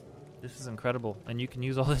 This is incredible, and you can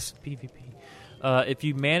use all this PvP. If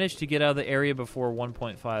you manage to get out of the area before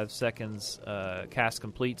 1.5 seconds cast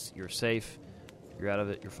completes, you're safe. You're out of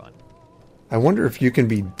it, you're fine. I wonder if you can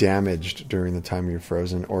be damaged during the time you're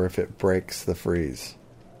frozen, or if it breaks the freeze.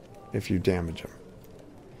 if you damage them.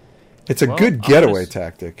 It's a Well, good I'm getaway gonna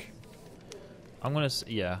tactic. I'm gonna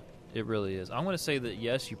yeah, it really is. I'm gonna say that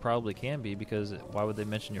yes, you probably can be, because why would they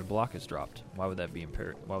mention your block is dropped? Why would that be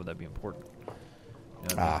Why would that be important?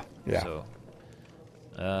 You know what I mean? Yeah.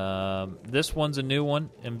 So, this one's a new one.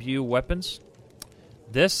 Imbue weapons.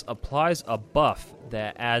 This applies a buff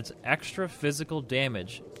that adds extra physical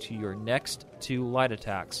damage to your next 2 light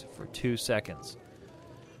attacks for 2 seconds.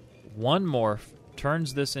 One morph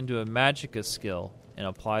turns this into a Magicka skill and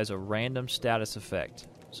applies a random status effect.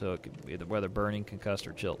 So it could be whether burning, concussed,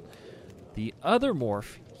 or chilled. The other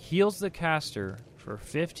morph heals the caster for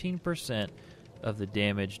 15% of the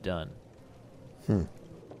damage done.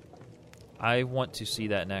 I want to see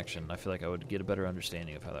that in action. I feel like I would get a better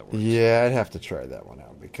understanding of how that works. Yeah, I'd have to try that one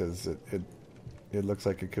out because it looks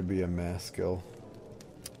like it could be a mass skill.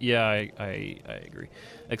 Yeah, I agree.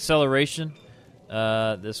 Acceleration.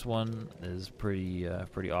 This one is pretty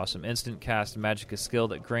awesome. Instant cast Magicka skill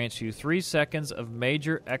that grants you 3 seconds of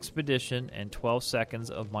major expedition and 12 seconds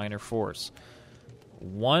of minor force.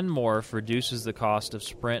 One morph reduces the cost of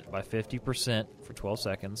sprint by 50% for 12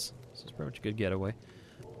 seconds. This is pretty much a good getaway.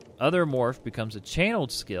 Other morph becomes a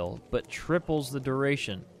channeled skill, but triples the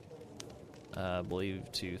duration, I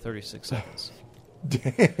believe, to 36 seconds.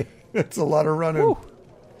 Dang, that's a lot of running. Woo.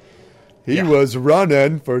 He was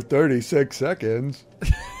running for 36 seconds.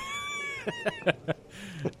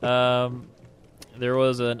 There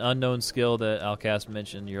was an unknown skill that Alcast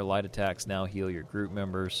mentioned. Your light attacks now heal your group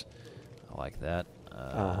members. I like that.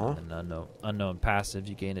 An unknown passive.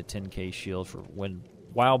 You gain a 10k shield for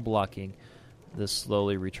while blocking. This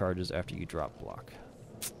slowly recharges after you drop block.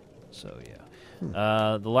 So yeah.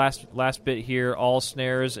 The last bit here. All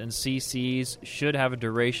snares and CCs should have a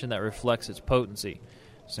duration that reflects its potency.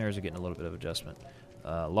 Snares are getting a little bit of adjustment.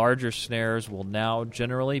 Larger snares will now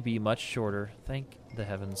generally be much shorter. Thank the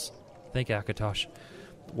heavens. Thank Akatosh.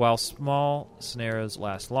 While small snares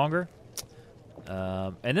last longer.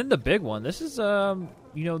 And then the big one. This is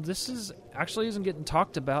actually isn't getting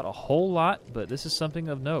talked about a whole lot, but this is something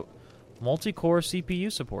of note. Multi-core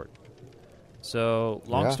CPU support. So,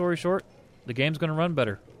 long story short, the game's going to run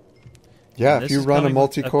better. Yeah, if you run a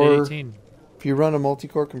multi-core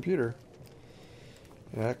computer,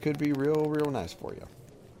 that could be real nice for you.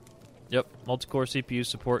 Yep, multi-core CPU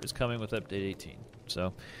support is coming with update 18.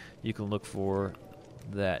 So, you can look for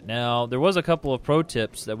that. Now, there was a couple of pro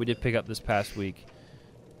tips that we did pick up this past week.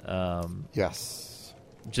 Yes.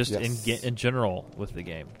 Just in general with the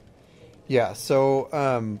game. Yeah,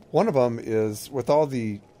 so one of them is with all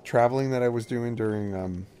the traveling that I was doing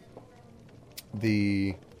during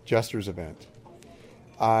the Jesters event,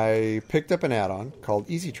 I picked up an add-on called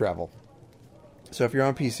Easy Travel. So if you're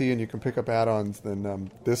on PC and you can pick up add-ons, then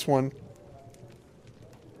this one,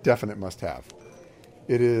 definite must-have.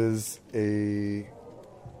 It is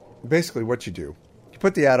basically what you do. You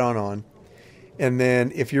put the add-on on, and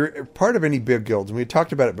then if you're part of any big guilds, and we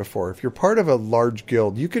talked about it before, if you're part of a large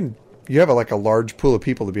guild, you have a large pool of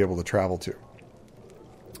people to be able to travel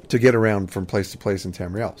to get around from place to place in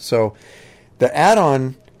Tamriel. So the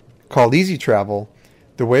add-on called Easy Travel,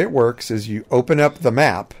 the way it works is you open up the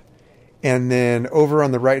map, and then over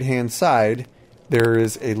on the right-hand side, there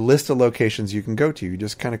is a list of locations you can go to. You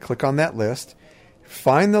just kind of click on that list,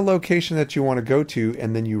 find the location that you want to go to,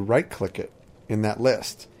 and then you right-click it in that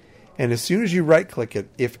list. And as soon as you right-click it,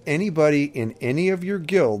 if anybody in any of your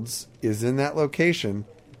guilds is in that location,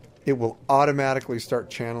 it will automatically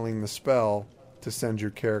start channeling the spell to send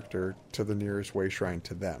your character to the nearest way shrine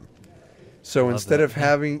to them. So instead of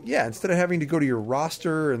having to go to your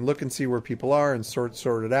roster and look and see where people are and sort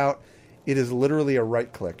it out, it is literally a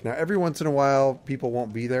right click. Now every once in a while people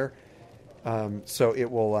won't be there. So it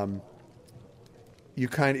will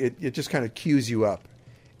it just kind of queues you up,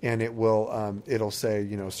 and it will it'll say,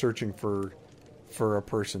 searching for a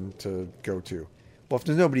person to go to. Well, if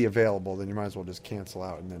there's nobody available, then you might as well just cancel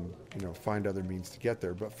out and then, find other means to get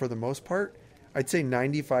there. But for the most part, I'd say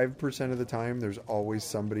 95% of the time, there's always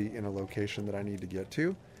somebody in a location that I need to get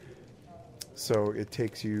to. So it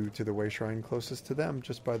takes you to the way shrine closest to them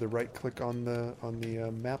just by the right click on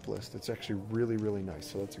the map list. It's actually really, really nice.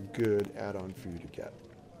 So that's a good add-on for you to get.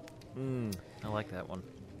 I like that one.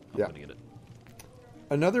 I'm going to get it.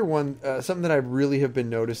 Another one, something that I really have been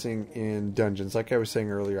noticing in dungeons, like I was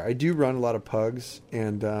saying earlier, I do run a lot of pugs,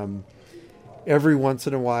 and every once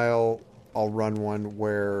in a while I'll run one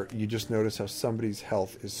where you just notice how somebody's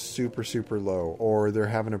health is super, super low, or they're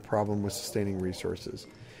having a problem with sustaining resources.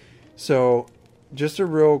 So just a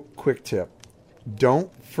real quick tip.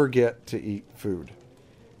 Don't forget to eat food.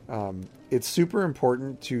 It's super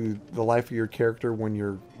important to the life of your character when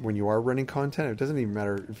you are running content. It doesn't even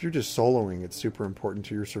matter if you're just soloing. It's super important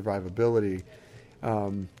to your survivability,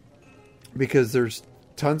 because there's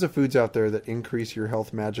tons of foods out there that increase your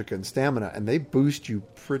health, magic, and stamina, and they boost you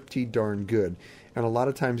pretty darn good. And a lot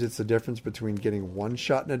of times it's the difference between getting one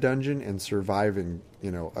shot in a dungeon and surviving,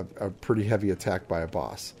 a pretty heavy attack by a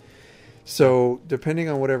boss. So depending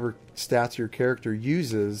on whatever stats your character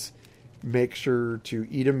uses, make sure to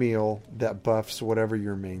eat a meal that buffs whatever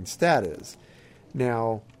your main stat is.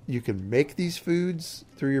 Now, you can make these foods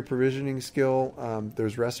through your provisioning skill.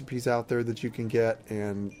 There's recipes out there that you can get,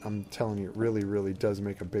 and I'm telling you, it really, really does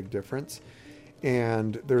make a big difference.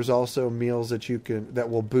 And there's also meals that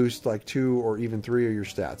will boost like 2 or even 3 of your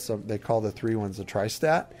stats. So they call the 3 ones the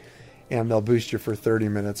tri-stat, and they'll boost you for 30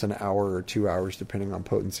 minutes, an hour, or 2 hours, depending on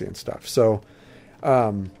potency and stuff. So,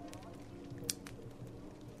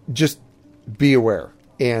 just be aware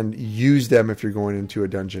and use them if you're going into a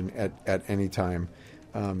dungeon at any time.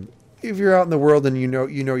 If you're out in the world and you know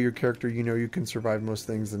your character, you can survive most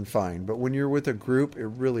things, then fine. But when you're with a group, it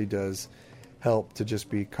really does help to just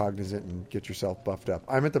be cognizant and get yourself buffed up.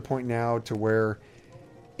 I'm at the point now to where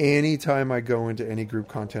anytime I go into any group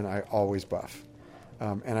content, I always buff.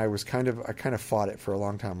 And I kind of fought it for a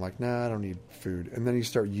long time. Like, nah, I don't need food. And then you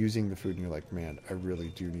start using the food and you're like, man, I really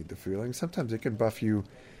do need the food. Like sometimes it can buff you,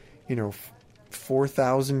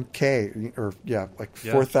 4,000 K or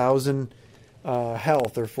 4,000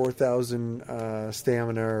 health or 4,000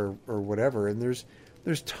 stamina or whatever. And there's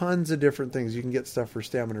tons of different things. You can get stuff for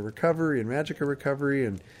stamina recovery and magicka recovery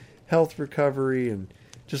and health recovery, and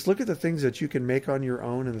just look at the things that you can make on your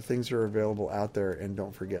own and the things that are available out there. And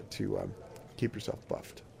don't forget to keep yourself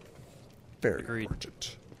buffed. Very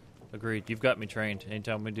important. Agreed. You've got me trained.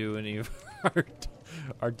 Anytime we do any of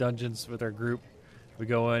our dungeons with our group, we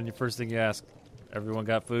go in, the first thing you ask, everyone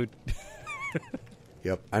got food?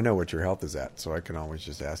 Yep. I know what your health is at, so I can always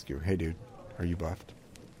just ask you, hey, dude, are you buffed?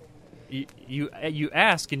 You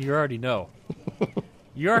ask and you already know.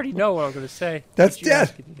 You already know what I'm going to say. That's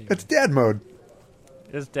dad. That's dad mode.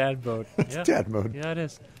 It's dad mode. It's dad mode. Yeah, it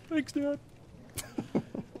is. Thanks, Dad.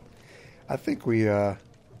 I think we have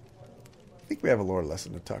a lore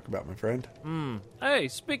lesson to talk about, my friend. Hey,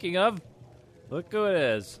 speaking of, look who it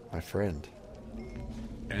is. My friend.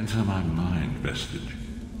 Enter my mind, Vestige,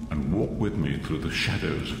 and walk with me through the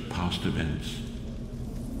shadows of past events.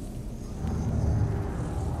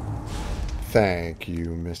 Thank you,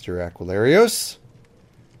 Mr. Aquilarios.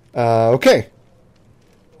 Okay.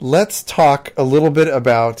 Let's talk a little bit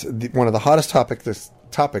about one of the hottest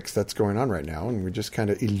topics that's going on right now, and we just kind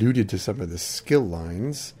of alluded to some of the skill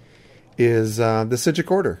lines, is the Psijic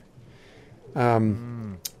Order.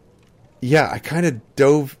 Yeah, I kind of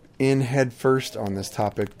dove in head first on this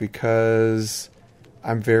topic because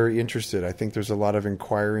I'm very interested. I think there's a lot of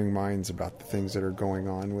inquiring minds about the things that are going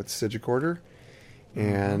on with Psijic Order,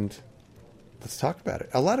 and let's talk about it.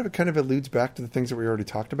 A lot of it kind of alludes back to the things that we already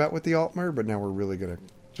talked about with the Altmer, but now we're really going to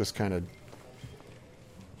just kind of...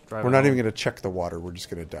 We're not even going to check the water. We're just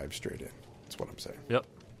going to dive straight in. That's what I'm saying. Yep.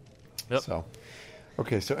 So,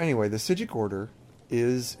 okay. So anyway, the Psijic Order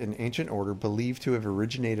is an ancient order believed to have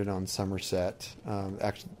originated on Somerset,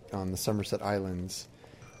 actually on the Somerset Islands,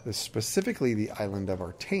 specifically the island of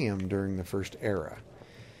Artaeum during the First Era.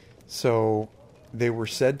 So they were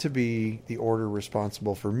said to be the order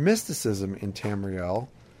responsible for mysticism in Tamriel,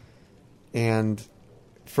 and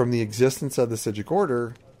from the existence of the Psijic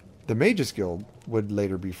Order, the Magus Guild would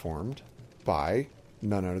later be formed by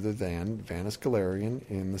none other than Vanus Galarian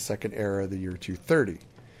in the Second Era of the year 230.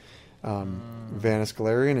 Vanus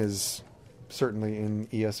Galarian is certainly in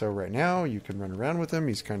ESO right now. You can run around with him.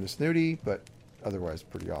 He's kind of snooty, but otherwise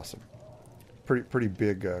pretty awesome. Pretty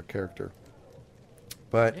big character.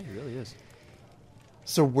 But Yeah, he really is.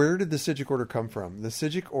 So where did the Psijic Order come from? The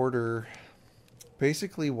Psijic Order,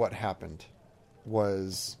 basically what happened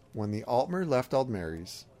was when the Altmer left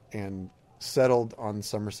Aldmeris and settled on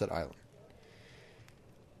Somerset Island,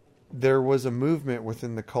 there was a movement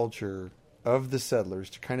within the culture of the settlers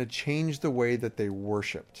to kind of change the way that they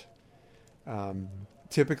worshipped.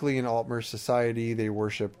 Typically in Altmer society, they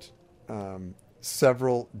worshipped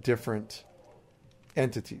several different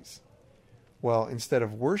entities. Well, instead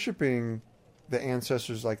of worshipping the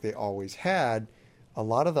ancestors like they always had, a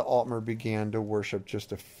lot of the Altmer began to worship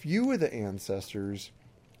just a few of the ancestors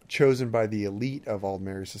chosen by the elite of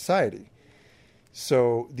Aldmeri society.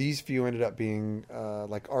 So these few ended up being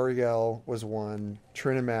like Ariel was one,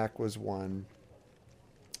 Trinimac was one,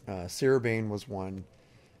 Cerebane was one,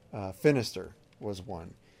 Finister was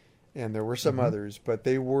one, and there were some others, but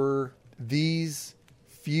they were these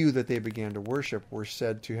few that they began to worship were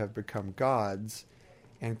said to have become gods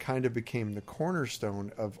and kind of became the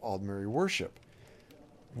cornerstone of Aldmeri worship.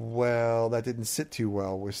 Well, that didn't sit too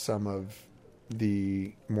well with some of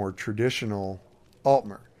the more traditional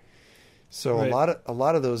Altmer. So Right. a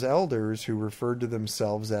lot of those elders who referred to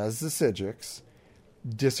themselves as the Psijics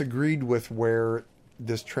disagreed with where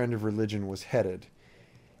this trend of religion was headed.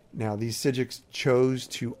 Now, these Psijics chose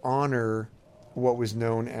to honor what was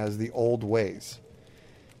known as the old ways.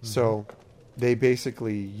 So they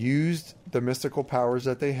basically used the mystical powers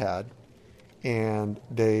that they had, and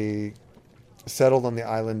they settled on the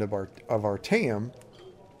island of Artaeum,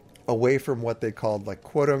 away from what they called, like,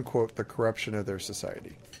 quote unquote, the corruption of their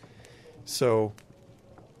society. So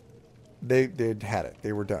they'd had it.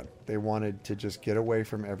 They were done. They wanted to just get away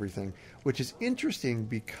from everything, which is interesting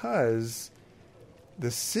because the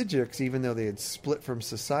Psijics, even though they had split from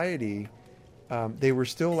society, they were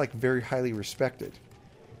still, like, very highly respected.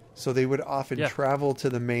 So they would often travel to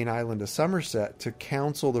the main island of Somerset to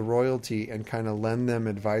counsel the royalty and kind of lend them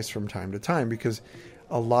advice from time to time, because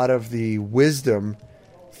a lot of the wisdom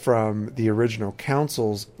from the original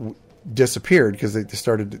councils disappeared because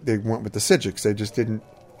they went with the Psijics. They just didn't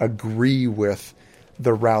agree with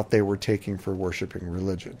the route they were taking for worshiping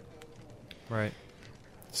religion. Right.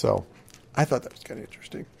 So I thought that was kind of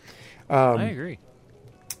interesting. I agree.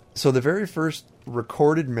 So the very first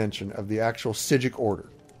recorded mention of the actual Psijic order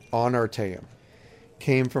on Artaeum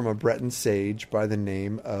came from a Breton sage by the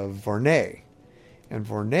name of Vornay. And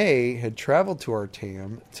Vornay had traveled to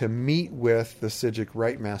Artaeum to meet with the Psijic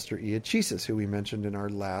Rite Master Eochesis, who we mentioned in our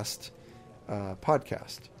last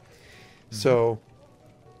podcast. So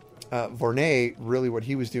Vornay, really what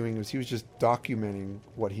he was doing was he was just documenting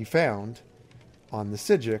what he found on the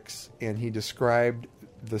Psijics, and he described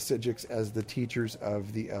the Psijics as the teachers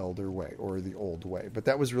of the Elder Way, or the Old Way. But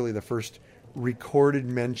that was really the first recorded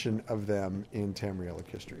mention of them in Tamrielic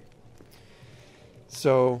history.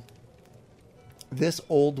 So this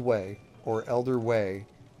Old Way, or Elder Way,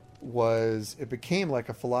 it became like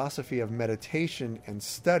a philosophy of meditation and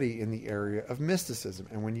study in the area of mysticism.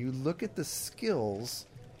 And when you look at the skills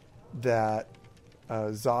that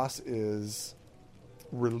Zos is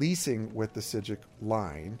releasing with the Psijic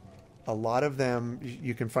line, a lot of them,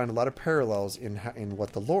 you can find a lot of parallels in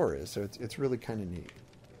what the lore is. So it's really kind of neat.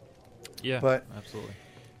 Yeah, But absolutely.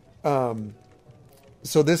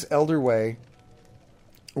 So this Elder Way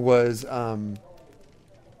was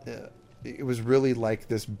it was really like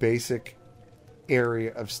this basic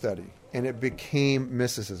area of study, and it became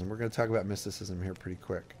mysticism. We're going to talk about mysticism here pretty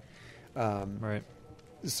quick. Right.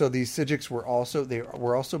 So these Psijics were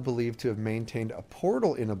also believed to have maintained a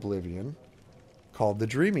portal in Oblivion called the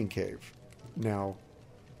Dreaming Cave. Now,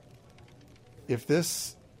 if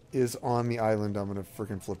this is on the island, I'm going to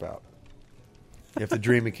freaking flip out. If the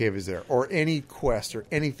Dreaming Cave is there, or any quest or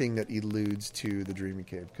anything that alludes to the Dreaming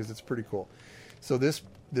Cave, because it's pretty cool. So this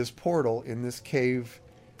portal in this cave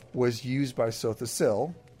was used by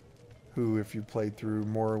Sothasil, who, if you played through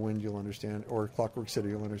Morrowind, you'll understand, or Clockwork City,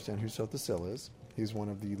 you'll understand who Sothasil is. He's one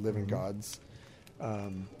of the living gods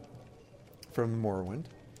from Morrowind.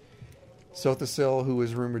 Sothasil, who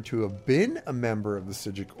is rumored to have been a member of the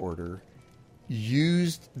Psijic Order,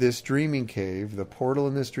 used this Dreaming Cave, the portal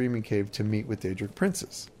in this Dreaming Cave, to meet with Daedric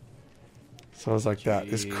princes. So I was like, that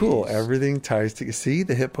is cool. Everything ties to... See,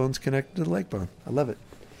 the hip bone's connected to the leg bone. I love it.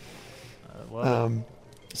 I love it.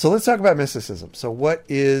 So let's talk about mysticism. So what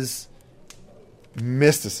is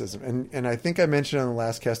mysticism? And I think I mentioned on the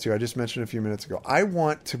last cast too, I just mentioned a few minutes ago, I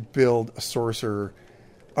want to build a sorcerer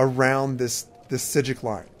around this Psijic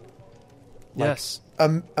line. Like Yes.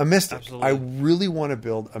 A mystic. Absolutely. I really want to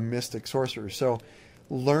build a mystic sorcerer. So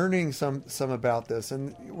learning some about this,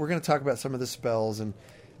 and we're going to talk about some of the spells, and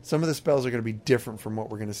some of the spells are going to be different from what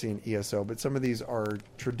we're going to see in ESO, but some of these are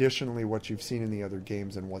traditionally what you've seen in the other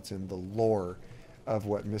games and what's in the lore of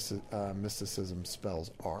what mysticism spells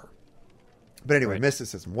are. But anyway, Right.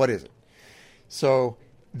 mysticism, what is it? So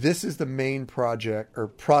this is the main project or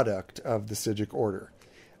product of the Psijic Order.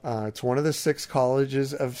 It's one of the 6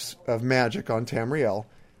 colleges of magic on Tamriel.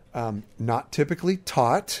 Not typically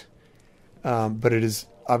taught, but it is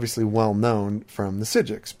obviously well known from the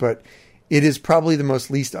Psijics. But it is probably the most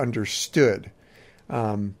least understood.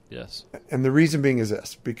 Yes. And the reason being is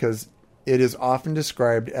this, because it is often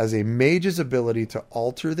described as a mage's ability to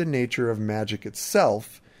alter the nature of magic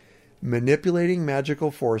itself, manipulating magical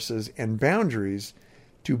forces and boundaries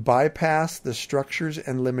to bypass the structures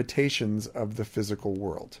and limitations of the physical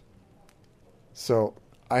world. So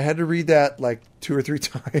I had to read that like 2 or 3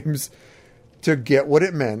 times to get what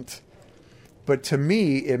it meant. But to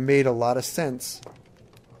me, it made a lot of sense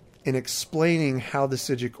in explaining how the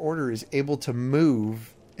Psijic Order is able to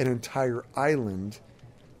move an entire island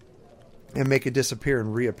and make it disappear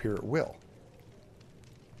and reappear at will.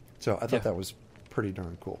 So I thought that was pretty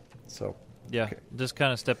darn cool. So Yeah, okay. just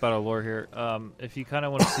kind of step out of lore here. If you kind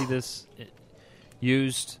of want to see this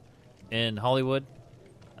used in Hollywood,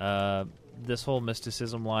 this whole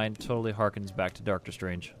mysticism line totally harkens back to Doctor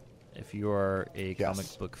Strange. If you are a comic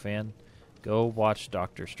book fan, go watch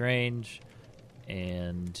Doctor Strange,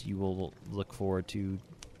 and you will look forward to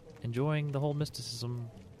enjoying the whole mysticism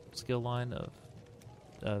skill line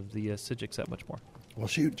of the Psijics that much more. Well,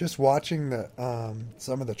 shoot, just watching the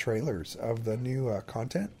some of the trailers of the new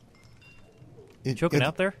content. Choking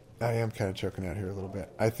out there? I am kind of choking out here a little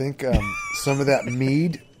bit. I think some of that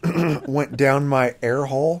mead went down my air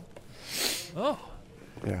hole. Oh,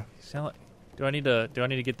 Yeah. sound like. Do I need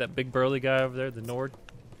to get that big burly guy over there, the Nord?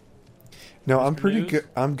 No, I'm Mr. pretty News? good.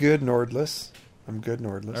 I'm good, Nordless.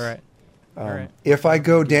 All right. All right. If I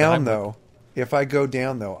go down Heimlich.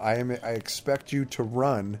 though, I expect you to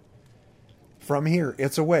run from here.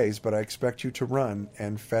 It's a ways, but I expect you to run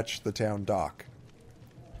and fetch the town dock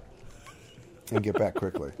and get back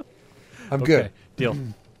quickly. I'm Okay, good. deal.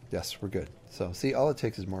 Yes, we're good. So, see, all it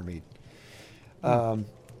takes is more meat.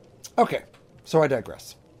 Okay, so I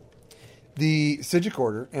digress. The Psijic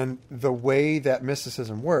Order and the way that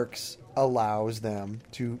mysticism works allows them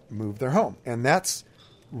to move their home. And that's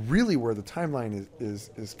really where the timeline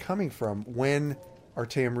is coming from. When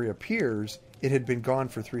Artaeum reappears, it had been gone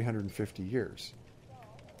for 350 years,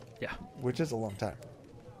 Yeah. which is a long time.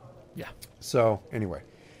 Yeah. So, anyway,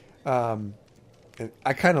 and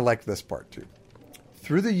I kind of like this part too.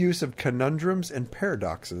 Through the use of conundrums and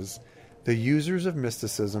paradoxes, the users of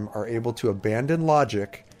mysticism are able to abandon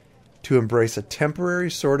logic to embrace a temporary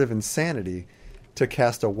sort of insanity to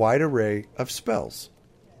cast a wide array of spells.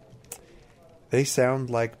 They sound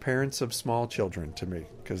like parents of small children to me,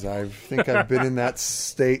 because I think I've been in that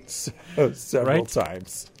state several Right?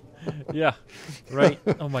 times. Yeah. Right.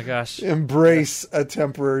 Oh my gosh. Embrace a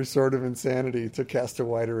temporary sort of insanity to cast a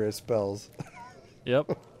wide array of spells.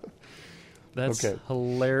 Yep. That's Okay.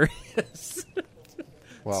 hilarious.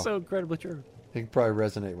 Wow. So incredibly true. It can probably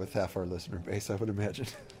resonate with half our listener base, I would imagine.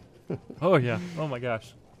 Oh yeah. Oh my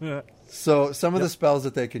gosh. Yeah. So some of the spells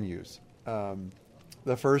that they can use.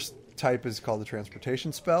 The first type is called the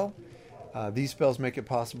transportation spell. These spells make it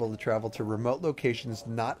possible to travel to remote locations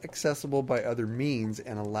not accessible by other means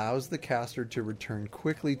and allows the caster to return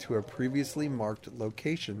quickly to a previously marked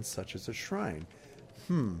location, such as a shrine.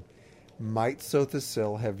 Might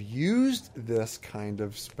Sothasil have used this kind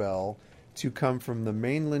of spell to come from the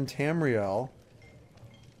mainland Tamriel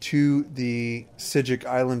to the Psijic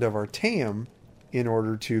island of Artaeum in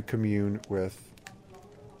order to commune with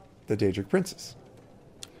the Daedric princess?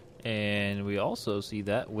 And we also see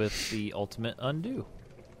that with the ultimate undo,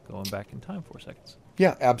 going back in time 4 seconds.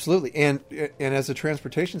 Yeah, absolutely. And as a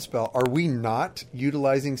transportation spell, are we not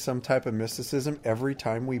utilizing some type of mysticism every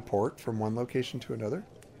time we port from one location to another?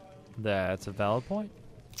 That's a valid point.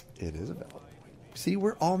 It is a valid point. See,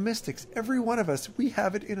 we're all mystics. Every one of us. We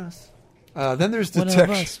have it in us. Then there's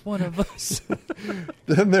detection. One of us.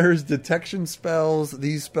 Then there's detection spells.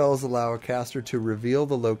 These spells allow a caster to reveal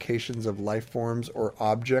the locations of life forms or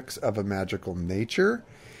objects of a magical nature.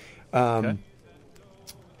 Okay.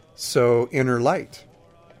 So, Inner Light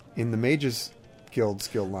in the Mages Guild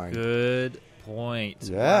skill line. Good point.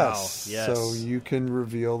 Yes. Wow. Yes. So you can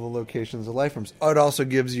reveal the locations of life forms. It also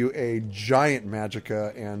gives you a giant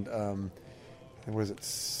magicka and what is it?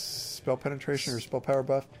 Spell penetration or spell power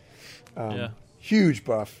buff? Yeah. Huge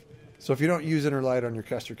buff. So if you don't use Inner Light on your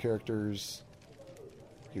caster characters,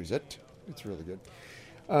 use it. It's really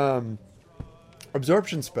good.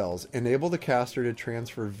 Absorption spells enable the caster to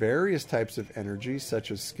transfer various types of energy,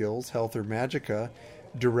 such as skills, health, or magicka,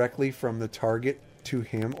 directly from the target to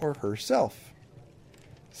him or herself.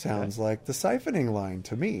 Sounds like the siphoning line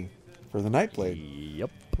to me for the Nightblade. Yep.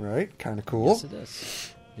 Right? Kind of cool. Yes, it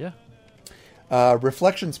is. Yeah.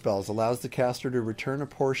 Reflection spells allows the caster to return a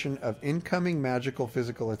portion of incoming magical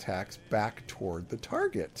physical attacks back toward the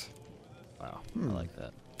target. Wow. I like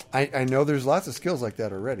that. I know there's lots of skills like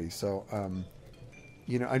that already, so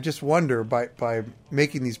I just wonder by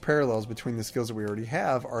making these parallels between the skills that we already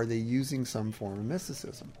have, are they using some form of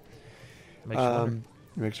mysticism? Makes you wonder.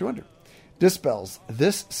 It makes you wonder. Dispels.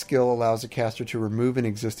 This skill allows a caster to remove an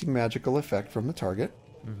existing magical effect from the target.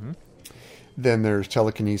 Mm-hmm. Then there's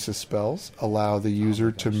telekinesis spells. Allow the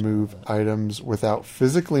user to move items without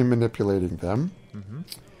physically manipulating them.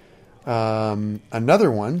 Mm-hmm.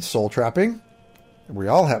 Another one, soul trapping. We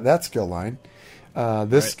all have that skill line.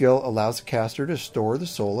 This skill allows the caster to store the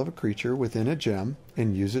soul of a creature within a gem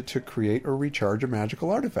and use it to create or recharge a magical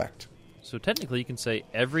artifact. So technically, you can say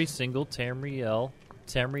every single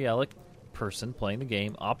Tamrielic person playing the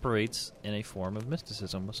game operates in a form of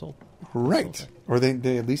mysticism with soul. Right. Or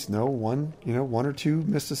they at least know one or two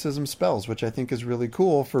mysticism spells, which I think is really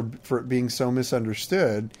cool for it being so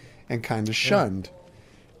misunderstood and kind of shunned.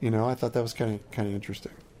 I thought that was kind of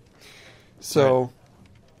interesting. So,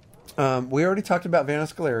 we already talked about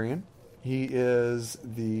Vanis Galarian. He is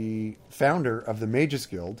the founder of the Mages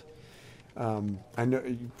Guild. I know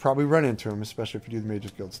you probably run into him, especially if you do the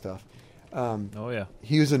Mages Guild stuff.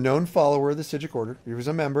 He was a known follower of the Psijic Order. He was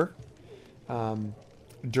a member.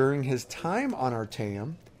 During his time on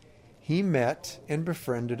Artaeum, he met and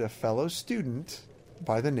befriended a fellow student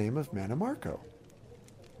by the name of Mannimarco.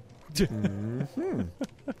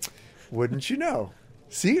 Wouldn't you know?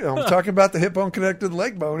 See, I'm talking about the hip bone connected to the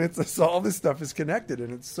leg bone. It's all this stuff is connected,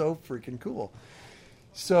 and it's so freaking cool.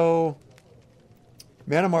 So,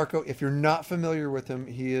 Mannimarco, if you're not familiar with him,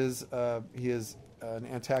 he is an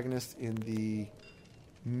antagonist in the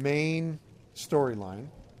main storyline.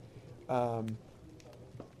 And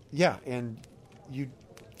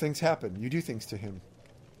things happen. You do things to him.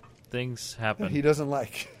 Things happen. He doesn't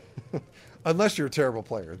like. Unless you're a terrible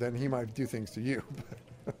player, then he might do things to you.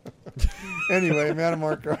 Anyway,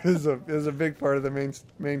 Mannimarco is a big part of the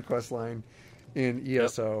main quest line in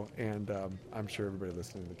ESO, and I'm sure everybody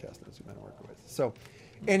listening to the cast knows who Mannimarco is. So,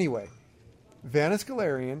 anyway, Vanis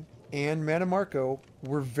Galarian and Mannimarco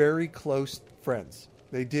were very close friends.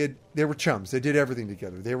 They were chums. They did everything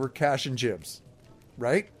together. They were cash and jibs,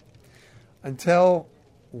 right? Until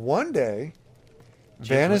one day,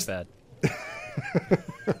 Vanis. Bad.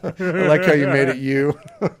 I like how you made it you.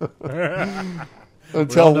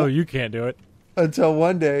 No, you can't do it. Until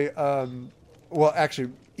one day,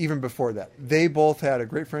 actually, even before that, they both had a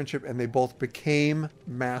great friendship, and they both became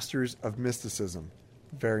masters of mysticism.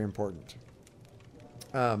 Very important.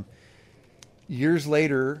 Years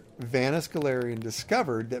later, Vanis Galarian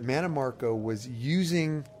discovered that Mannimarco was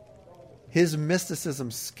using his mysticism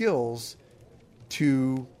skills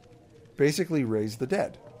to basically raise the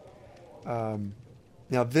dead.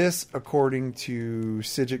 Now, this, according to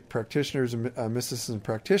Psijic practitioners and mysticism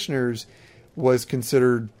practitioners, was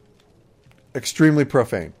considered extremely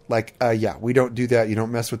profane. Like, we don't do that. You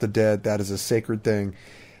don't mess with the dead. That is a sacred thing.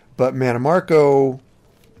 But Mannimarco,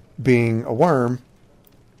 being a worm,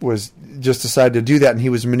 was just decided to do that, and he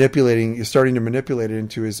was starting to manipulate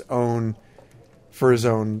it for his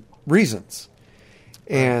own reasons.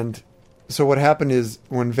 And so what happened is,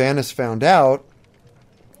 when Vanis found out,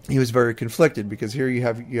 he was very conflicted, because here you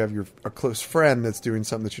have a close friend that's doing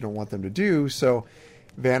something that you don't want them to do. So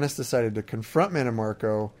Vanis decided to confront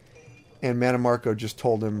Mannimarco, and Mannimarco just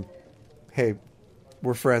told him, "Hey,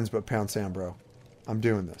 we're friends, but pound sand, bro. I'm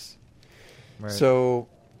doing this." Right. So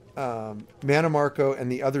Mannimarco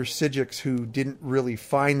and the other Psijics who didn't really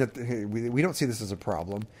find that we don't see this as a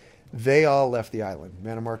problem, they all left the island.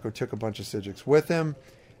 Mannimarco took a bunch of Psijics with him,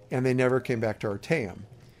 and they never came back to Artaeum.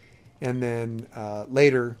 And then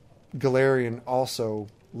later, Galarian also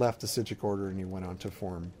left the Psijic Order, and he went on to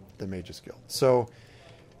form the Mages Guild. So,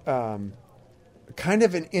 kind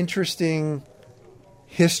of an interesting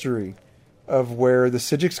history of where the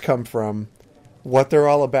Psijics come from, what they're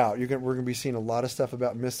all about. We're going to be seeing a lot of stuff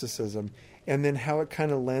about mysticism, and then how it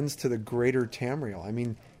kind of lends to the greater Tamriel. I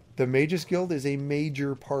mean, the Mages Guild is a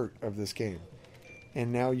major part of this game.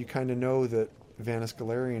 And now you kind of know that Vanis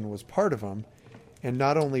Galarian was part of them. And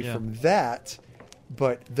not only from that,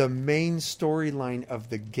 but the main storyline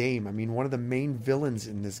of the game. I mean, one of the main villains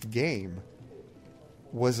in this game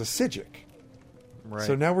was a Psijic. Right.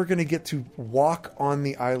 So now we're going to get to walk on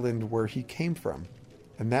the island where he came from.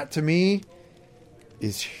 And that, to me,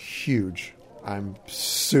 is huge. I'm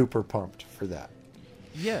super pumped for that.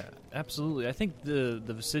 Yeah, absolutely. I think the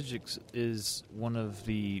Psijics is one of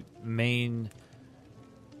the main...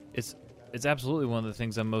 It's absolutely one of the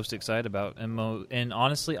things I'm most excited about. And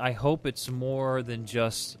honestly, I hope it's more than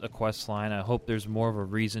just a quest line. I hope there's more of a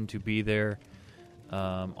reason to be there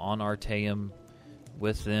on Artaeum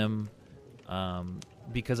with them,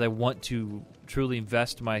 because I want to truly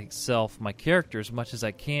invest myself, my character, as much as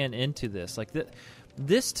I can into this. Like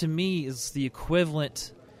this to me is the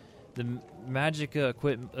equivalent, the Magicka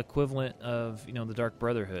equivalent of the Dark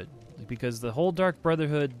Brotherhood, because the whole Dark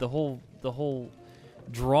Brotherhood, the whole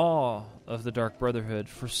draw of the Dark Brotherhood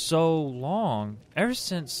for so long, ever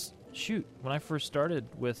since when I first started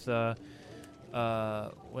with when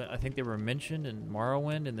I think they were mentioned in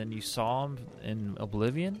Morrowind, and then you saw them in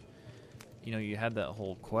Oblivion. You had that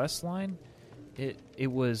whole quest line.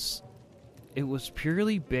 It was it was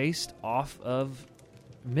purely based off of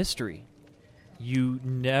mystery. You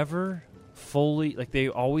never fully, like, they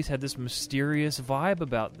always had this mysterious vibe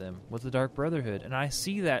about them with the Dark Brotherhood, and I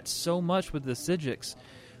see that so much with the Psijics.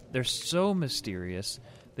 They're so mysterious.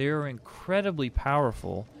 They are incredibly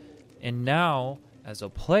powerful, and now, as a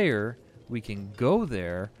player, we can go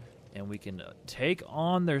there, and we can take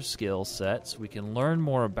on their skill sets, we can learn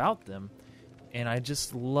more about them, and I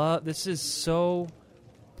just love, this is so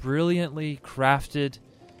brilliantly crafted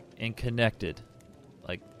and connected.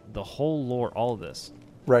 Like, the whole lore, all of this.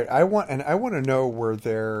 Right. I want to know where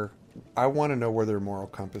their moral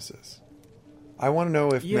compass is. I want to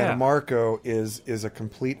know if Metamarco is a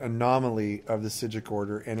complete anomaly of the Psijic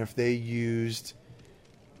Order, and if they used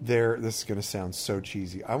this is going to sound so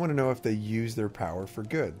cheesy. I want to know if they use their power for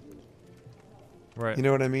good. Right. You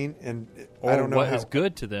know what I mean? And or I don't know what is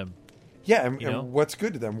good to them. Yeah, and what's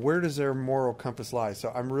good to them? Where does their moral compass lie?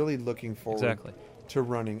 So I'm really looking forward to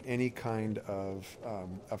running any kind of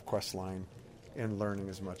quest line and learning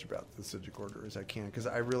as much about the Psijic Order as I can, because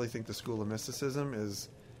I really think the School of Mysticism is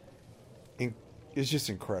just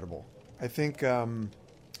incredible. I think I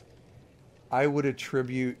would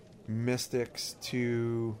attribute mystics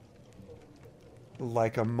to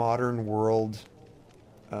like a modern world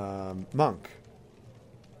monk.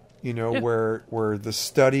 Where the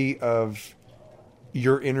study of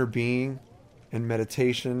your inner being and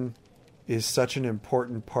meditation is such an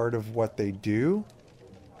important part of what they do.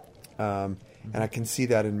 And I can see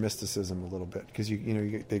that in mysticism a little bit, because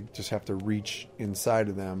they just have to reach inside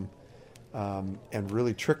of them and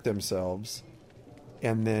really trick themselves,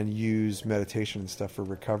 and then use meditation and stuff for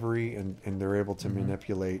recovery, and they're able to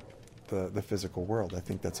manipulate the physical world. I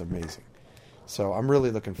think that's amazing. So I'm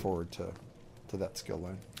really looking forward to that skill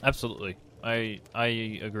line. Absolutely. I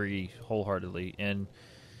agree wholeheartedly. And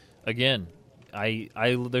again, I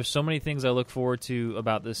there's so many things I look forward to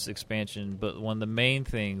about this expansion, but one of the main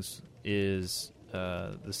things is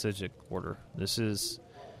the Psijic Order. This is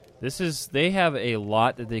they have a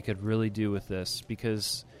lot that they could really do with this,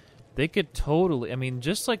 because they could totally, I mean,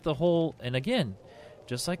 just like the whole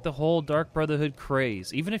Dark Brotherhood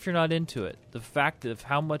craze, even if you're not into it, the fact of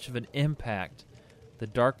how much of an impact the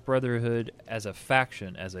Dark Brotherhood as a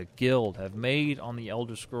faction, as a guild, have made on the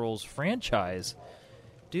Elder Scrolls franchise,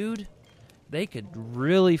 dude, they could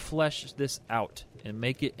really flesh this out and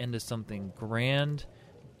make it into something grand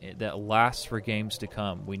that lasts for games to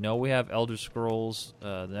come. We know we have Elder Scrolls,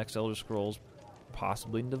 the next Elder Scrolls,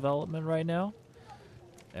 possibly in development right now.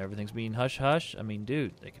 Everything's being hush-hush. I mean,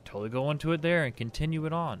 dude, they could totally go into it there and continue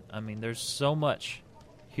it on. I mean, there's so much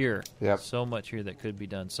here. Yep. So much here that could be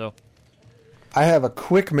done. So I have a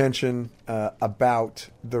quick mention about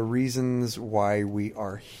the reasons why we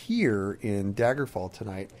are here in Daggerfall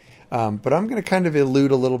tonight. But I'm going to kind of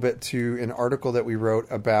allude a little bit to an article that we wrote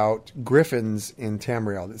about griffins in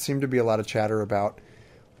Tamriel. There seemed to be a lot of chatter about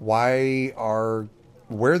where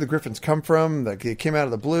the griffins come from. Like, they came out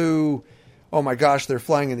of the blue. Oh my gosh, they're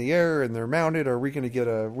flying in the air and they're mounted. Are we going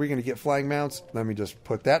to get flying mounts? Let me just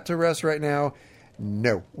put that to rest right now.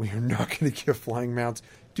 No, we are not going to get flying mounts.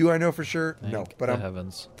 Do I know for sure? No, but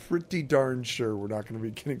I'm pretty darn sure we're not going to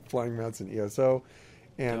be getting flying mounts in ESO.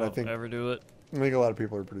 And don't I think ever do it. I think a lot of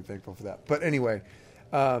people are pretty thankful for that. But anyway,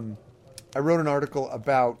 I wrote an article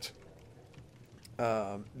about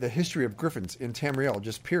the history of griffins in Tamriel,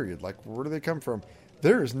 just period. Like, where do they come from?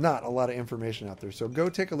 There is not a lot of information out there. So go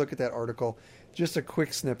take a look at that article. Just a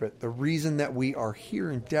quick snippet. The reason that we are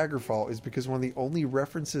here in Daggerfall is because one of the only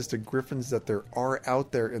references to griffins that there are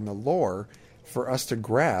out there in the lore for us to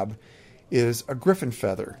grab is a griffin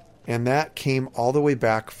feather. And that came all the way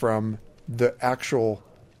back from the actual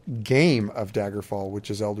game of Daggerfall, which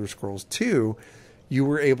is Elder Scrolls 2. You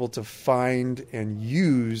were able to find and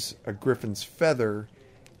use a griffin's feather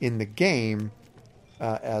in the game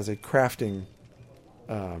as a crafting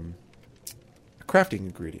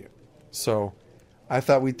ingredient. So I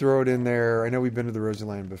thought we'd throw it in there. I know we've been to the Rosy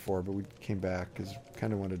Lion before, but we came back because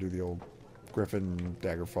kind of wanted to do the old Griffin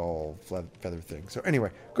Daggerfall feather thing. So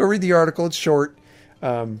anyway, go read the article. It's short.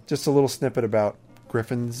 Just a little snippet about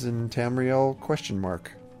griffins in Tamriel ?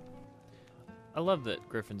 I love that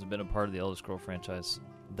Griffin's been a part of the Elder Scroll franchise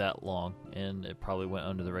that long, and it probably went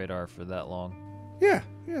under the radar for that long. Yeah,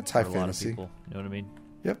 it's high for fantasy. A lot of people, you know what I mean?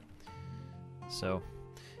 Yep. So,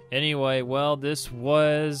 anyway, well, this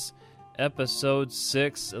was episode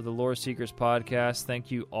 6 of the Lore Seekers podcast.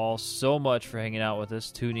 Thank you all so much for hanging out with us,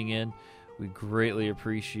 tuning in. We greatly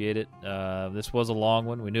appreciate it. This was a long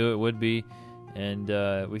one. We knew it would be. And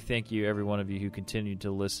we thank you, every one of you who continued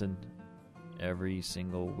to listen every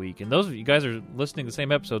single week. And those of you guys are listening to the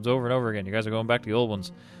same episodes over and over again. You guys are going back to the old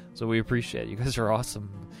ones, so we appreciate it. You guys are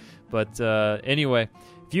awesome. But anyway,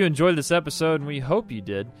 if you enjoyed this episode, and we hope you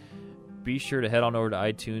did, be sure to head on over to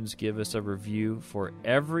iTunes, give us a review. For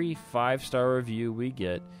every 5-star review we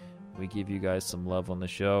get, we give you guys some love on the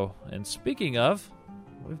show. And speaking of,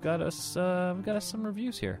 we've got us some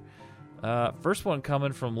reviews here. First one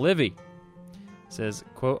coming from Livy. Says,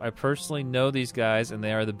 quote, "I personally know these guys and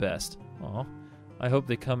they are the best. Aw. I hope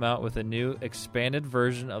they come out with a new expanded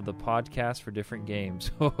version of the podcast for different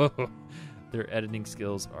games. Their editing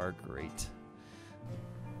skills are great."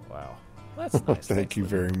 Wow. That's nice. Thank you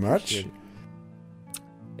very much.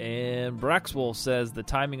 And Braxwell says, "The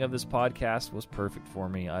timing of this podcast was perfect for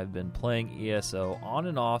me. I've been playing ESO on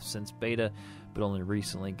and off since beta, but only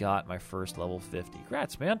recently got my first level 50.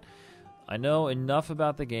 Congrats, man. I know enough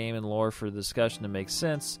about the game and lore for the discussion to make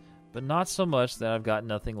sense, but not so much that I've got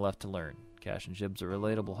nothing left to learn. Cash and Jib's a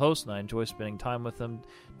relatable host, and I enjoy spending time with them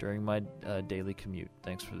during my daily commute.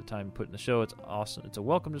 Thanks for the time you put in the show. It's awesome. It's a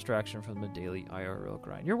welcome distraction from the daily IRL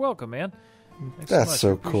grind." You're welcome, man. Thanks That's much. so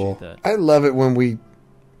I appreciate cool. that. I love it when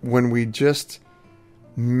we just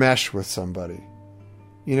mesh with somebody.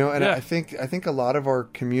 You know, and Yeah. I think a lot of our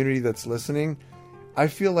community that's listening, I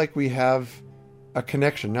feel like we have a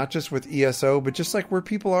connection, not just with ESO, but just like where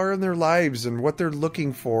people are in their lives and what they're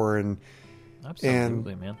looking for. And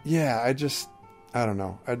Absolutely, man. yeah, I don't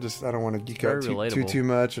know. I don't want to geek Very out relatable. too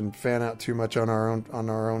much and fan out too much on our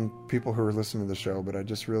own people who are listening to the show. But I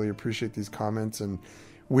just really appreciate these comments, and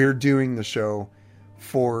we're doing the show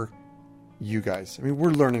for you guys. I mean,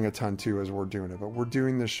 we're learning a ton too as we're doing it, but we're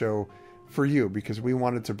doing the show for you because we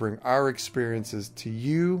wanted to bring our experiences to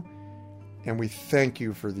you, and we thank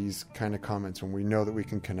you for these kind of comments when we know that we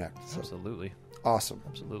can connect. So Absolutely. awesome.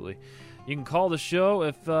 Absolutely. You can call the show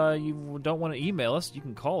if you don't want to email us. You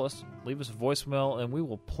can call us, leave us a voicemail, and we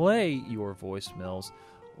will play your voicemails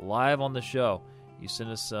live on the show. You send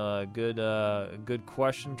us a good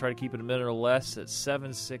question. Try to keep it a minute or less at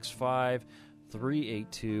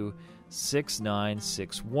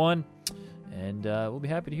 765-382-6961. And we'll be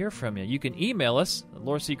happy to hear from you. You can email us at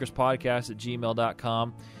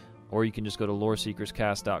loreseekerspodcast@gmail.com, or you can just go to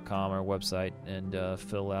loreseekerscast.com, our website, and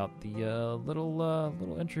fill out the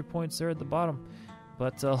little entry points there at the bottom.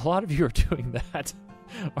 But a lot of you are doing that.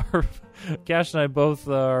 Cash and I both,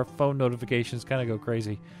 our phone notifications kind of go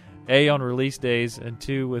crazy. A, on release days, and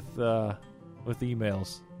 2, with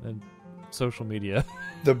emails and social media.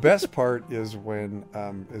 The best part is when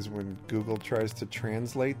Google tries to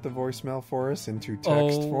translate the voicemail for us into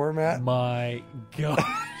text format. My gosh.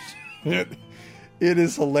 It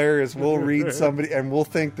is hilarious. We'll read somebody and we'll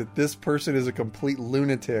think that this person is a complete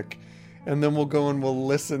lunatic, and then we'll go and we'll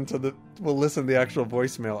listen to the actual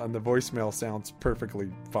voicemail, and the voicemail sounds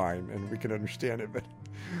perfectly fine and we can understand it. But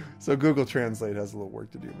so Google Translate has a little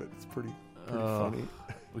work to do, but it's pretty funny.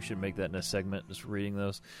 We should make that in a segment, just reading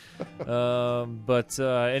those. But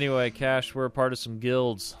anyway, Cash, we're a part of some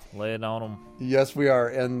guilds. Lay it on them. Yes, we are.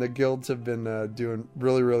 And the guilds have been doing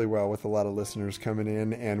really, really well with a lot of listeners coming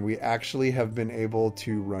in. And we actually have been able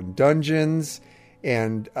to run dungeons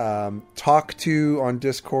and talk to on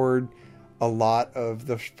Discord a lot of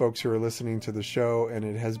the folks who are listening to the show. And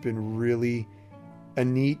it has been really a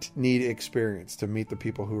neat experience to meet the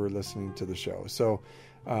people who are listening to the show. So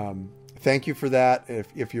thank you for that.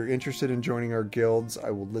 If you're interested in joining our guilds,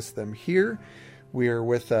 I will list them here. We are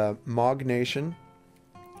with Mog Nation,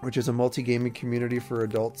 which is a multi-gaming community for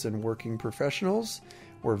adults and working professionals.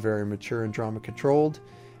 We're very mature and drama controlled.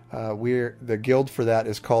 The guild for that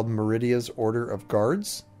is called Meridia's Order of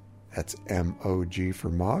Guards. That's MOG for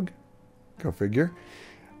Mog. Go figure.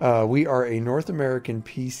 We are a North American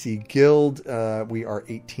PC guild. We are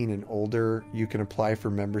 18 and older. You can apply for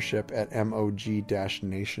membership at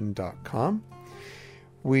mog-nation.com.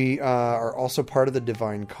 We are also part of the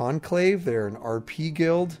Divine Conclave. They're an RP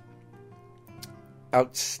guild.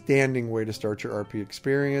 Outstanding way to start your RP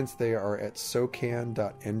experience. They are at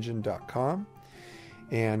socan.engine.com.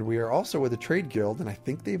 And we are also with a trade guild, and I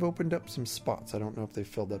think they've opened up some spots. I don't know if they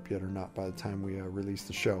filled up yet or not by the time we release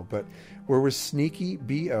the show. But we're with Sneaky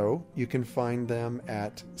BO. You can find them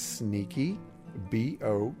at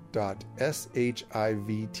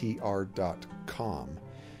sneakybo.shivtr.com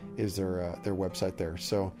is their website there.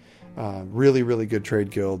 So really, really good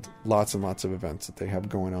trade guild. Lots and lots of events that they have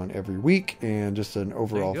going on every week, and just an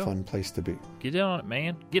overall fun place to be. Get on it,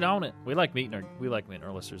 man. Get on it. We like meeting our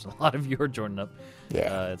listeners. A lot of you are joining up.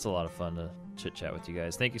 Yeah, it's a lot of fun to chit chat with you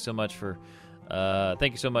guys. Thank you so much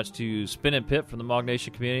to Spin and Pip from the Mog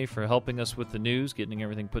Nation community for helping us with the news, getting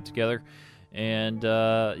everything put together. And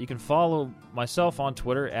you can follow myself on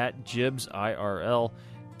Twitter at JibsIRL,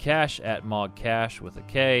 Cash at MogCash with a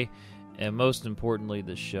K, and most importantly,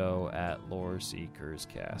 the show at Lore Seekers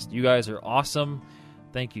Cast. You guys are awesome.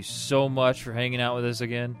 Thank you so much for hanging out with us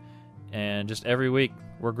again. And just every week,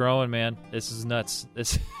 we're growing, man. This is nuts.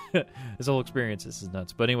 This whole experience, this is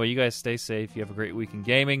nuts. But anyway, you guys stay safe. You have a great week in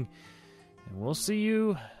gaming. And we'll see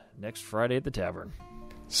you next Friday at the tavern.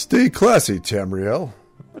 Stay classy, Tamriel.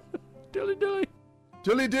 Dilly dilly.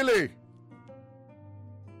 Dilly dilly.